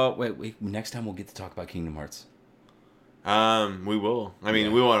 Oh wait. Next time we'll get to talk about Kingdom Hearts. We will. I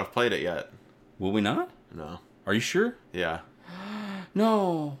mean, we won't have played it yet. Will we not? No. Are you sure? Yeah.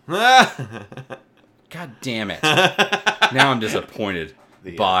 No. God damn it. Now I'm disappointed.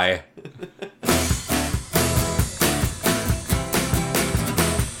 Bye.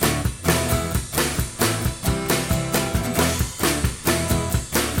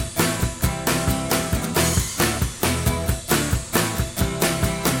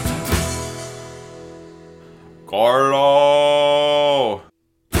 Carlo!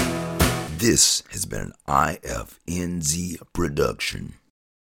 This has been an IFNZ production.